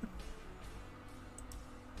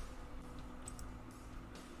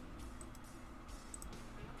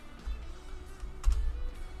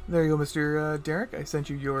 There you go, Mr. Derek. I sent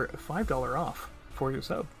you your $5 off for your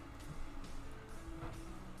sub.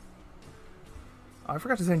 Oh, I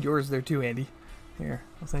forgot to send yours there too, Andy. Here,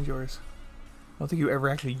 I'll send yours. I don't think you ever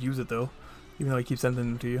actually use it though, even though I keep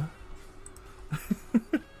sending them to you.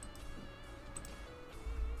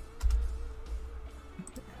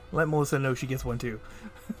 Let Melissa know she gets one too.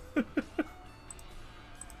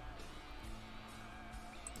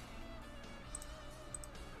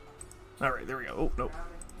 Alright, there we go. Oh, nope.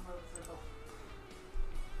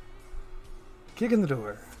 Kick in the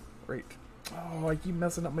door. Great. Oh, I keep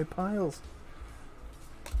messing up my piles.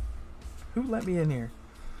 Who let me in here?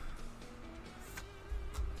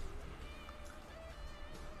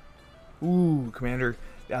 Ooh, commander.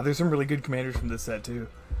 Yeah, there's some really good commanders from this set too.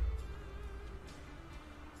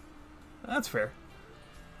 That's fair.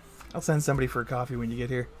 I'll send somebody for a coffee when you get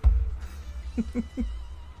here.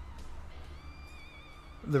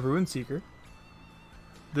 The Ruin Seeker.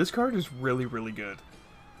 This card is really, really good.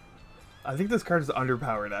 I think this card is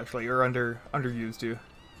underpowered actually, or underused too.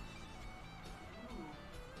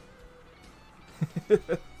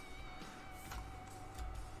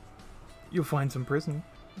 You find some prisoners.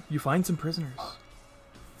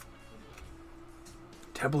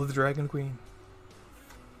 Temple of the Dragon Queen.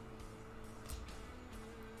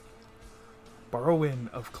 Borrowin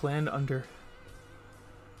of Clan Under.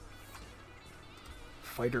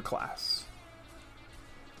 Fighter class.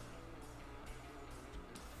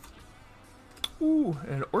 Ooh,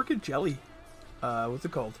 an Orchid Jelly. What's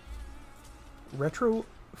it called? Retro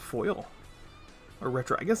foil. Or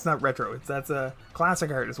retro. I guess it's not retro. That's a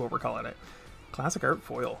classic art is what we're calling it. Classic art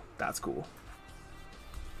foil. That's cool.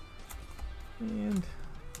 And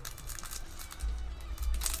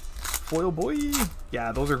foil boy.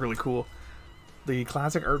 Yeah, those are really cool. The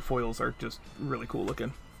classic art foils are just really cool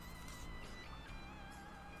looking.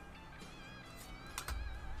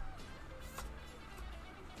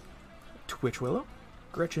 Twitchwillow.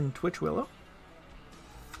 Gretchen Twitchwillow.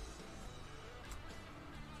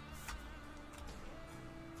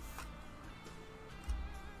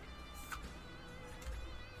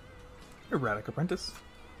 Erratic Apprentice.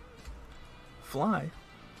 Fly.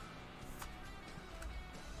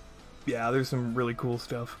 Yeah, there's some really cool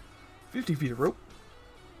stuff. 50 feet of rope.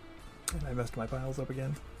 And I messed my piles up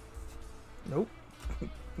again. Nope.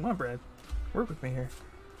 Come on, Brad. Work with me here.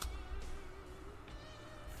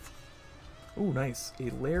 Ooh, nice. A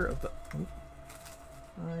layer of the... Oh.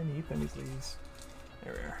 I need penny sleeves.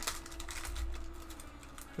 There we are.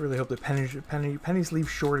 I really hope the penny sleeve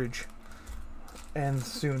shortage ends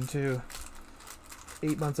soon, too.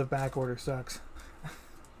 8 months of back order sucks.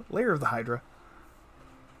 Layer of the Hydra.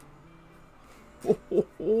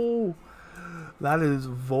 Oh, that is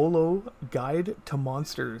Volo Guide to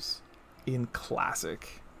Monsters in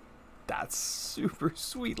Classic. That's super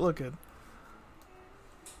sweet looking.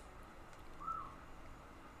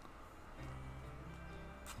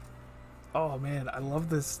 Oh man, I love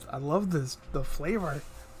this. I love this. The flavor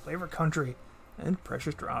country, and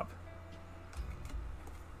Precious Drop.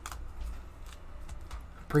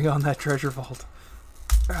 Bring on that treasure vault.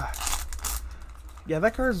 Yeah,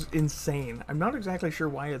 that card's insane. I'm not exactly sure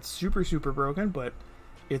why it's super, super broken, but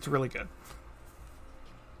it's really good.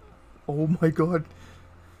 Oh my god.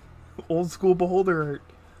 Old school Beholder art.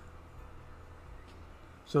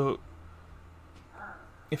 So,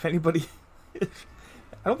 if anybody I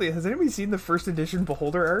don't think, has anybody seen the first edition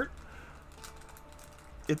Beholder art?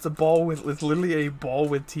 It's a ball with, it's literally a ball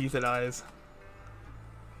with teeth and eyes.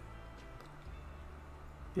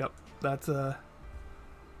 Yep, that's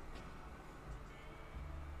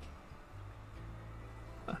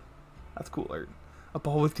that's cool art. A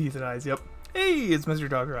ball with teeth and eyes, yep. Hey, it's Mr.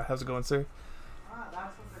 Dogger. How's it going, sir? Ah,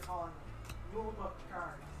 that's what they're calling them.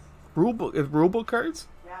 Rulebook cards. Rulebook cards?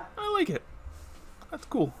 Yeah. I like it. That's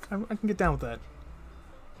cool. I can get down with that.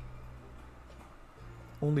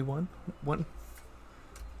 Only one? One?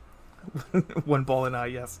 One ball and eye,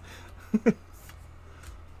 yes.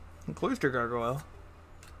 Cloister Gargoyle.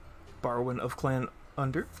 Barwin of Clan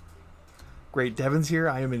Under. Great, Devin's here.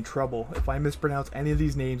 I am in trouble. If I mispronounce any of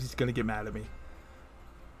these names, he's gonna get mad at me.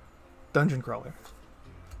 Dungeon Crawler.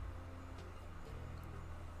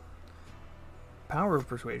 Power of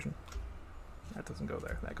Persuasion. That doesn't go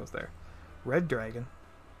there. That goes there. Red Dragon.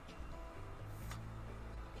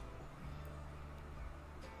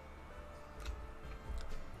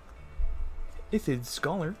 Ithid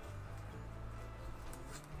Scholar.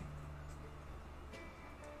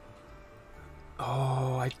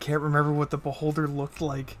 Oh, I can't remember what the Beholder looked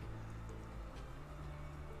like.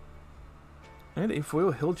 And a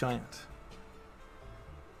foil Hill Giant.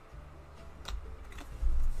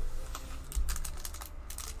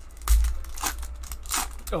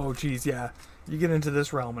 Oh, geez, yeah. You get into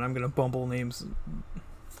this realm and I'm gonna bumble names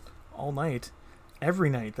all night. Every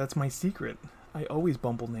night. That's my secret. I always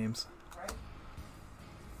bumble names. Right?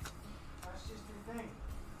 That's just your thing.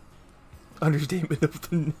 Understatement of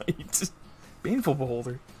the night. Baneful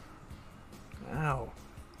Beholder. Wow.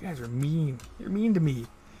 You guys are mean. You're mean to me.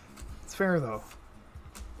 It's fair, though.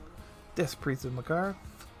 Death Priest of Makar.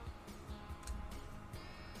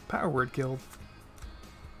 Power Word Guild.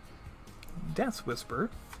 Death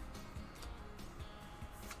Whisper.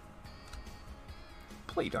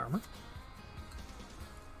 Plate Armor.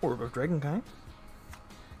 Orb of Dragonkind.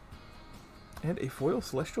 And a foil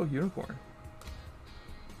Celestial Unicorn.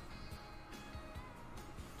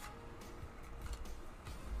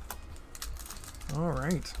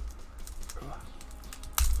 Alright.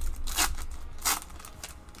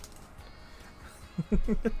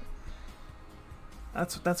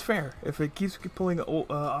 That's fair. If it keeps pulling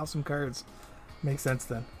awesome cards, makes sense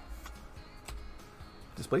then.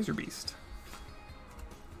 Displacer Beast.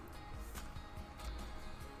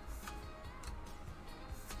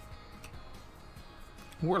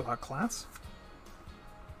 Warlock class.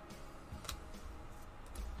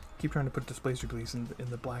 Keep trying to put Displacer Beast in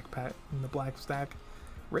the black stack.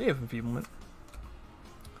 Ray of Enfeeblement.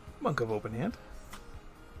 Monk of Open Hand.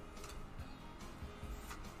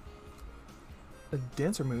 A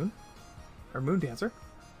Dancer Moon. Or Moon Dancer.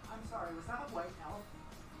 I'm sorry, was that a white elf?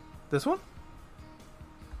 This one?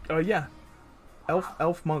 Oh yeah.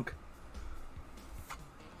 Elf Monk.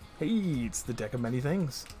 Hey, it's the deck of many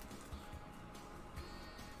things.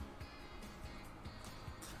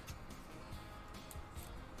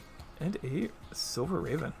 And a Silver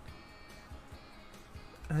Raven.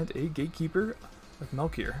 And a Gatekeeper of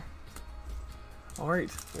Melchior.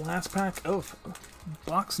 Alright, last pack of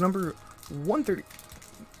box number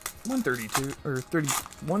 132, or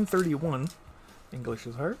 131. English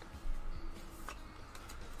is hard.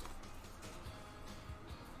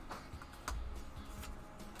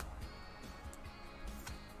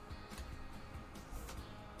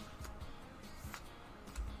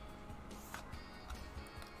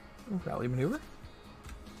 Rally Maneuver.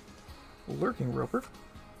 Lurking Roper.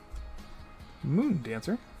 Moon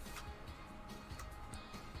Dancer.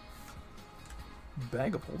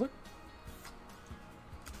 Bag of Holder.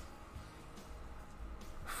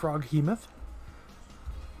 Froghemoth.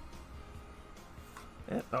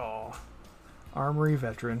 And, oh, Armory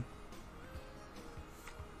Veteran.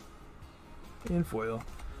 In foil.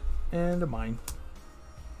 And a mine.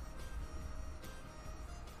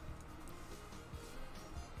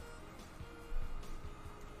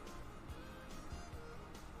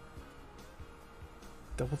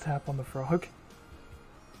 Double tap on the frog.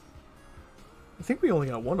 I think we only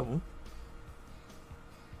got one of them.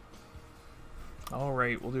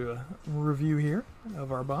 Alright, we'll do a review here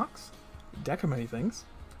of our box. Deck of many things.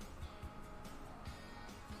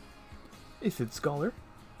 Ithid Scholar.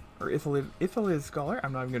 Or Ithilid Scholar.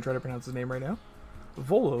 I'm not even going to try to pronounce his name right now.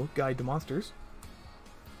 Volo, Guide to Monsters.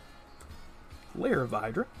 Lair of the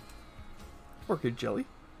Hydra. Orchid Jelly.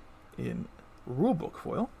 In Rulebook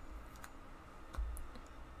foil.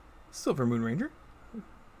 Silver Moon Ranger.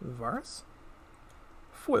 Varus.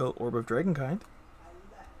 Foil Orb of Dragonkind.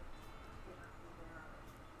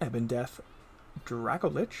 Ebon Death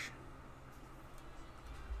Dracolich.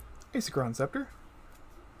 Isochron Scepter.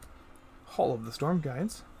 Hall of the Storm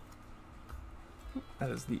Guides. That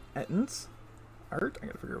is the Ettins art. I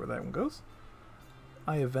gotta figure out where that one goes.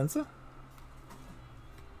 Eye of Venza.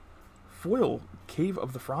 Foil Cave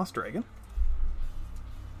of the Frost Dragon.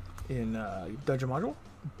 In Dungeon Module.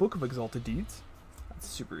 Book of Exalted Deeds. That's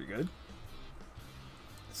super good.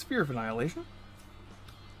 Sphere of Annihilation.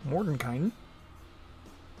 Mordenkainen.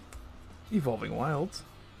 Evolving Wilds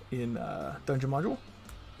in Dungeon Module.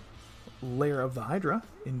 Lair of the Hydra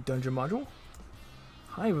in Dungeon Module.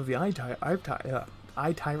 Hive of the Eye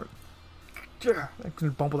Tyrant. I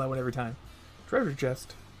can bumble that one every time. Treasure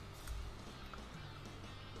Chest.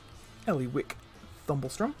 Eliwick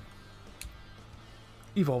Thumblestrom.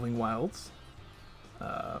 Evolving Wilds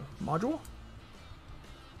module.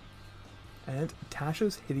 And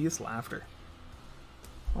Tasha's Hideous Laughter.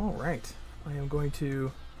 Alright. I am going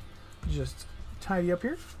to just tidy up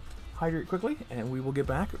here, hydrate quickly, and we will get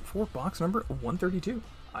back for box number 132.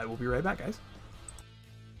 I will be right back, guys.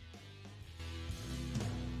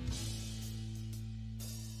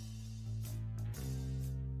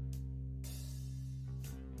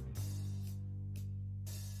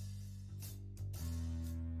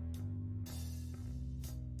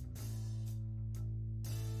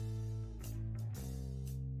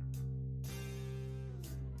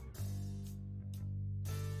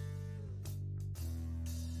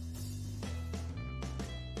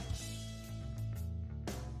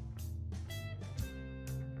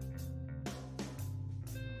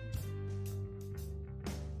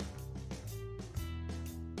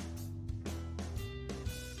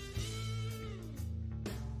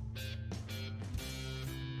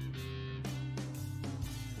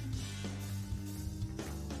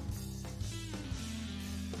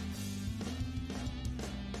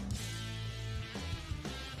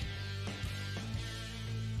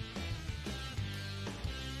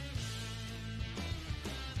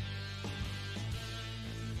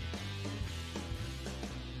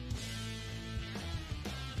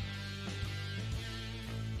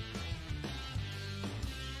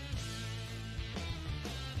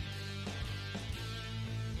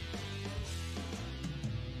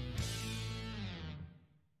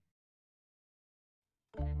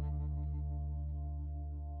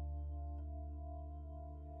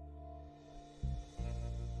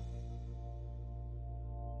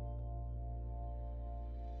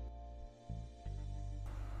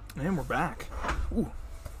 And we're back. Ooh.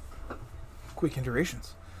 Quick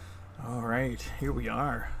iterations. Alright, here we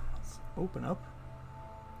are. Let's open up.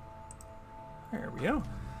 There we go.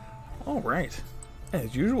 Alright.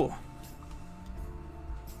 As usual.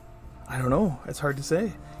 I don't know. It's hard to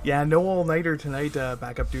say. Yeah, no all-nighter tonight,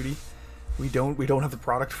 backup duty. We don't have the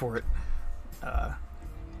product for it.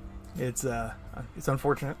 It's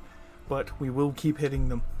unfortunate, but we will keep hitting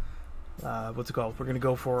them. What's it called? We're gonna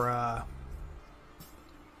go for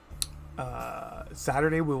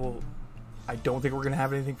Saturday. I don't think we're gonna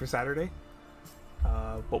have anything for Saturday,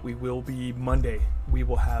 but we will be Monday. We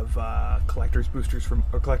will have collector's boosters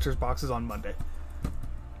or collector's boxes on Monday,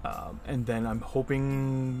 and then I'm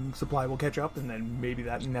hoping supply will catch up, and then maybe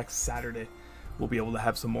that next Saturday we'll be able to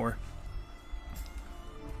have some more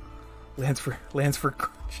lands for.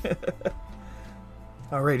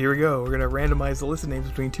 All right, here we go. We're gonna randomize the list of names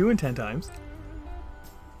between 2 and 10 times,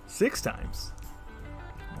 6 times.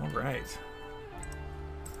 All right.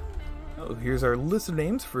 Oh, here's our list of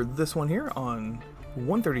names for this one here on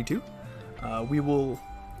 132. We will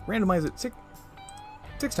randomize it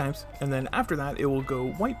six times, and then after that it will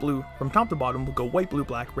go white, blue, from top to bottom. We'll go white, blue,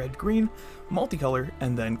 black, red, green, multicolor,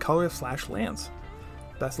 and then color/lands.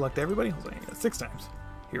 Best of luck to everybody. 6 times.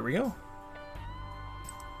 Here we go.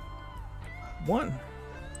 1,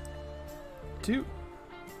 2,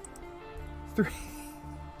 3,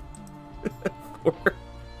 4,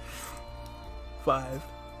 5,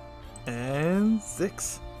 and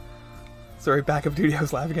 6. Sorry, backup duty, I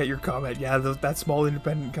was laughing at your comment. Yeah, that small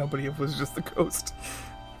independent company was just the coast.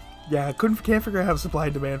 Yeah, can't figure out how supply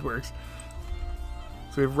and demand works.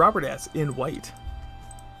 So we have Robert S. in white,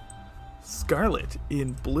 Scarlet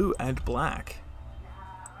in blue and black,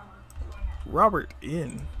 Robert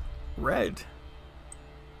in red,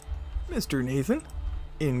 Mr. Nathan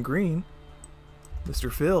in green,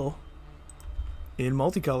 Mr. Phil in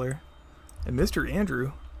multicolor, and Mr.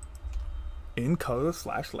 Andrew in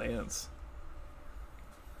color/lands.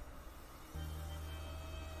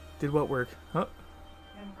 Did what work? Huh?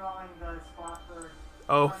 Him drawing the spot for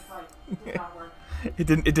Oh. did not work. It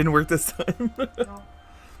didn't work this time. No.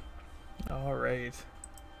 All right.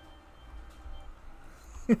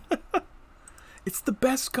 It's the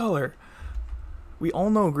best color. We all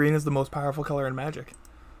know green is the most powerful color in Magic.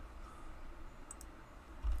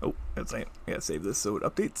 That's right. I gotta save this so it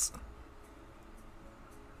updates.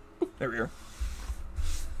 Oop, there we are.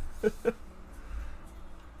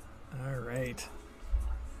 Alright.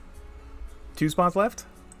 2 spots left?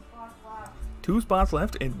 Spots left. 2 spots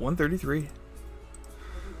left in 133. Maybe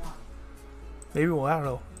one. Maybe, well, I don't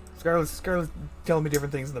know. Scarlett's telling me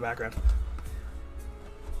different things in the background.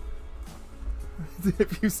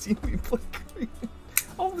 Have you seen me play green?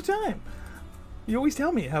 All the time. You always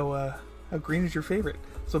tell me how green is your favorite.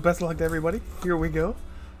 So best of luck to everybody. Here we go.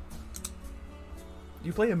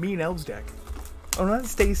 You play a mean elves deck. Oh, not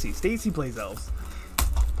Stacy. Stacy plays elves.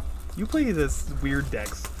 You play this weird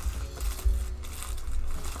decks.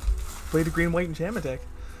 Play the green, white, enchantment deck.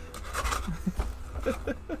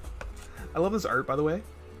 I love this art, by the way.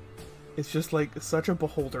 It's just like such a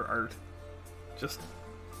beholder art. Just.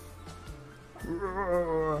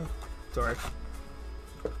 Sorry.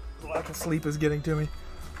 The lack of sleep is getting to me.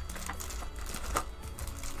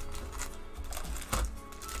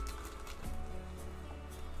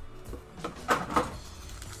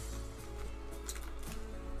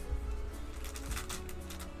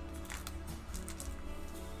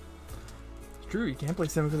 It's true, you can't play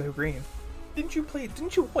Seven without green. Didn't you,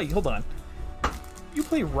 wait, hold on. You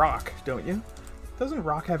play Rock, don't you? Doesn't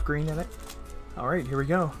Rock have green in it? Alright, here we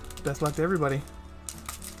go. Best luck to everybody.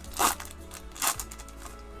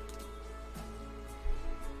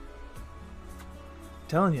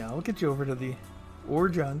 Telling you, I'll get you over to the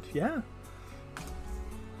Orjunt, yeah.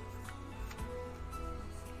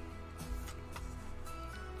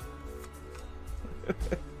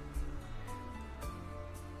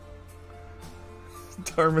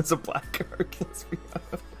 Darman's a black card. Let's be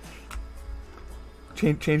honest.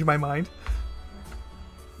 Change my mind.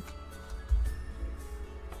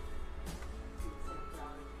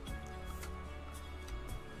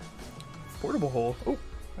 Portable hole. Oh,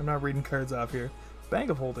 I'm not reading cards off here. Bag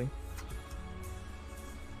of holding.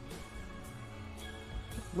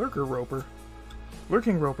 Lurker Roper.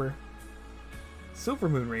 Lurking Roper. Silver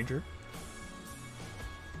Moon Ranger.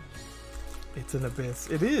 It's an abyss.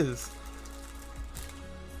 It is.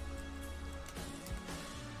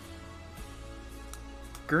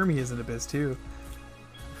 Gurmy is an abyss too.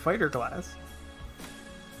 Fighter Glass.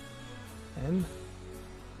 And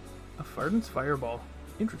a Farden's Fireball.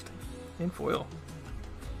 Interesting. In foil.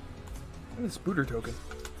 And a Spooter token.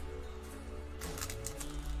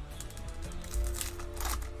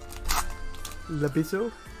 Labisso?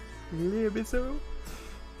 Labisso?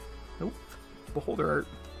 Nope. Beholder art.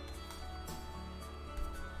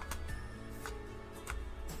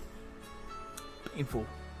 Painful.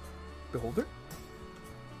 Beholder?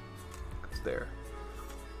 It's there.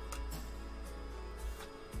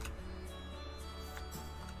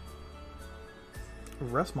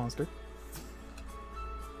 Rust Monster.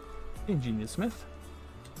 Ingenious Smith.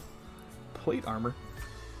 Plate Armor.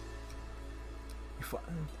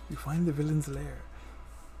 You find the villain's lair.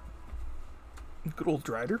 Good old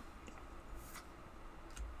Drider.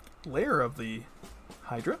 Lair of the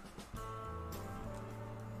Hydra.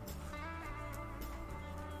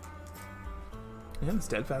 And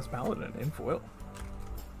Steadfast Paladin in foil.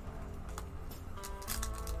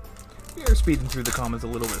 We are speeding through the comments a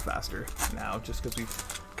little bit faster now, just because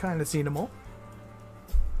we've kind of seen them all.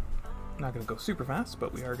 Not going to go super fast,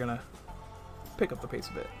 but we are going to pick up the pace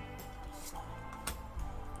a bit.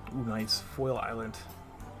 Ooh, nice. Foil Island.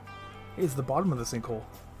 Hey, it's the bottom of the sinkhole.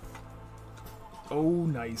 Oh,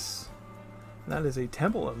 nice. That is a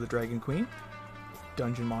Temple of the Dragon Queen.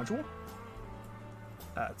 Dungeon module.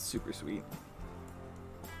 That's super sweet.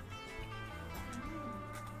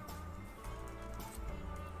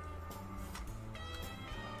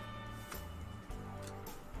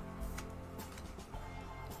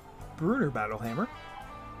 Bruner Battlehammer.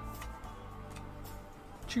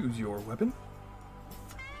 Choose your weapon.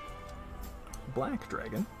 Black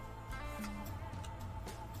Dragon.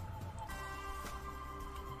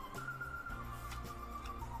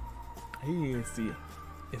 Hey, it's the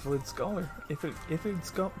Iflid Scholar. Iflid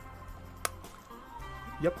Skull.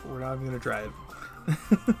 Yep, we're not even gonna try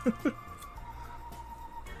it.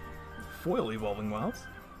 Foil Evolving Wilds.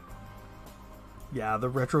 Yeah, the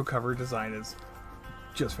retro cover design is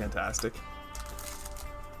just fantastic.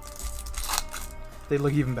 They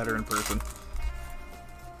look even better in person.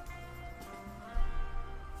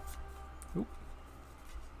 Oop.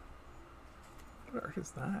 What art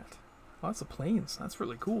is that? Lots of planes. That's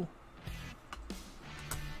really cool.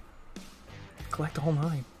 Collect all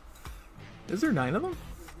 9. Is there 9 of them?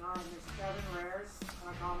 There's 9. There's 7 rares,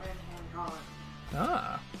 uncommon, and common.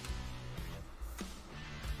 Ah.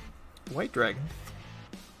 White Dragon.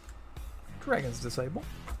 Dragon's Disciple.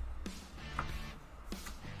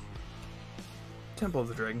 Temple of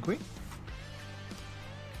the Dragon Queen.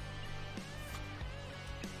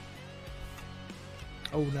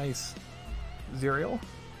 Oh, nice. Zerial.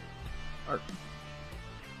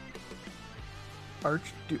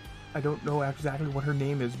 I don't know exactly what her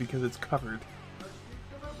name is because it's covered.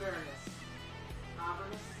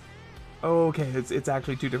 Oh, okay. It's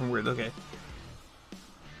actually two different words. Okay.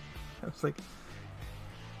 I was like...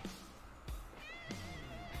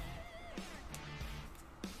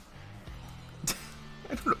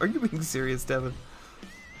 I don't know. Are you being serious, Devin?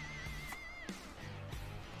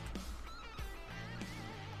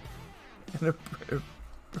 And a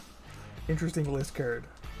interesting list card.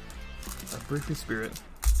 A Briefy Spirit.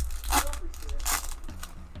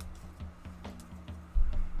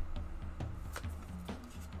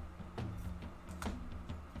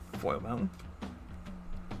 Foil Mountain.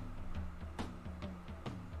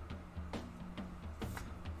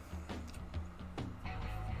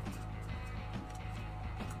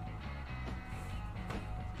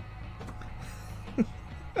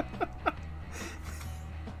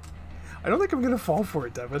 I don't think I'm gonna fall for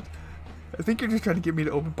it, Devin. I think you're just trying to get me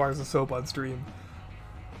to open bars of soap on stream.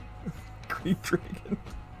 Green Dragon.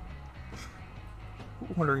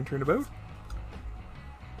 Wandering Turnabout.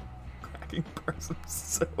 Cracking bars of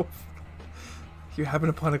soap. You happen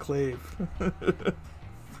upon a clave.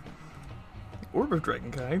 Orb of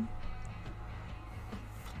Dragonkind.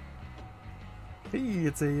 Hey,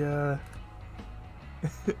 it's a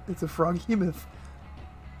it's a Froghemoth.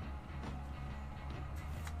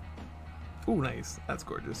 Oh, nice. That's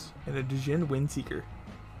gorgeous. And a Djinn Windseeker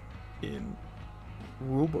in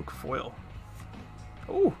Rulebook foil.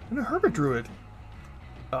 Oh, and a Hermit Druid.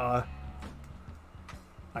 I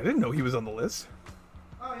didn't know he was on the list.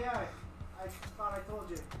 Oh yeah, I thought I told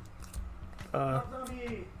you.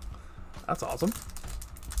 Zombie. That's awesome.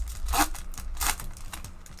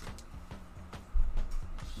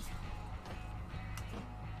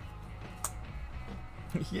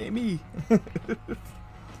 Yay me.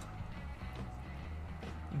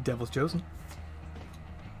 Devil's Chosen.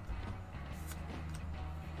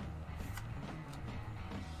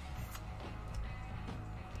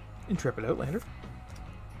 Intrepid Outlander.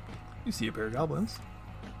 You see a pair of goblins.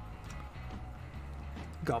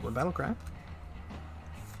 Goblin Battlecry.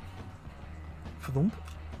 Flump.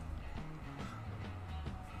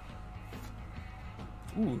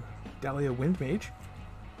 Ooh, Dahlia Windmage.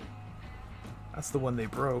 That's the one they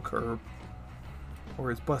broke, or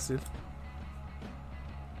is busted.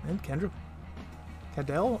 And Kendra.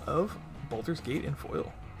 Cadell of Baldur's Gate in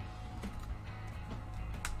foil.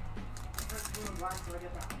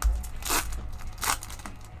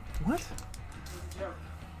 What?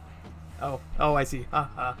 Oh, I see.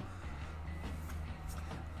 Haha.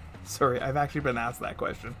 Sorry, I've actually been asked that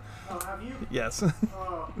question. Oh, have you? Yes.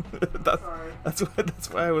 Oh, sorry. That's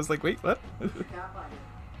why I was like, wait, what? Cat binder.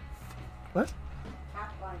 What?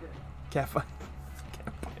 Cat binder. Cat binder.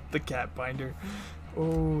 The cat binder.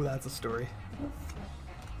 Oh, that's a story.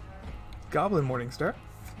 Goblin Morningstar.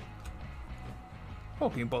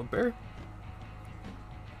 Hulking Bugbear.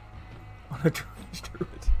 On a Deranged Druid.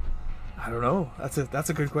 I don't know. That's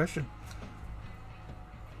a good question.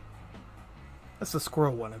 That's the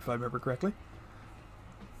squirrel one, if I remember correctly.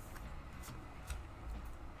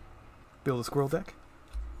 Build a squirrel deck.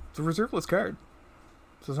 It's a reserveless card,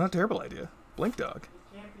 so it's not a terrible idea. Blink Dog.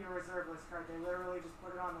 It can't be a reserve list card. They literally just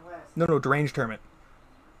put it on the list. No, Deranged Hermit.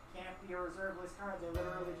 Can't be a reserve list card. They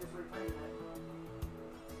literally just reprinted it.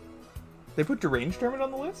 They put Deranged Hermit on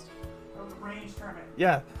the list? Oh, the range tournament.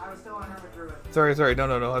 Yeah. I was still on Hermit Druid. Sorry.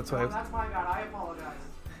 No. That's why. No, that's my bad. I apologize.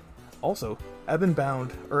 Also, Ebon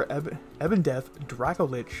Bound, or Ebon Death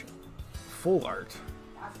Dracolich full art.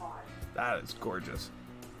 That's fine. That is gorgeous.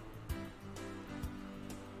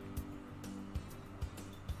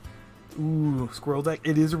 Ooh, squirrel deck.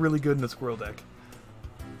 It is really good in a squirrel deck.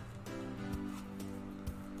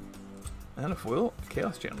 And a foil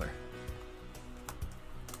Chaos Chandler.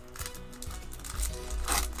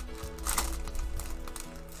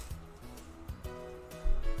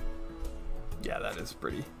 Yeah, that is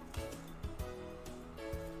pretty.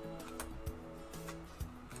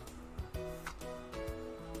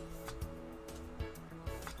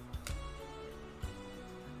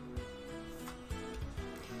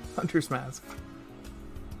 Hunter's Mask.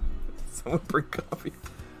 Someone bring coffee.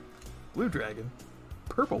 Blue Dragon.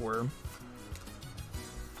 Purple Worm.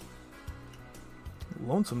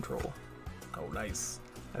 Lonesome Troll. Oh, nice.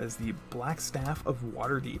 That is the Black Staff of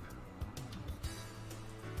Waterdeep.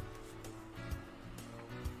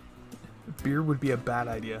 Beer would be a bad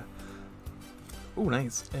idea. Oh,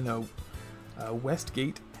 nice. And a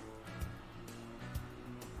Westgate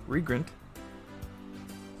Regrant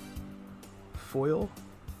foil.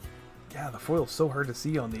 Yeah, the foil's so hard to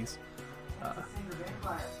see on these. Cinder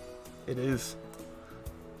Vampire. It is.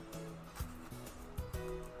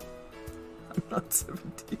 I'm not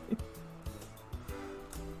 17.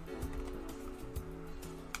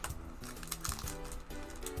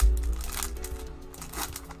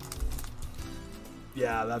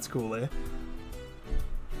 Yeah, that's cool, eh?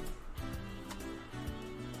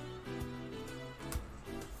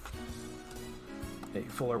 A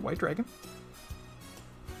full art white dragon.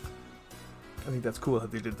 I think that's cool how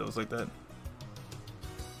they did those like that.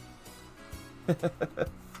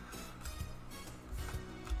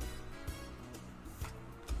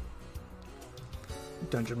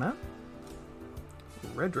 Dungeon map.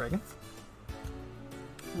 Red dragon.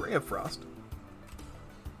 Ray of Frost.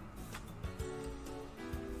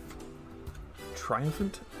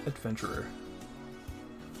 Triumphant Adventurer.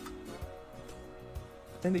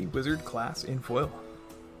 And a wizard class in foil.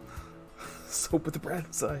 Soap with the brand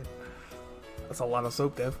inside. That's a lot of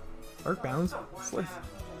soap, Dev. Arc bounds. Slith.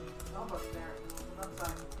 Almost there.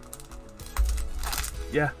 Upside.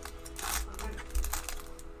 Yeah.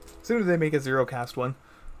 As soon as they make a zero cast one.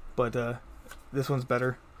 But this one's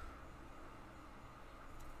better.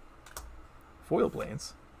 Foil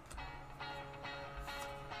planes.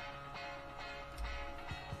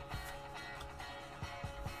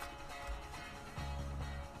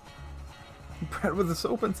 Bread with the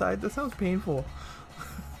soap inside. That sounds painful.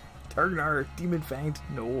 Targnar, Demon Fanged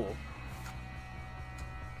Knoll.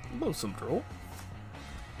 Loathsome Droll.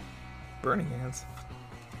 Burning Hands.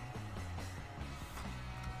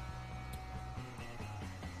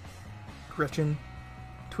 Gretchen.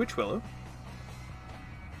 Twitchwillow.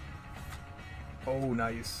 Oh,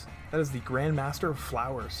 nice. That is the Grandmaster of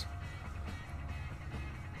Flowers.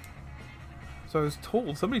 So I was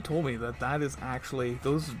told, somebody told me that that is actually,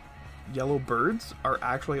 those yellow birds are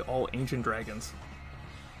actually all ancient dragons.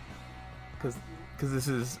 Because this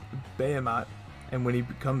is Behemat, and when he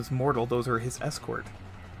becomes mortal, those are his escort.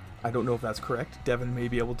 I don't know if that's correct. Devin may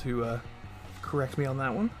be able to correct me on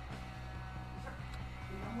that one.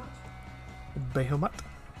 Behemat.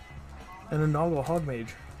 And a Noggle Hogmage.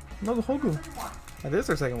 Noggle Hogu. That is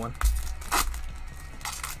our second one.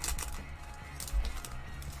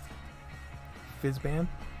 Fizzban.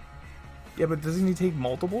 Yeah, but doesn't he take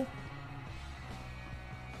multiple?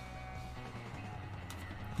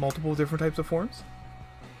 Multiple different types of forms?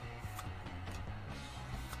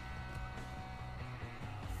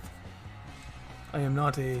 I am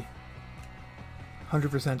not a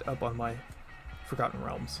 100% up on my Forgotten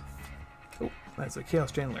Realms. Oh, that's a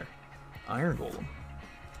Chaos Chandler. Iron Golem.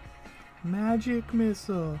 Magic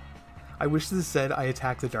Missile. I wish this said I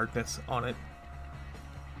attack the darkness on it.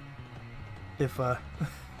 If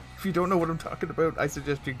if you don't know what I'm talking about, I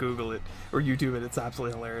suggest you Google it or YouTube it. It's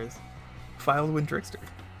absolutely hilarious. Filewind Trickster.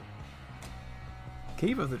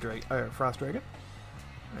 Cave of the Frost Dragon.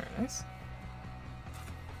 Very nice.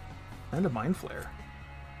 And a Mind Flare.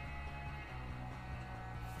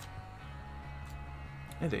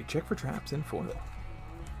 And a check for traps in foil.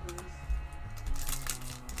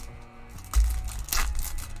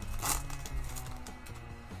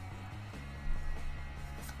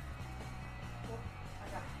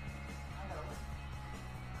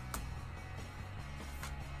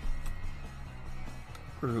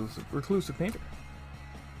 Reclusive Painter.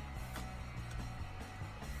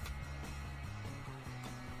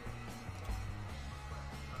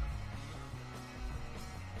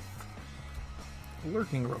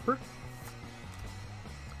 Lurking Roper.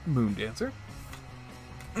 Moon Dancer.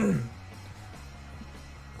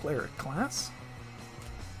 Cleric Class.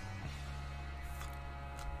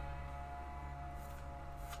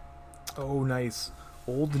 Oh, nice.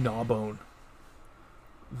 Old Gnawbone.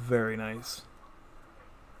 Very nice.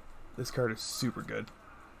 This card is super good.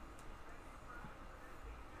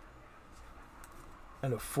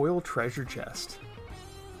 And a foil treasure chest.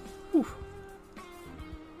 Whew.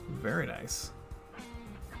 Very nice.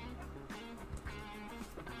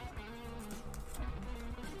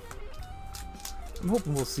 I'm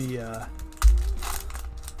hoping we'll see the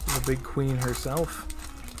big queen herself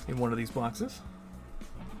in one of these boxes.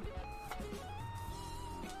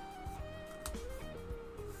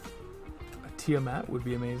 A Tiamat would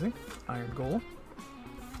be amazing. Iron Golem.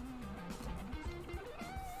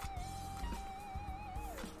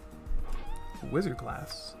 Wizard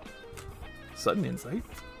Class. Sudden Insight.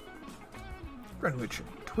 Greenwich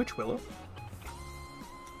Twitchwillow.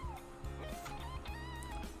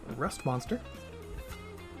 Rust Monster.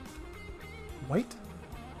 White.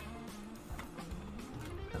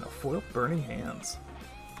 And a foil Burning Hands.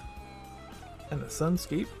 And a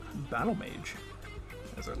Sunscape Battle Mage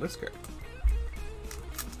as our list card.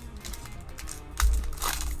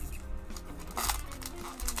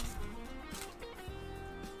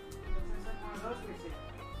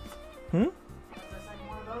 Hmm? That's the second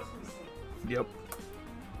one of those we've seen. Yep.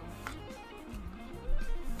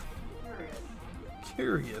 Curious.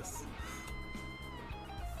 Curious.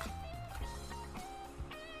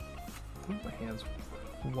 Oh, my hands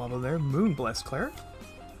wobble there. Moonblessed Cleric.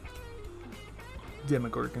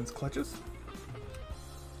 Demogorgon's Clutches.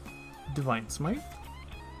 Divine Smite.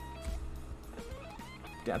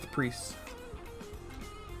 Death Priest.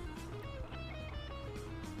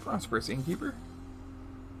 Prosperous Innkeeper.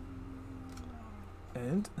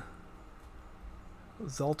 And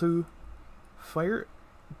Zaltu Fire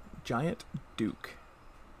Giant Duke.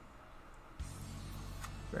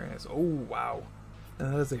 Very nice. Oh, wow.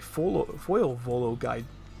 And that is a foil Volo guide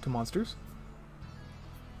to monsters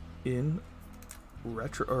in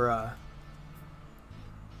retro or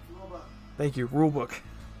Rulebook. thank you, rulebook.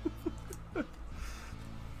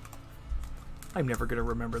 I'm never gonna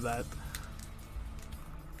remember that.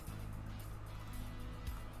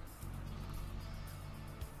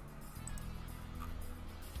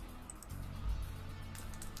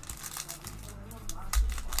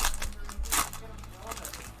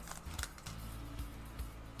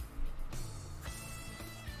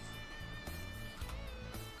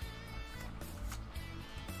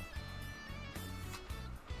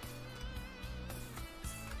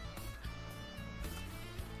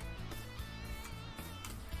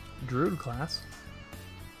 Druid class.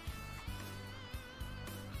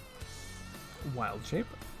 Wild Shape.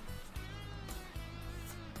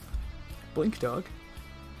 Blink Dog.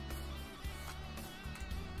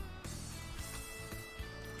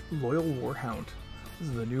 Loyal Warhound. This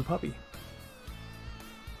is the new puppy.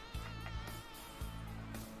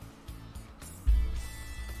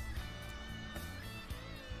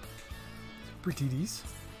 Britides.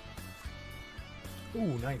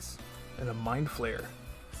 Ooh, nice. And a Mind Flare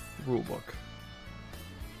rulebook.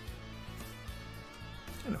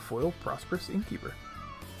 And a foil Prosperous Innkeeper.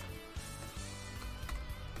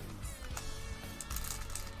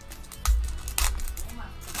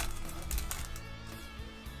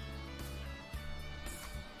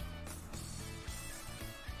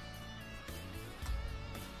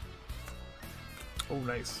 Oh,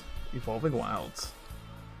 nice. Evolving Wilds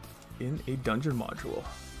in a dungeon module.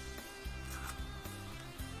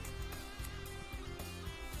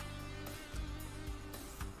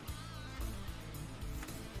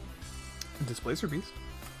 Displacer Beast.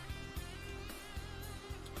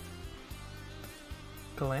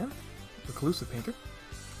 Kalan, Reclusive Painter.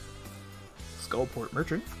 Skullport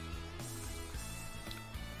Merchant.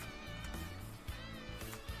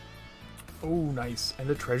 Oh, nice. And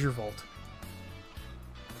a Treasure Vault.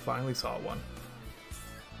 Finally saw one.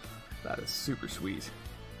 That is super sweet.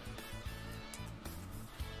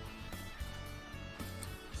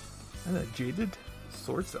 And a Jaded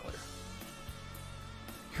Sword Seller.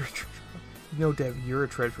 You're a treasure vault. No, Dev, you're a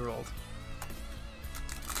treasure vault.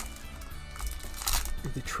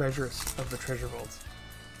 You're the treasurest of the treasure vaults.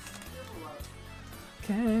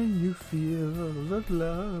 Can you feel the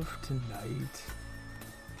love tonight?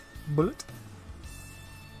 Bullet.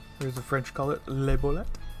 Or as the French call it, les boulettes.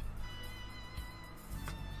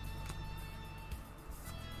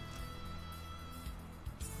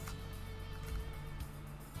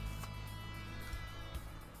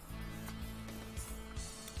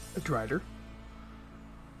 A Drider.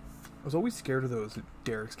 I was always scared of those at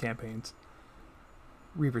Derek's campaigns.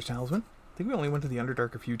 Reaver's Talisman. I think we only went to the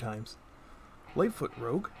Underdark a few times. Lightfoot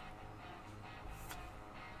Rogue.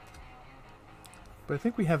 But I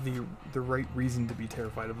think we have the right reason to be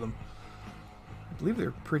terrified of them. I believe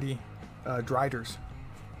they're pretty Driders.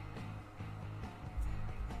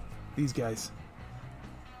 These guys.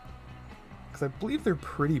 Because I believe they're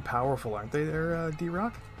pretty powerful, aren't they there,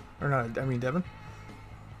 D-Rock? Or not, I mean Devin?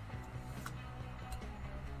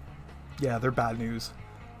 Yeah, they're bad news.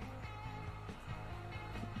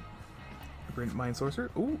 Brilliant Mind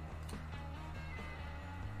Sorcerer. Ooh.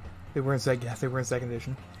 They were in second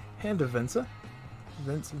edition. Hand of Vensa.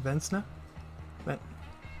 Vensna?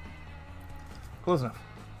 Close enough.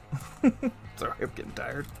 Sorry, I'm getting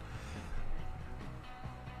tired.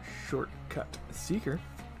 Shortcut Seeker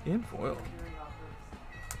in foil.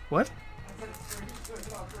 What?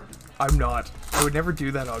 I'm not. I would never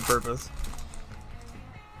do that on purpose.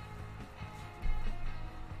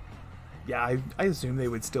 Yeah, I assume they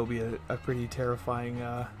would still be a pretty terrifying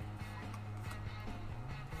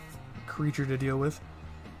creature to deal with.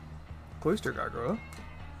 Cloister Gargoyle.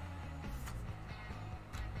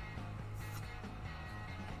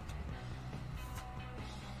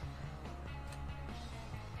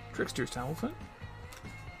 Trickster's Talisman.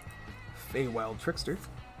 Feywild Trickster.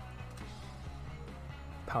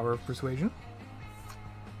 Power of Persuasion.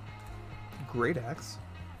 Great Axe.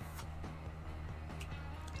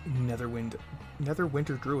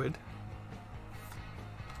 Netherwinter Druid.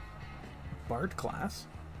 Bard class.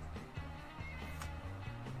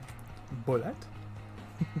 Bullet.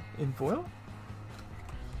 In foil.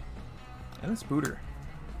 And a Spooter.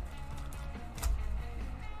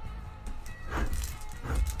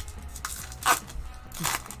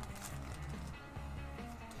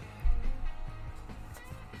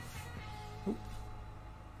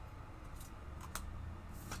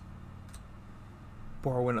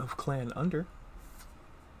 Borrowing of Clan Under.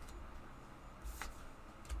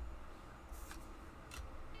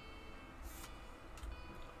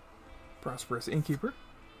 Prosperous Innkeeper.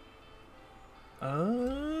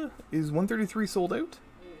 Is 133 sold out?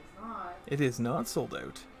 It's not. It is not sold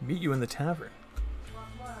out. Meet you in the tavern. What's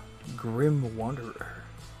left? Grim Wanderer.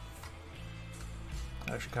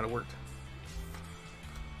 That actually kind of worked.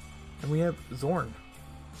 And we have Zorn.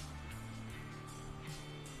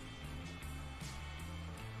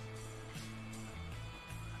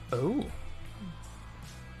 Oh.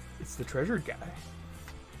 It's the treasured guy.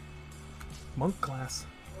 Monk class.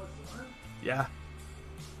 What's left? Yeah.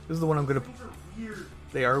 This is the one I'm gonna... These are weird.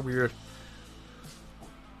 They are weird.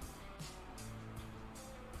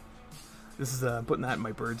 This is putting that in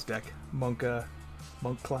my birds deck. Monk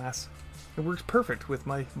class. It works perfect with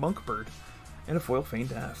my monk bird. And a foil Feigned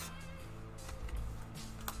Death.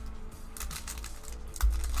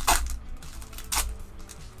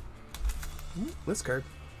 Ooh, list card.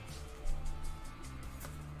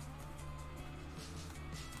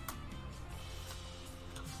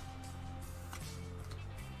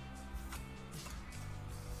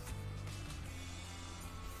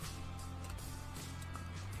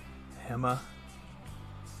 Hema.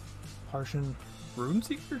 Harshan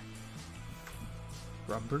Runeseeker?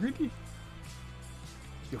 Rob Burgundy?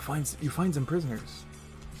 You find some prisoners.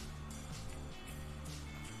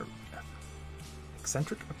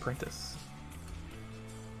 Eccentric Apprentice.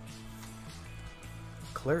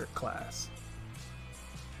 Cleric class.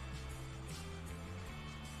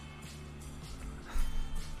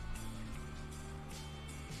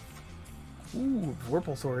 Ooh,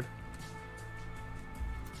 Vorpal Sword.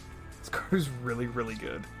 This card is really, really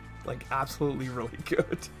good. Like, absolutely really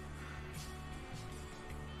good.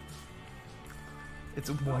 It's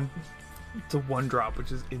a one drop,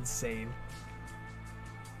 which is insane.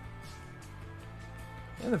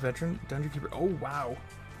 And a veteran dungeon keeper. Oh wow.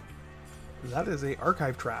 That is a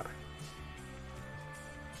archive trap.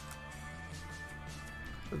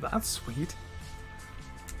 That's sweet.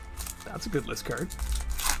 That's a good list card.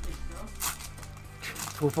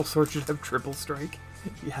 Vorpal Sword should have triple strike.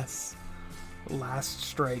 Yes. Last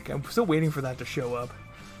strike. I'm still waiting for that to show up.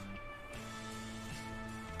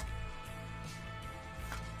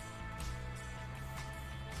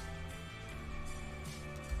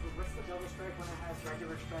 What's the double strike when it has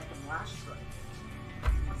regular strike and last strike?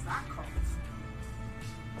 What's that called?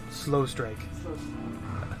 Slow strike. So,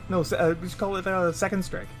 No, we just call it second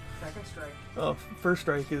strike. second strike. Oh, first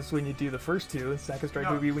strike is when you do the first two, and second strike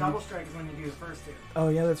No, would be when double you... strike is when you do the first two. Oh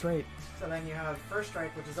yeah, that's right. So then you have first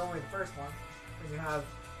strike, which is only the first one. Then you have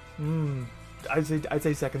I'd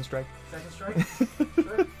say second strike. second strike.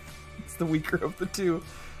 Sure. It's the weaker of the two.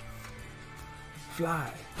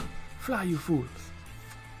 Fly. Fly, you fools.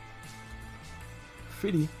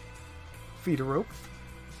 Fiddy. Feed a rope.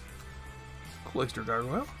 Cloister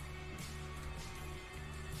Gargoyle.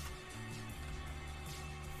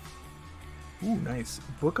 Ooh, nice.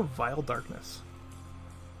 Book of Vile Darkness.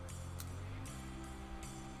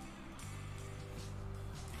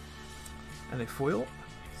 And a foil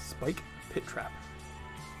Spike Pit Trap.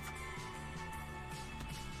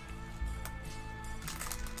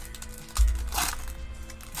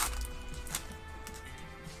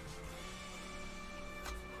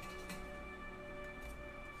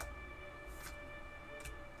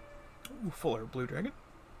 Ooh, Fuller Blue Dragon.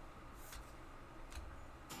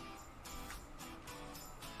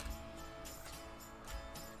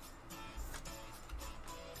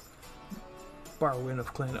 Barwin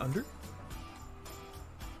of Clan Under.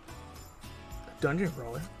 Dungeon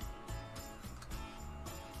Brawler.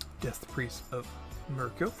 Death Priest of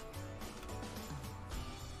Merkil.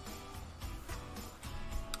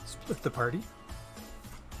 Split the Party.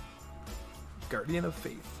 Guardian of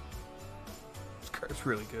Faith. This card's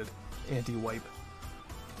really good. Anti-wipe.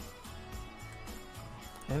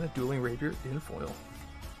 And a Dueling Rapier in foil.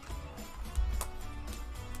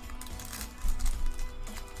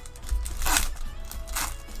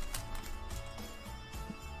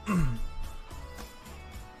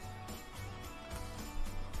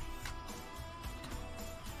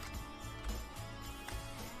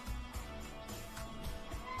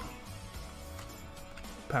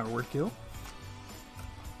 Power word kill.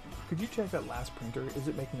 Could you check that last printer? Is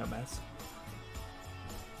it making a mess?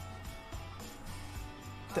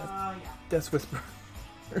 Yeah. Death Whisper.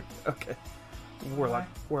 Okay. Warlock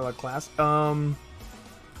class.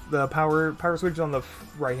 The power switch is on the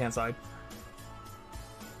right hand side.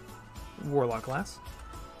 Warlock class.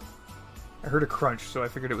 I heard a crunch, so I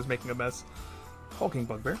figured it was making a mess. Hulking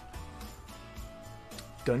Bugbear.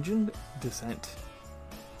 Dungeon Descent.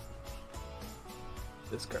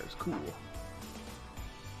 This card's cool.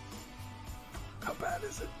 How bad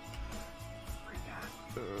is it?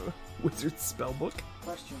 Wizard Spellbook.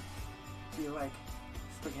 Question. Do you like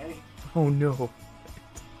spaghetti? Oh no.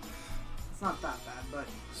 It's not that bad, but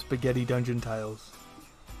Spaghetti dungeon tiles.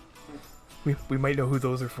 We might know who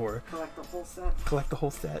those are for. collect the whole set. Collect the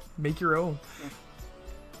whole set. Make your own. Yeah.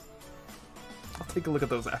 I'll take a look at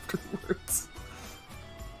those afterwards.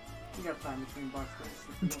 You got time between box breaks.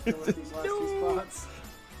 If you don't fill up these last two No. spots.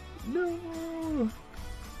 No.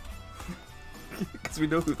 Because we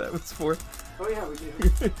know who that was for. Oh yeah, we do.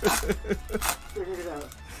 Figured it out.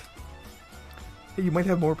 Hey, you might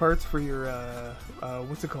have more parts for your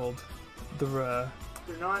what's it called? The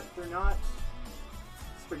They're not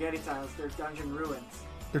spaghetti tiles. They're dungeon ruins.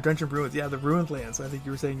 they're dungeon ruins. Yeah, the ruined lands. I think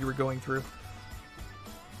you were saying you were going through.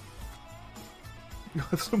 You'll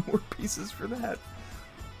have some more pieces for that.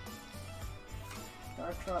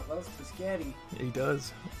 Darkshot loves spaghetti. Yeah, he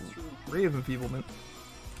does. It's true. Ray of Enfeeblement.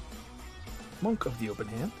 Monk of the Open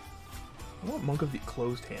Hand. I want Monk of the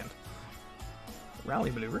Closed Hand.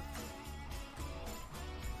 Rally Maneuver.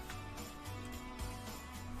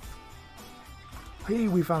 Hey,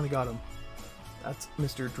 we finally got him. That's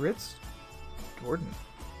Mr. Dritz Gordon.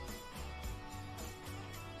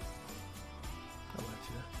 I'll let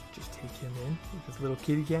you just take him in with his little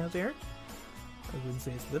kitty cat there. I wouldn't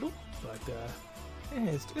say it's little, but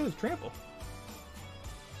it was trample.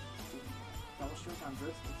 Double strike on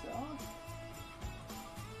Dritz. Oh,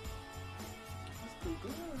 that's pretty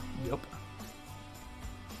good. Yep.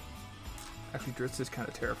 Actually, Dritz is kind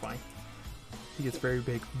of terrifying. He gets very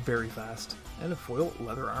big, very fast. And a foil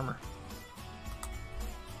leather armor.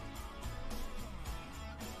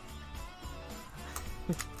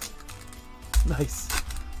 Nice.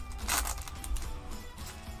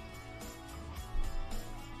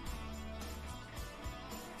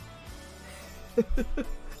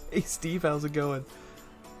 Hey Steve, how's it going?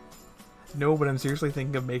 No, but I'm seriously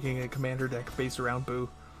thinking of making a commander deck based around Boo.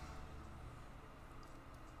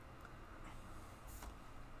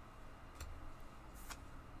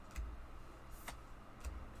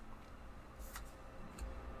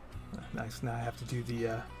 Nice, now I have to do the,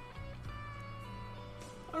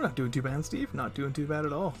 I'm not doing too bad, Steve. Not doing too bad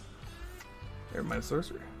at all. Air my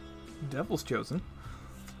sorcerer. Devil's Chosen.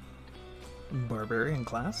 Barbarian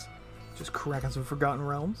class. Just cracking some Forgotten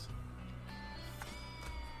Realms.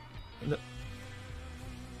 And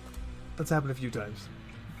that's happened a few times.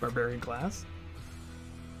 Barbarian class.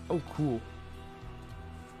 Oh, cool.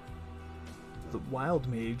 The Wild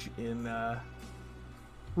Mage in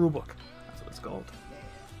Rulebook. That's what it's called.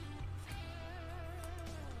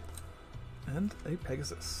 And a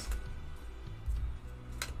Pegasus.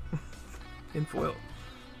 In foil.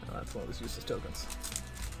 Oh, that's one of those useless tokens.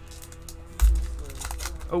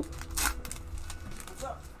 Oh. What's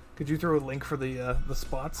up? Could you throw a link for the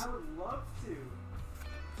spots? I would love to.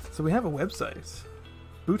 So we have a website.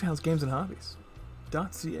 Boothouse Games and Hobbies.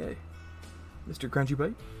 .ca. Mr. Crunchy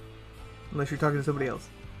Bite. Unless you're talking to somebody else.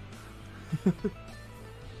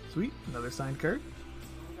 Sweet. Another signed card.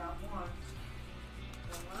 We got one. One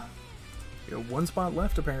left. You got one spot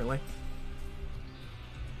left, apparently.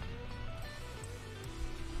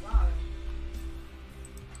 Got it.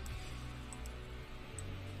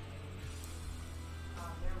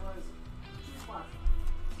 There was two spots.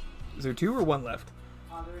 Is there two or one left?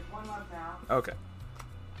 There's one left now, Okay.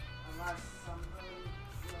 unless somebody.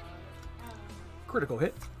 Critical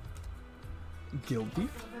hit. Guild Thief.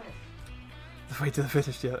 Finish. The fight to the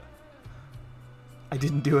finish yet. I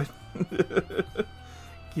didn't do it.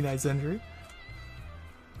 Keen Eye Sentry.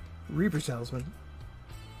 Reaper Talisman.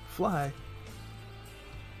 Fly.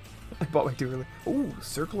 I bought my too early. Ooh,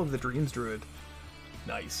 Circle of the Dreams Druid.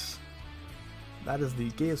 Nice. That is the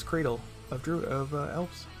gayest cradle of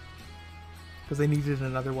elves. Because they needed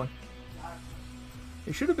another one.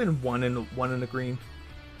 It should have been one in a green.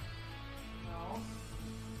 No.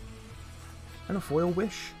 And a foil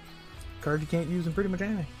wish. Card you can't use in pretty much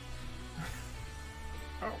anything.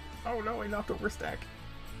 Oh no, I knocked over a stack.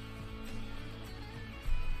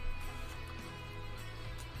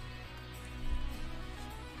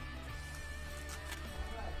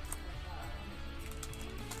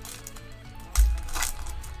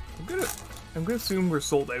 I'm gonna assume we're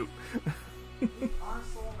sold out. We are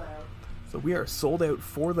sold out. So we are sold out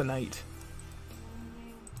for the night.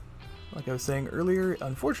 Like I was saying earlier,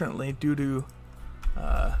 unfortunately, due to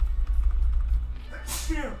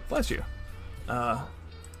bless you.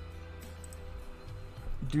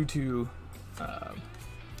 Due to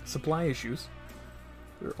supply issues,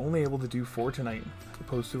 we're only able to do 4 tonight, as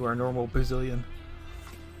opposed to our normal bazillion.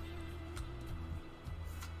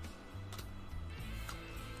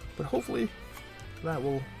 But hopefully, that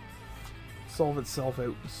will solve itself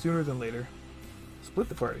out sooner than later. Split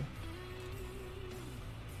the party.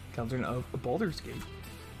 Countering of a Baldur's Gate.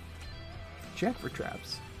 Check for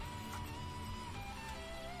traps.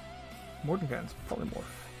 Mordenkainen's Polymorph.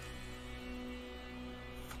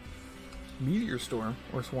 Meteor Storm,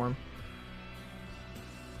 or Swarm.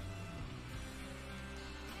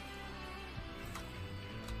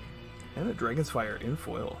 And the Dragon's Fire in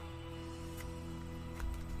foil.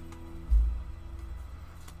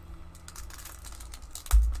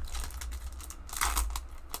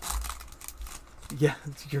 Yeah,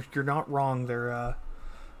 you're not wrong there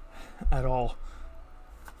at all.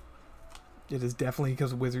 It is definitely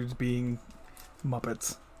because of Wizards being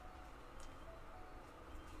Muppets.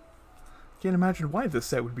 Can't imagine why this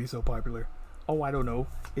set would be so popular. Oh, I don't know.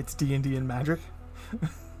 It's D&D and Magic.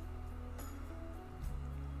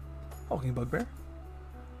 Hulking Bugbear.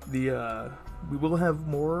 We will have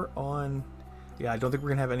more on. Yeah, I don't think we're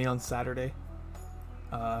gonna have any on Saturday.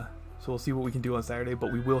 So we'll see what we can do on Saturday,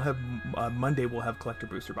 but we will have Monday. We'll have collector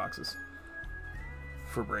booster boxes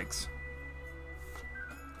for breaks.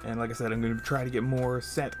 And like I said, I'm going to try to get more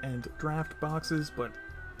set and draft boxes, but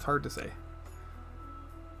it's hard to say.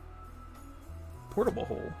 Portable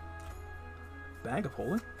Hole. Bag of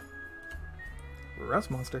Holding. Rust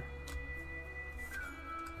Monster.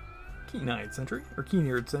 Keen-Eyed Sentry, or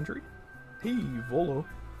Keen-Eared Sentry. Hey, Volo.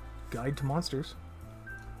 Guide to Monsters.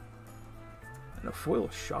 And a foil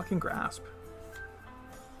Shocking Grasp.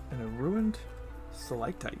 And a Ruined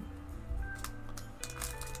Stalactite.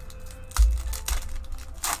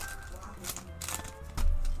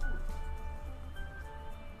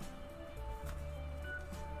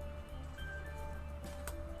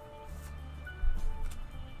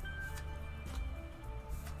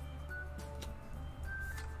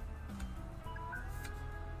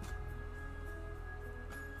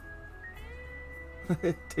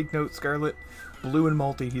 Take note, Scarlet. Blue and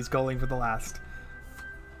Multi, he's calling for the last.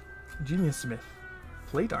 Genius Smith.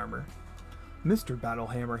 Plate Armor. Mr.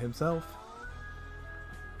 Battlehammer himself.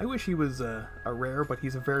 I wish he was a rare, but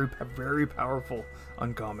he's a very powerful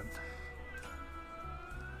uncommon.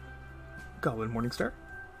 Goblin Morningstar.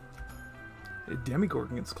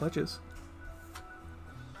 Demigorgon's Clutches.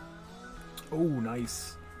 Oh,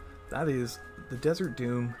 nice. That is the Desert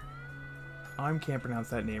Doom. I can't pronounce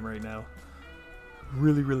that name right now.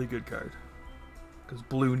 Really good card. Because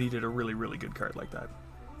blue needed a really good card like that.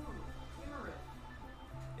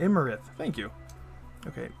 Imarith. Thank you.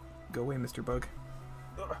 Okay, go away, Mr. Bug.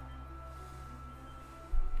 Ugh.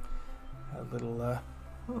 A little, I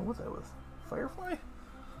don't know what that was. Firefly?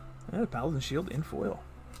 And a Paladin Shield in foil.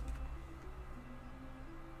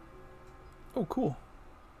 Oh, cool.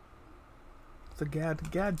 It's a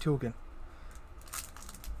Gad token.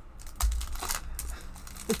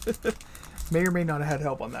 May or may not have had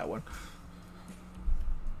help on that one.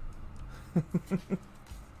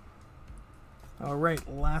 Alright,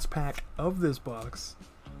 last pack of this box.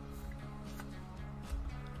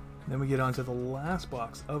 Then we get on to the last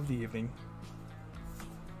box of the evening.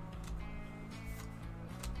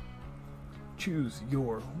 Choose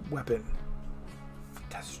your weapon.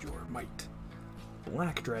 Test your might.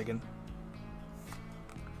 Black Dragon.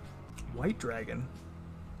 White Dragon.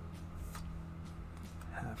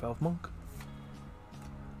 Half-Elf Monk.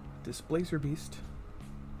 Displacer Beast.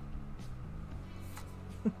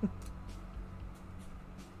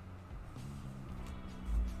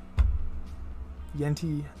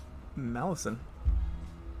 Yenti Malison.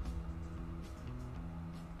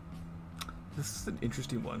 This is an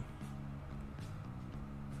interesting one.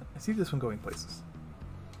 I see this one going places.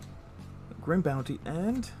 Grim Bounty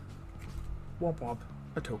and Womp Womp,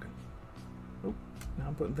 a token. Oh, now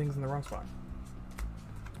I'm putting things in the wrong spot.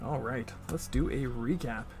 Alright, let's do a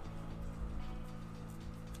recap.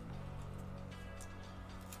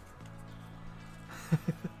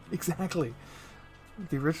 Exactly.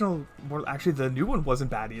 The original, well, actually the new one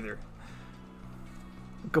wasn't bad either.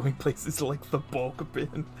 Going places like the bulk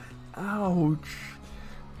bin. Ouch.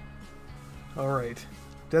 Alright.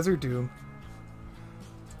 Desert Doom.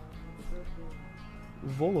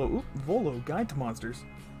 Volo, Guide to Monsters.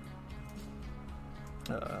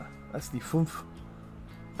 That's the Fumf.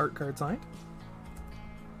 art card signed.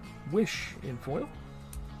 Wish in foil.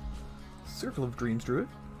 Circle of Dreams Druid.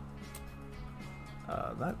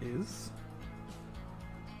 That is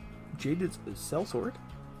Jaded Sellsword.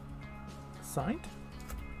 Signed.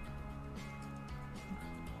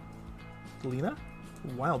 Lena.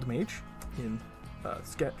 Wild Mage in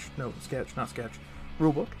sketch,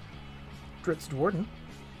 rulebook. Dritz Warden.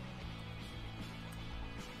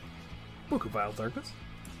 Book of Vile Darkness.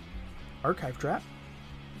 Archive Trap.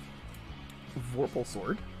 Vorpal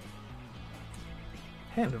Sword.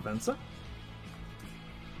 Hand of Vensa.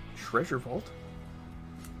 Treasure Vault.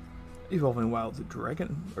 Evolving Wilds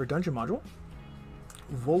Dragon or Dungeon Module.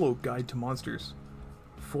 Volo Guide to Monsters.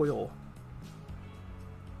 Foil.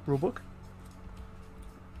 Rulebook.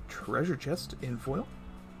 Treasure Chest in foil.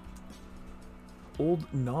 Old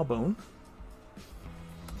Gnawbone.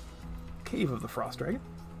 Cave of the Frost Dragon.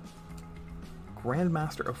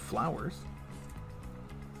 Grandmaster of Flowers.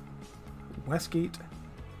 Westgate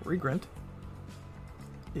Regrant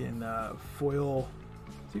in foil.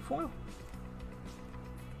 Is he foil?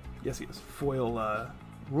 Yes, he is. Foil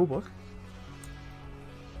rulebook.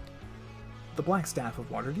 The Black Staff of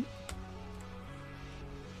Waterdeep.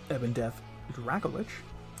 Ebon Death Dracolich.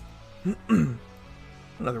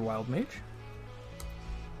 Another Wild Mage.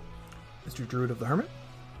 Mr. Druid of the Hermit.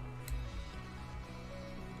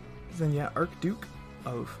 Xenia Archduke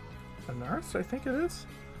of Anaris, I think it is.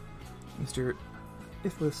 Mr.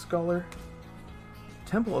 Ithlis Scholar.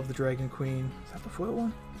 Temple of the Dragon Queen. Is that the foil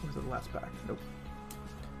one? Or was it the last pack? Nope.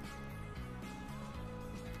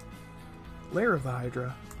 Lair of the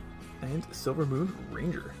Hydra. And Silver Moon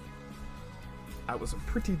Ranger. That was a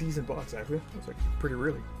pretty decent box, actually. It was like pretty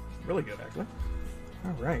really good, actually.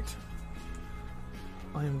 Alright.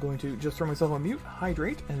 I am going to just throw myself on mute,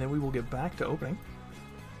 hydrate, and then we will get back to opening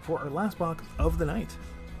for our last box of the night.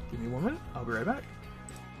 Give me 1 minute, I'll be right back.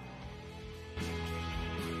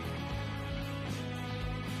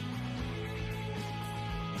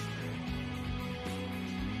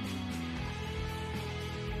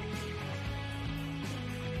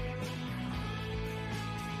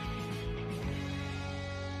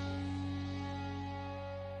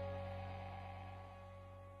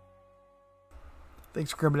 Thanks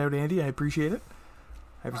for coming out, Andy. I appreciate it.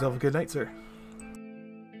 Have yourself a good night, sir.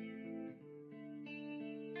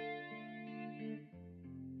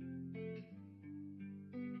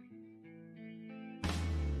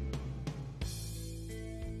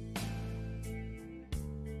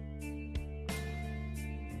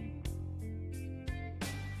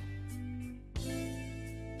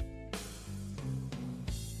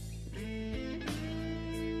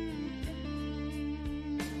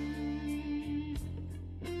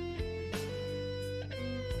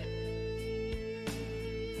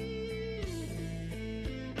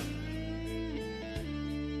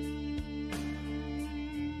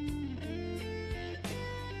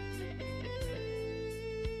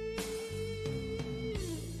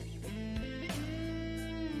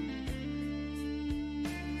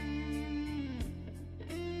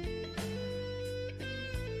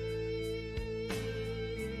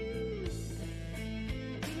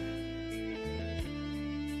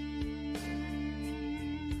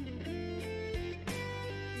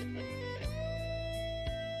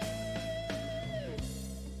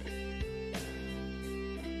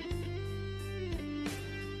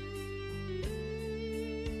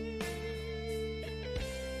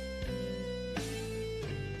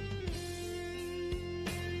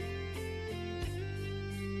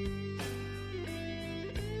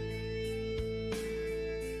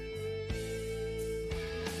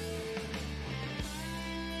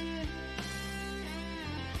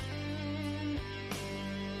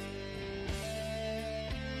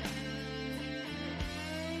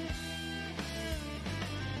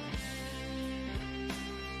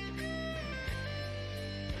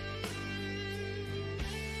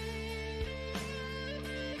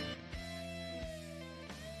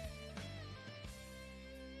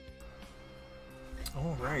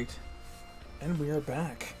 Alright, and we are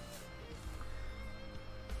back.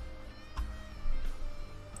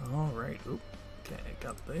 Alright, okay,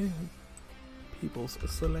 got the peoples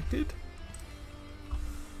selected.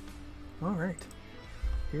 Alright,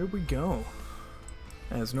 here we go.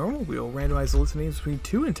 As normal, we'll randomize the list of names between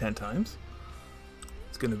 2 and 10 times.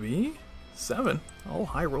 It's going to be 7. All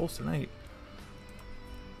high rolls tonight.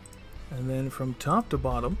 And then from top to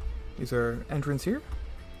bottom, these are entrants here.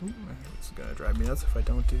 Ooh, it's gonna drive me nuts if I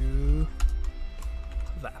don't do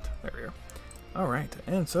that. There we go. Alright,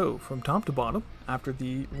 and so from top to bottom, after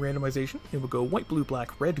the randomization, it will go white, blue,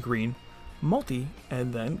 black, red, green, multi,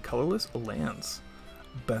 and then colorless lands.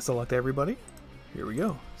 Best of luck to everybody. Here we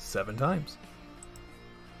go. 7 times.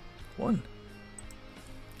 1,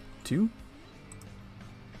 2,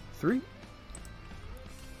 3,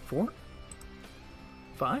 4,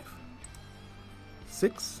 5,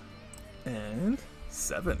 6, and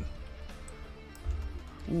 7.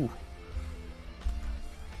 Ooh.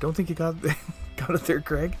 Don't think you got got it there,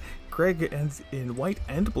 Craig. Craig ends in white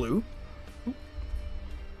and blue. Ooh.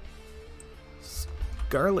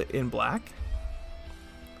 Scarlet in black.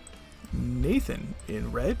 Nathan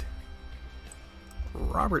in red.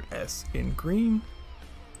 Robert S in green.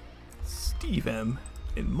 Steve M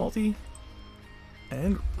in multi.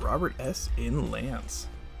 And Robert S in Lance.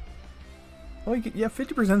 Oh, yeah,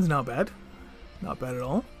 50% is not bad. Not bad at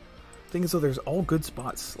all. Thing is, though, there's all good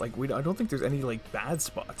spots. Like, I don't think there's any, like, bad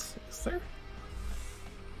spots. Is there?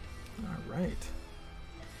 Alright.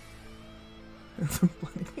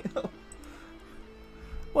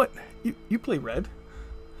 What? You play red?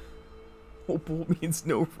 Opal means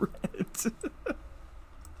no red.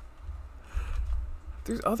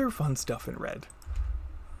 There's other fun stuff in red.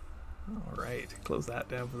 Alright, close that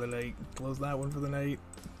down for the night. Close that one for the night.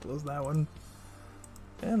 Close that one.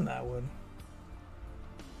 And that one.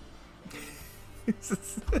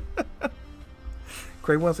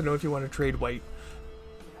 Craig wants to know if you want to trade white.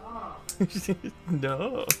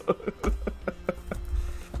 No.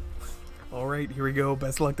 Alright, here we go.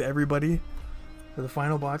 Best of luck to everybody for the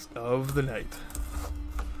final box of the night.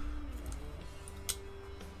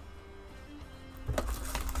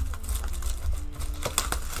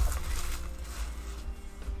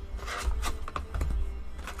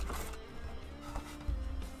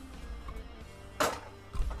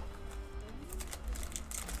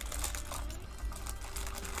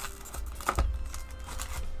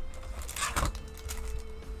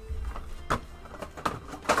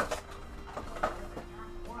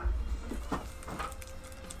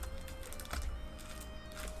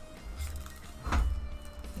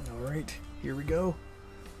 Alright, here we go.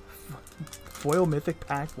 Foil Mythic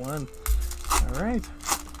Pack 1. Alright.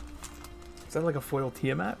 Is that like a foil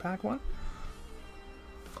Tiamat Pack 1?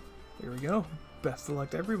 Here we go. Best of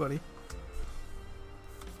luck to everybody.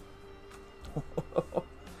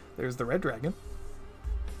 There's the Red Dragon.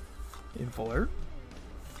 In full art.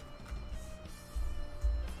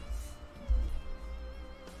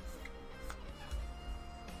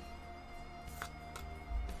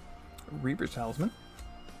 Reaper's Talisman.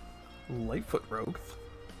 Lightfoot Rogue.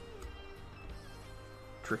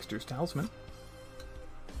 Trickster's Talisman.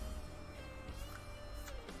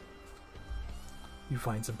 You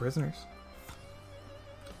find some prisoners.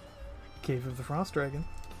 Cave of the Frost Dragon.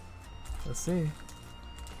 Let's see.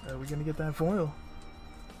 Are we gonna get that foil?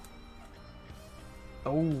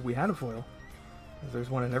 Oh, we had a foil. There's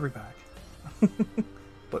one in every pack.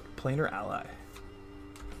 But Planar Ally.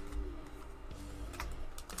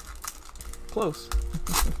 Close.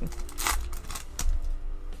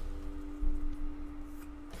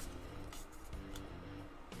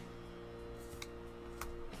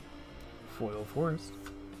 Foil Forest.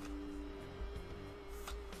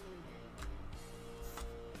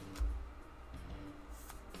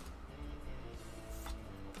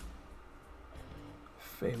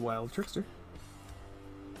 Feywild Trickster.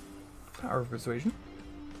 Power of Persuasion.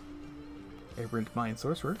 Aberrant Mind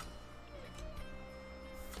Sorcerer.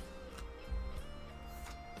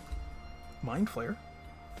 Mind Flare.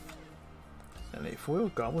 And a foil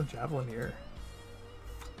Goblin Javelineer.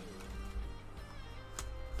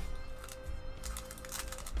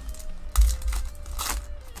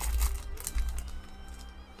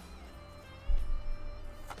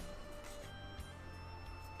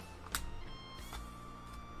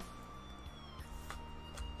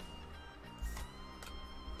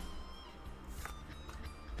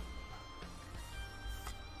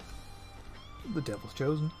 The Devil's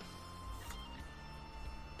Chosen.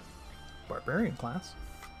 Barbarian class.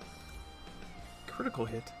 Critical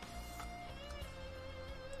Hit.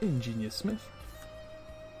 Ingenious Smith.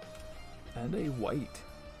 And a white.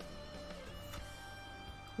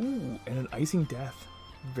 Ooh, and an Icing Death.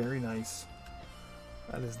 Very nice.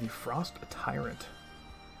 That is the Frost Tyrant.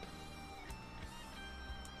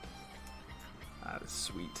 That is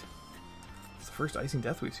sweet. It's the first Icing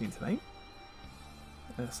Death we've seen tonight.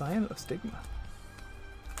 And a Scion of Stigma.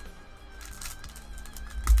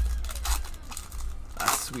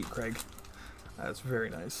 That's sweet, Craig. That's very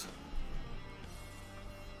nice.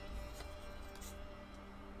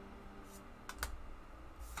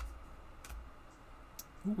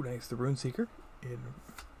 Ooh, nice. The Runeseeker in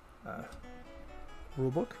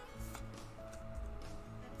Rulebook.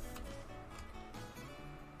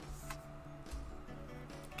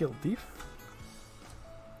 Guild Thief.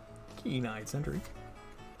 Keen-eyed sentry.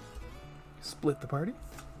 Split the party.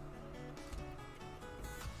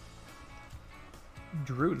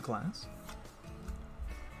 Druid class.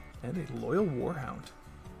 And a loyal warhound.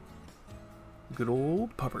 Good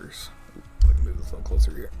old puppers. Let me move this a little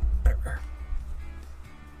closer here. There.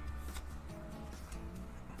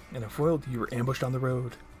 And a foiled, you were ambushed on the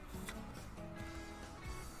road.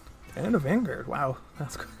 And a vanguard. Wow,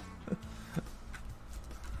 that's good.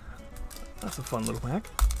 That's a fun little pack.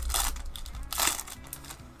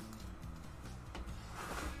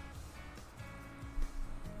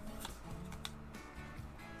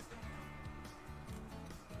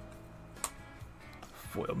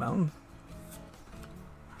 Foil mountain.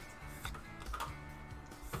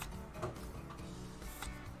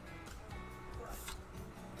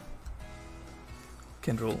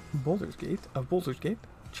 Kendrel Boulder's Gate of Boulder's Gate.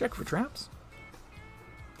 Check for traps.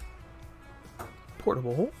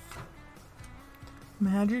 Portable hole.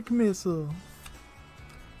 Magic missile.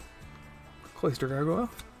 Cloister gargoyle.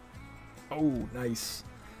 Oh, nice.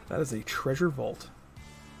 That is a treasure vault.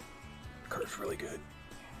 The card's really good.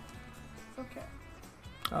 Okay.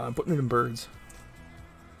 I'm putting it in birds.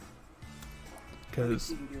 I can Because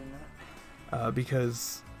see you doing that.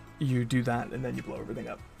 because you do that and then you blow everything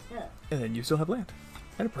up. Yeah. And then you still have land.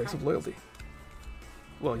 And a price of loyalty.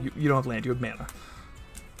 Well, you don't have land, you have mana.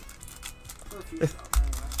 For a few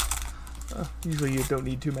stuff, anyway. Usually you don't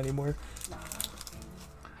need too many more.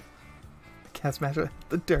 Cast Match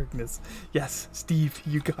the Darkness. Yes, Steve,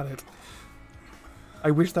 you got it.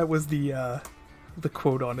 I wish that was the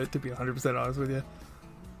quote on it, to be 100% honest with you.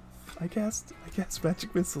 I cast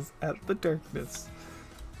magic missiles at the darkness.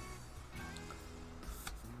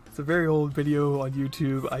 It's a very old video on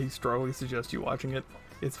YouTube. I strongly suggest you watching it.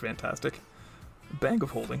 It's fantastic. Bag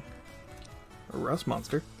of Holding. A Rust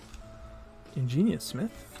Monster. Ingenious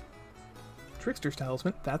Smith. Trickster's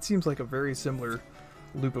Talisman. That seems like a very similar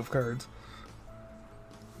loop of cards.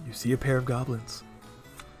 You see a pair of goblins.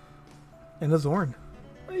 And a Zorn.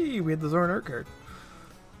 Hey, we had the Zorn art card.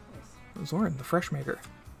 Zorn, the Fresh Maker.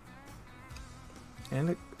 And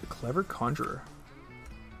a Clever Conjurer.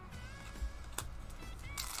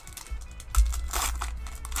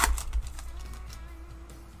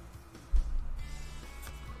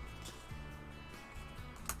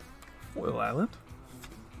 Foil Island.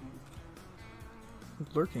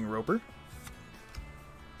 Lurking Roper.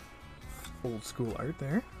 Old school art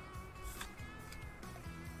there.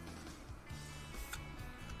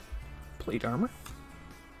 Plate Armor.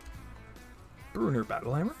 Bruenor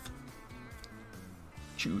Battlehammer.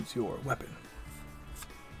 Choose your weapon.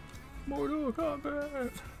 Mortal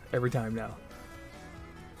Kombat. Every time now.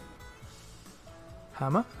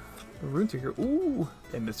 Hama. Runeseeker. Ooh.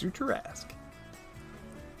 And Mr. Tarask.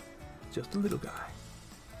 Just a little guy.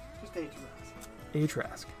 Just a Tarask. A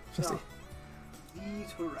Trask. Just No. a, The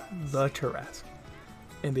Tarask. the Tarask.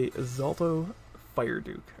 And a Zalto Fire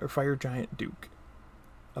Duke. Or Fire Giant Duke.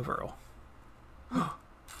 Of Earl.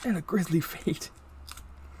 And a Grisly Fate.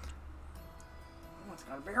 Oh, it's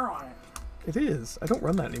got a bear on it. It is. I don't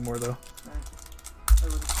run that anymore though. I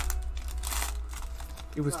would've-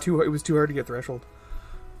 It was too hard to get Threshold.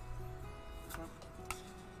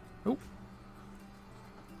 Oh.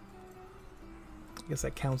 I guess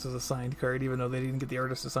that counts as a signed card, even though they didn't get the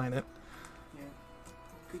artist to sign it. Yeah.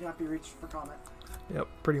 Could not be reached for comment. Yep,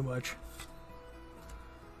 pretty much.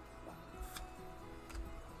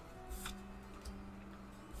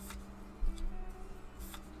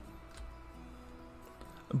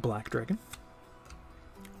 Black Dragon.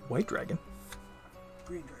 White Dragon.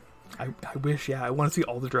 Green Dragon. I wish, yeah, I want to see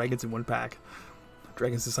all the dragons in one pack.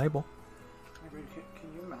 Dragon's Disciple. I mean,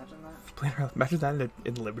 can you imagine that? Imagine that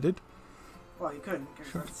in limited. Well, you couldn't,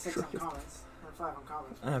 because Sure, that's 6 sure. on comments. Or 5 on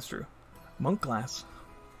comments. That's true. Monk Glass.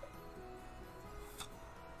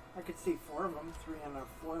 I could see 4 of them, 3 on a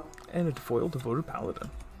foil. And a foil Devoted Paladin.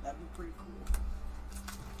 That'd be pretty cool.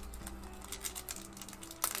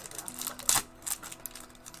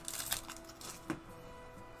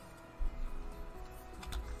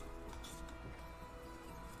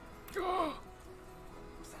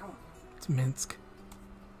 What's that one? It's Minsk.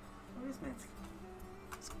 What is Minsk?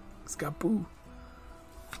 It's got Boo.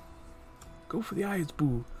 Go for the eyes,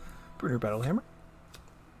 Boo. Bruenor Battlehammer.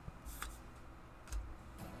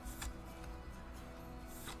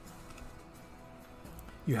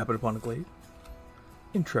 You happen upon a glade.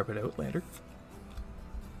 Intrepid Outlander.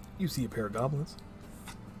 You see a pair of goblins.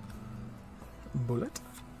 Bullet.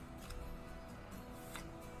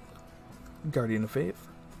 Guardian of Faith.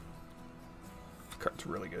 Card's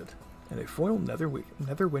really good. And a foil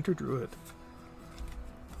Netherwinter Druid.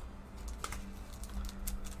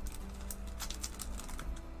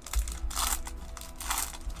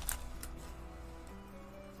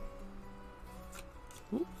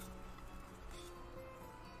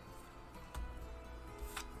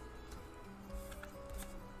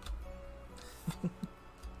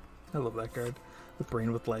 I love that card. The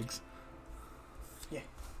brain with legs. Yeah.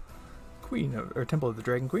 Queen, or Temple of the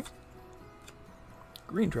Dragon Queen.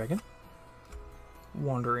 Green Dragon.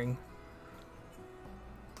 Wandering.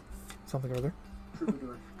 Something or other.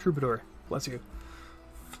 Troubadour. Troubadour. Bless you.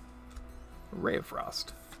 Ray of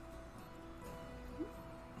Frost.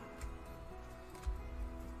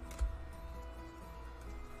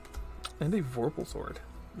 And a Vorpal Sword.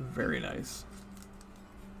 Very nice.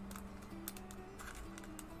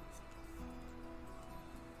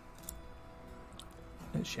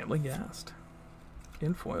 And Shambling Ghast.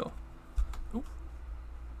 In foil. Ooh.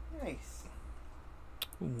 Nice.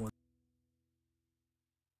 One.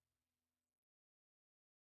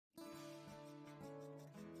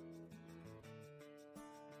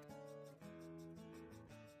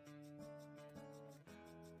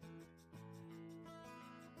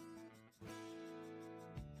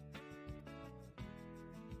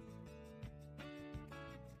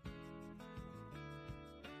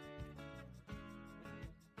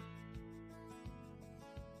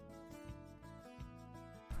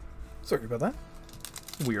 Sorry about that.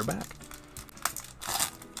 We are back.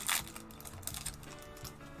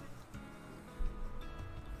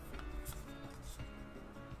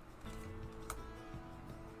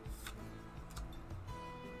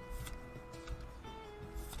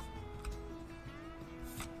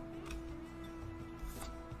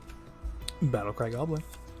 Battlecry Goblin.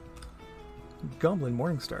 Goblin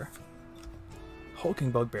Morningstar.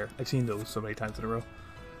 Hulking Bugbear. I've seen those so many times in a row.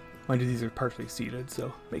 Mind you, these are partially seeded,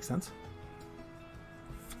 so makes sense.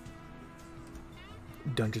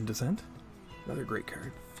 Dungeon Descent. Another great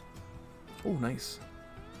card. Oh, nice.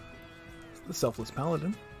 The Selfless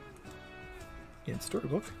Paladin. In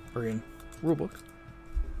Storybook, or in Rulebook.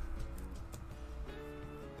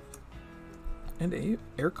 And a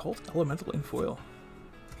Air Cult Elemental in foil.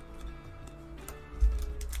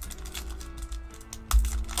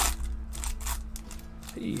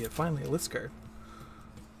 Hey, finally a list card.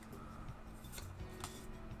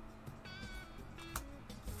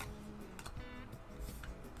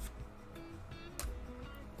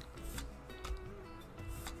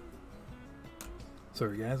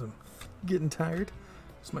 Sorry guys, I'm getting tired.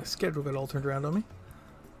 So my schedule got all turned around on me.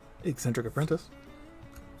 Eccentric Apprentice.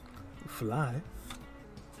 Fly.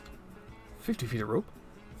 50 feet of rope.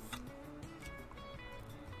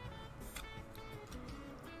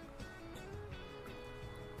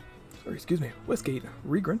 Sorry, excuse me. Westgate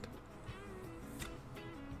Regrant.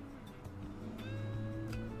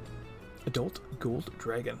 Adult Gold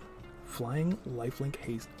Dragon. Flying Lifelink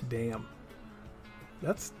Haste Dam.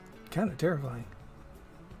 That's kind of terrifying.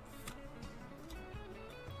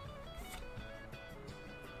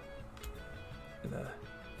 And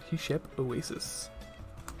Hishep Oasis.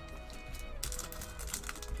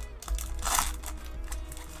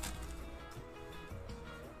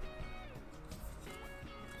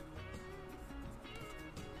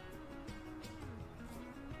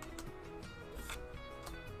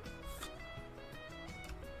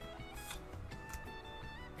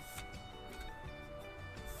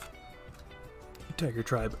 Tiger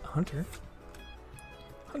Tribe Hunter.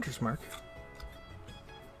 Hunter's Mark.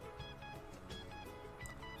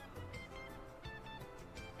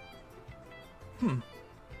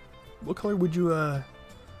 What color would you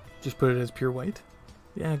just put it as pure white?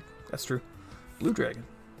 Yeah, that's true. Blue Dragon.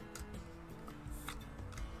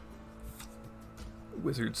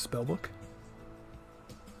 Wizard Spellbook.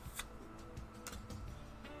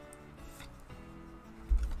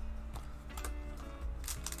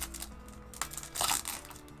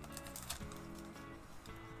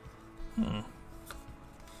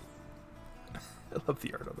 I love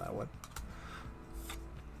the art on that one.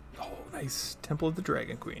 Oh, nice. Temple of the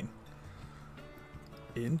Dragon Queen.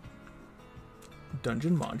 In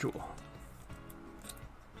Dungeon Module.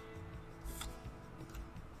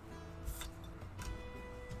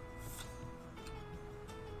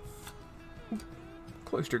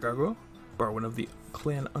 Cloister Gargoyle. Barwin of the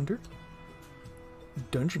Clan Under.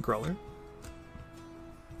 Dungeon Crawler.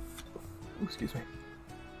 Ooh, excuse me.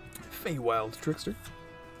 Feywild Trickster.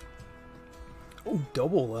 Oh,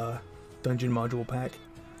 double Dungeon Module pack.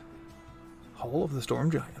 Hall of the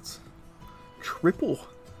Storm Giants. Triple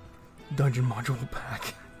Dungeon Module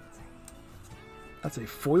pack. That's a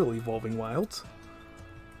foil Evolving Wilds.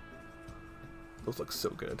 Those look so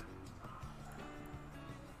good.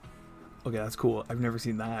 Okay, that's cool. I've never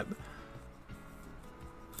seen that.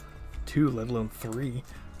 2, let alone 3.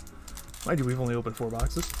 Mind you, we've only opened 4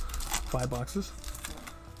 boxes. 5 boxes.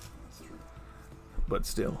 That's true. But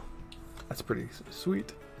still, that's pretty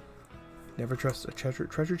sweet. Never trust a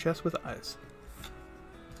treasure chest with eyes.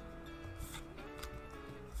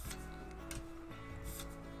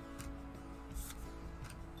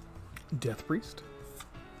 Death Priest.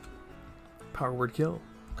 Power Word Kill.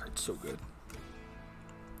 Card's so good.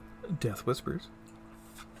 Death Whispers.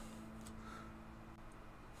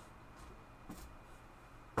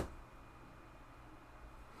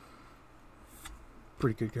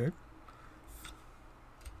 Pretty good card.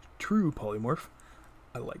 True Polymorph.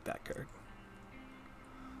 I like that card.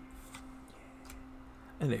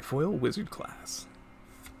 And a foil wizard class.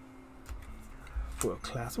 Foil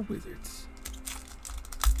class of wizards.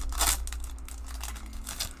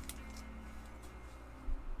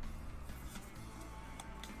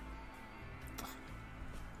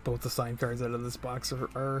 Both the signed cards out of this box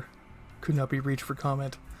are could not be reached for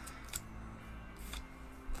comment.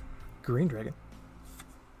 Green Dragon.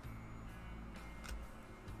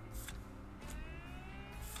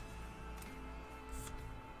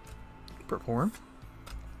 Perform.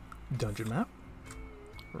 Dungeon Map.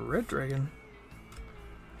 Red Dragon.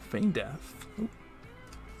 Feign Death.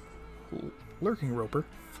 Ooh. Lurking Roper.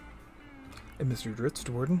 And Mr.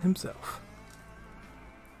 Dritz himself.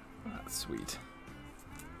 That's sweet.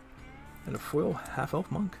 And a foil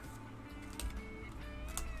half-elf monk.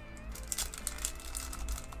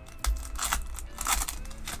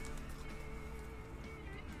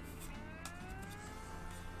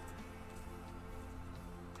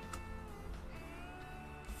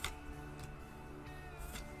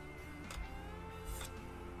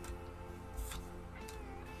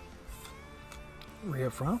 Ray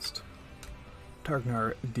of Frost.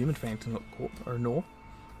 Targnar Demon Phantom or Knoll.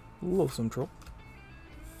 Loathsome Troll.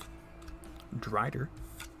 Drider.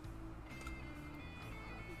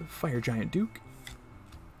 Fire Giant Duke.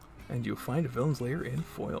 And you'll find a Villain's Lair in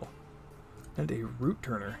foil. And a Root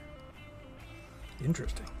Turner.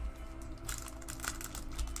 Interesting.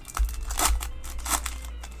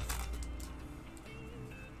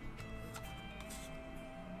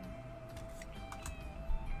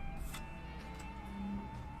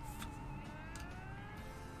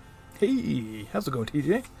 Hey, how's it going,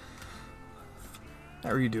 TJ? How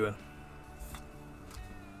are you doing?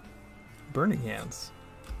 Burning Hands.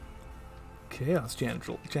 Chaos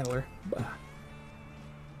Channeler.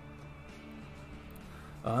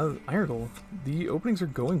 Irongold. The openings are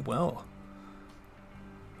going well.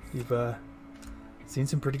 You've seen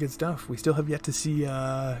some pretty good stuff. We still have yet to see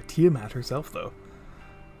Tiamat herself, though.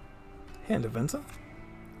 Hand of Venza.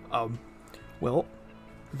 Well,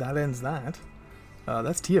 that ends that.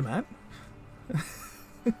 That's Tiamat.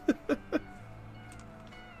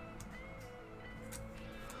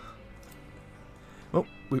 Oh,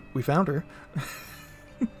 we found her.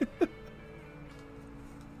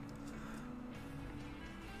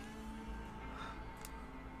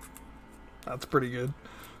 That's pretty good.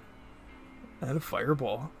 And a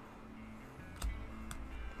fireball.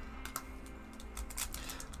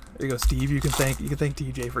 There you go, Steve. You can thank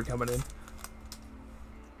TJ for coming in.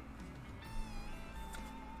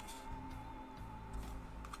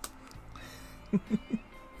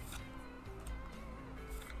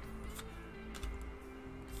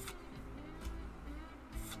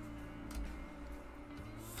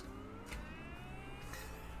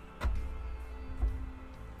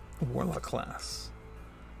 Warlock class.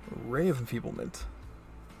 Ray of Enfeeblement.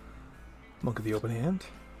 Monk of the Open Hand.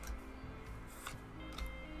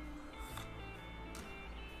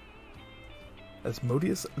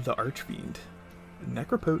 Asmodeus the Archfiend.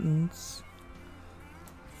 Necropotence.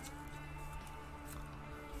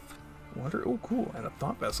 Water. Oh, cool. And a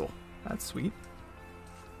Thought Vessel. That's sweet.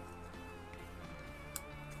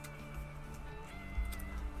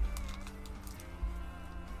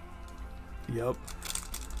 Yup.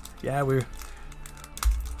 Yeah, we're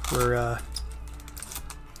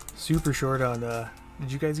super short on.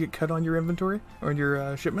 Did you guys get cut on your inventory or on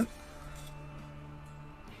your shipment?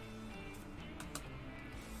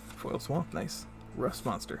 Foil Swamp, nice. Rust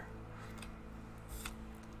Monster.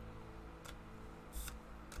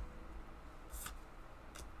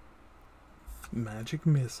 Magic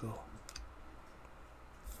Missile.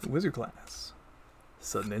 Wizard class.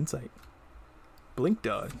 Sudden Insight. Blink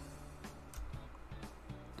Dog.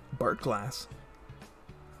 Bard class.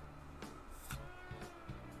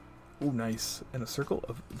 Oh, nice. And a Circle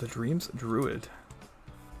of the Dreams Druid.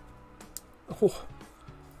 Oh,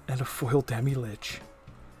 and a foil Demi-Lich.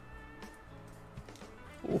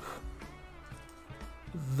 Oh,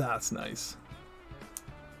 that's nice.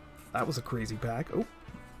 That was a crazy pack. Oh,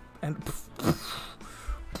 and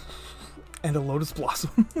a Lotus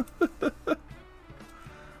Blossom.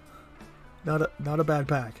 Not a bad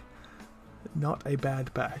pack. Not a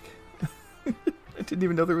bad pack. I didn't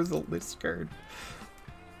even know there was a list card.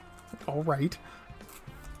 Alright.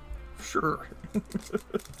 Sure.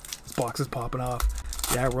 This box is popping off.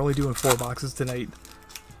 Yeah, we're only doing 4 boxes tonight.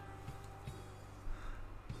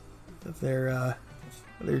 They're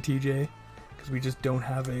TJ, because we just don't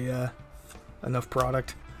have enough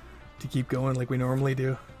product to keep going like we normally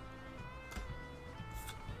do.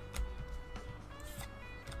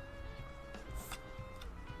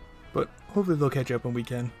 But hopefully they'll catch up when we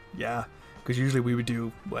can. Yeah, because usually we would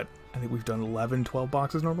do, what, I think we've done 11, 12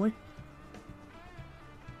 boxes normally.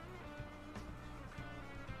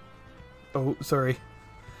 Oh, sorry.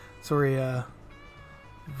 Sorry,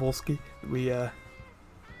 Volsky. We,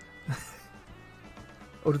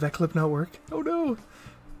 Oh, did that clip not work? Oh no!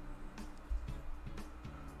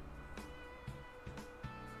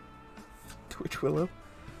 Twitch Willow.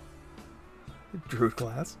 Druid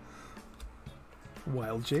Class.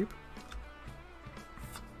 Wild Shape.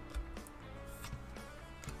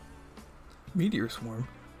 Meteor Swarm.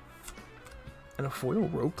 And a foil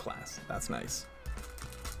Rogue Class. That's nice.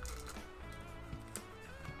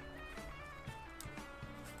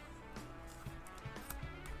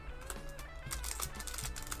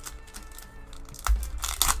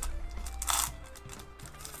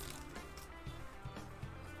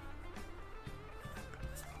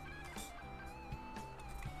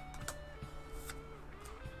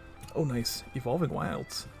 Oh, nice. Evolving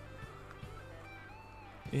Wilds.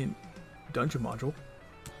 In Dungeon Module.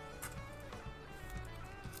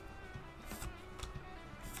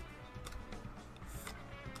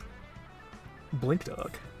 Blink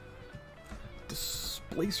Dog.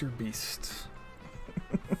 Displacer Beast.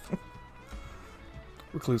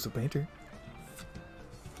 Reclusive Painter.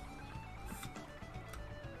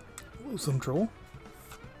 Loathsome Troll.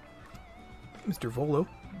 Mr. Volo.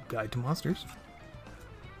 Guide to Monsters.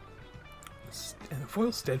 And a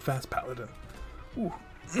foil Steadfast Paladin. Ooh.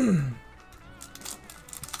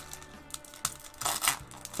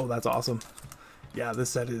 Oh, that's awesome. Yeah, this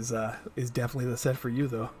set is definitely the set for you,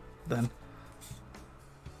 though. Then.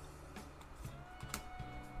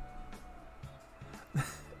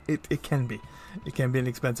 It can be. It can be an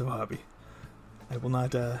expensive hobby. I will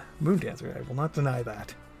not, Moon Dancer, I will not deny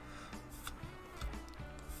that.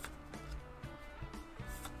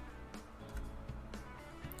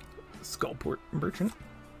 Skullport Merchant.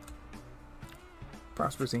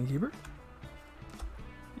 Prosperous Innkeeper.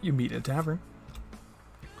 You meet in a tavern.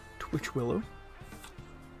 Twitch Willow.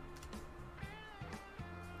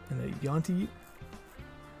 And a Yonti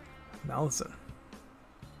Malison.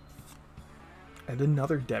 And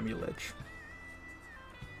another Demi-Lich.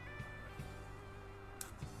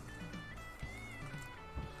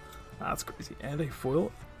 That's crazy. And a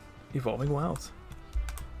foil Evolving Wilds.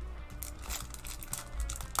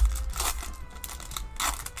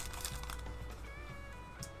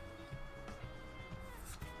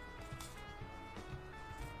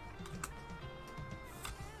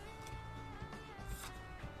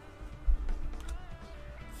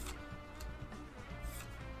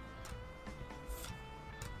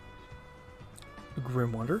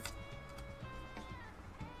 Grim Wonder.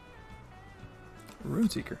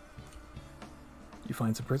 Runeseeker. You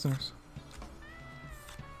find some prisoners.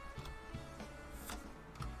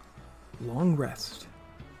 Long Rest.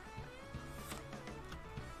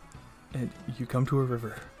 And you come to a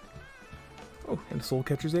river. Oh, and Soul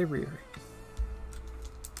Catcher's Aviary.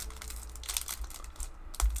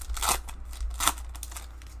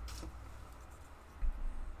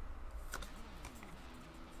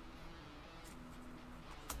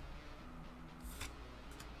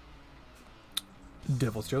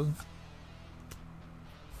 Devil's Chosen.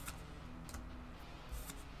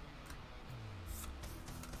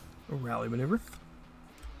 Rally Maneuver.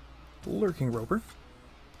 Lurking Roper.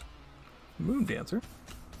 Moon Dancer.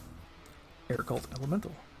 Air Cult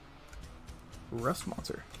Elemental. Rust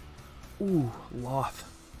Monster. Ooh, Loth.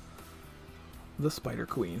 The Spider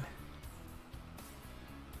Queen.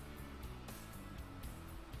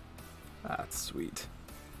 That's sweet.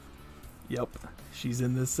 Yep, she's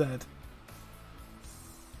in this set.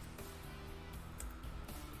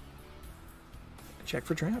 Check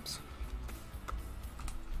for traps.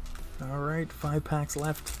 Alright, 5 packs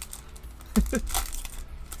left.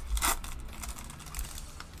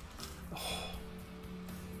 Oh.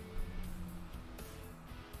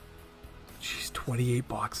 Jeez, 28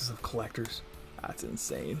 boxes of collectors. That's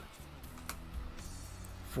insane.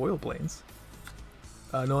 Foil Plains.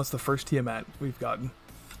 No, it's the first Tiamat we've gotten.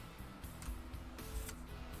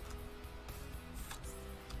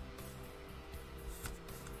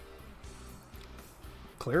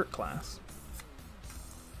 Cleric class.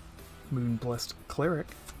 Moon Blessed Cleric.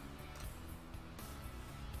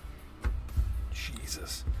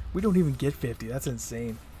 Jesus. We don't even get 50. That's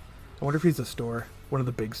insane. I wonder if he's a store. One of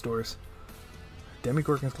the big stores.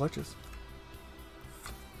 Demigorgon's Clutches.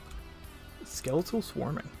 Skeletal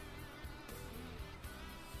Swarming.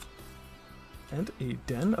 And a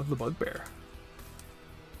Den of the Bugbear.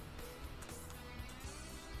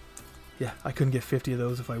 Yeah, I couldn't get 50 of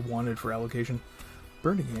those if I wanted for allocation.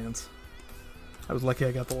 Burning Hands. I was lucky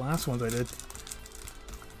I got the last ones I did.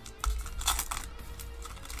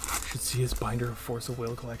 Should see his binder of Force of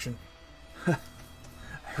Will collection. It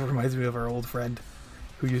reminds me of our old friend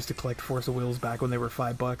who used to collect Force of Wills back when they were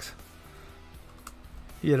 $5.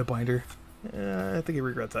 He had a binder. I think he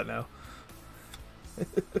regrets that now.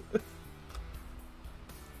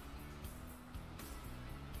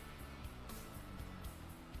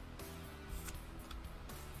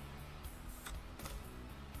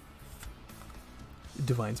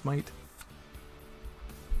 Divine's Might.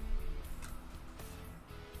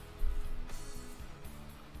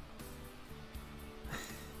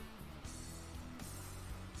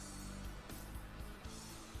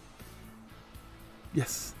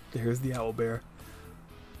 Yes, there's the Owlbear.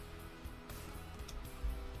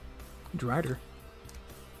 Drider.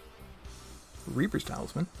 Reaper's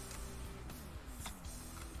Talisman.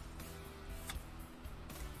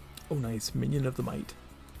 Oh nice, Minion of the Might.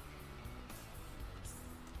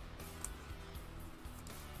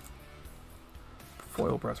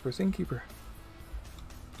 Foil Prosperous Innkeeper.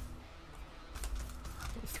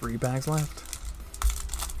 3 bags left.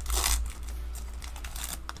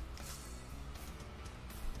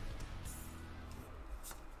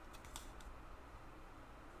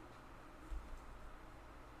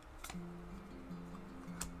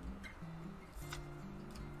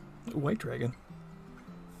 White Dragon.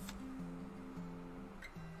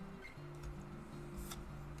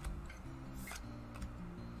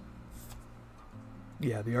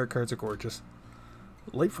 Yeah, the art cards are gorgeous.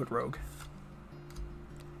 Lightfoot Rogue.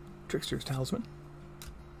 Trickster's Talisman.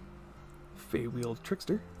 Feywield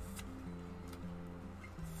Trickster.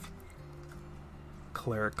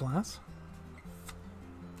 Cleric Glass.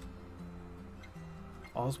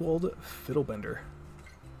 Oswald Fiddlebender.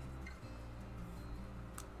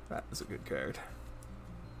 That is a good card.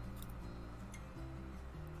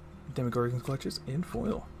 Demogorgon's Clutches in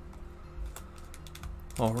foil.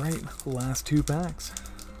 Alright, last 2 packs.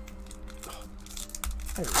 Oh,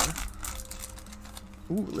 there we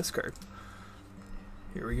go. Ooh, list card.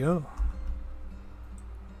 Here we go.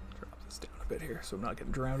 Drop this down a bit here so I'm not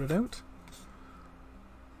getting drowned out.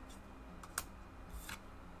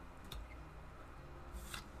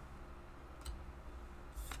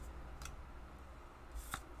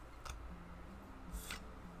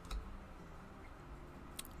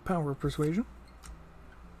 Power of Persuasion.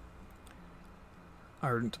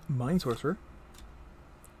 Ardent Mind Sorcerer.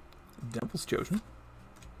 Devil's Chosen.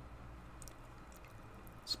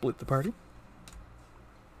 Split the Party.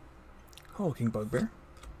 Hulking Bugbear.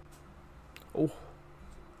 Oh.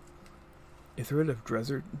 Ithrid of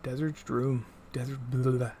Desert Doom.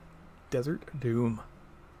 Desert Doom.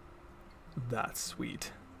 That's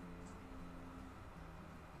sweet.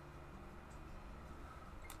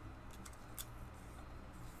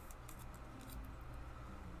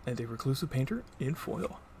 And a Reclusive Painter in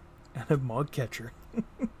foil. And a Mog Catcher.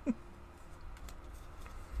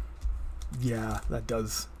 Yeah, that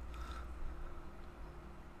does.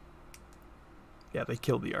 Yeah, they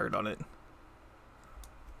killed the art on it.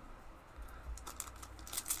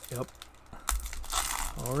 Yep.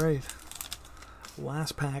 Alright.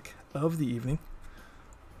 Last pack of the evening.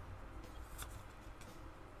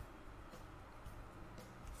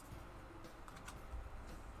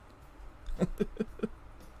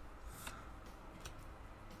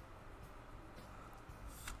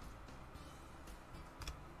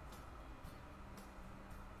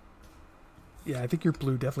 Yeah, I think your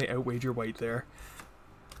blue definitely outweighed your white there.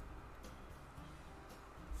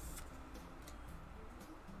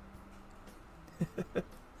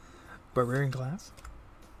 Barbarian Class.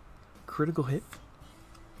 Critical Hit.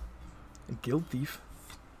 Guild Thief.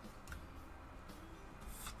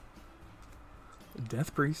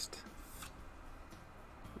 Death Priest.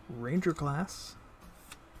 Ranger Class.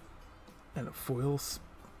 And a foil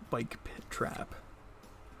Spike Pit Trap.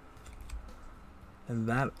 And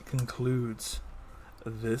that concludes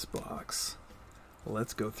this box.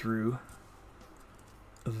 Let's go through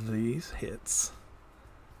these hits.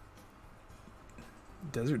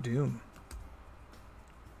 Desert Doom.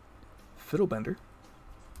 Fiddlebender.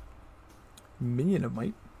 Minion of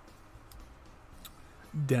Might.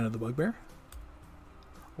 Den of the Bugbear.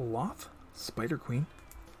 Loth. Spider Queen.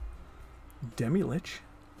 Demi-Lich.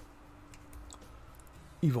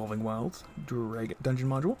 Evolving Wilds. Dungeon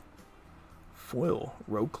Module. Foil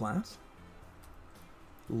Rogue Class.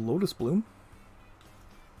 Lotus Bloom.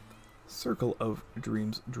 Circle of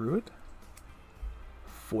Dreams Druid.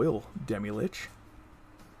 Foil Demi-Lich.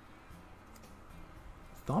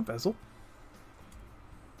 Thought Vessel.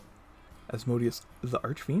 Asmodeus the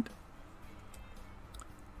Archfiend.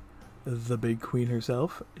 The Big Queen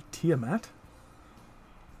herself, Tiamat.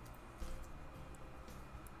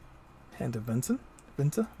 Hand of Vinta,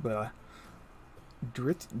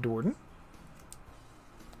 Drit Dorden.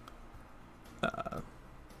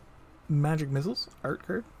 Magic Missiles, art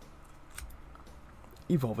card.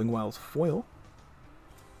 Evolving Wilds foil.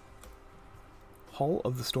 Hall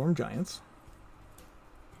of the Storm Giants.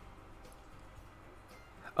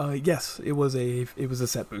 Yes, it was a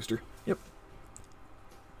set booster. Yep.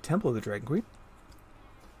 Temple of the Dragon Queen.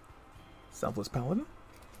 Selfless Paladin.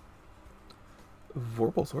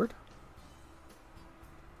 Vorpal Sword.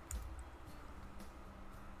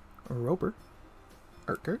 Roper.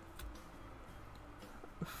 Art card.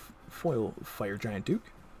 Foil Fire Giant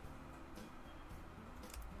Duke.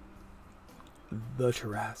 The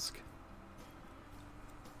Tarrasque.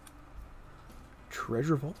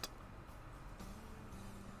 Treasure Vault.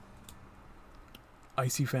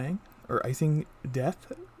 Icy Fang, or Icing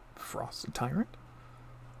Death, Frost Tyrant.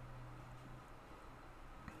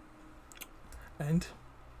 And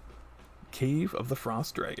Cave of the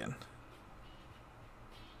Frost Dragon.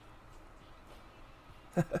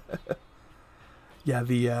 Yeah,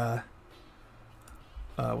 the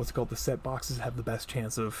what's it called? The set boxes have the best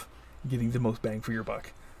chance of getting the most bang for your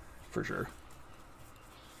buck, for sure.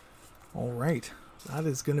 All right, that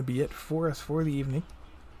is going to be it for us for the evening.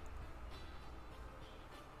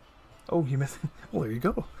 Oh, you missed. Well, there you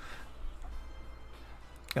go.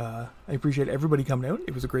 I appreciate everybody coming out.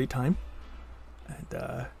 It was a great time,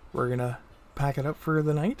 and we're gonna pack it up for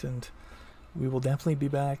the night, and we will definitely be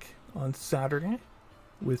back on Saturday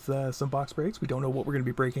with some box breaks. We don't know what we're going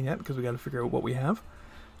to be breaking yet because we got to figure out what we have.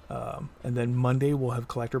 And then Monday we'll have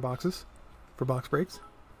collector boxes for box breaks.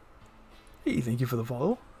 Hey, thank you for the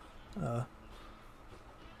follow.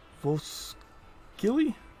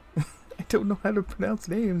 Volskilly? I don't know how to pronounce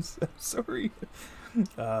names. I'm sorry.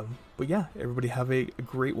 But yeah, everybody have a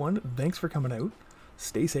great one. Thanks for coming out.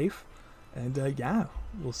 Stay safe. And yeah,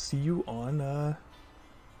 we'll see you on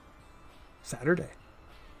Saturday.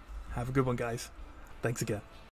 Have a good one, guys. Thanks again.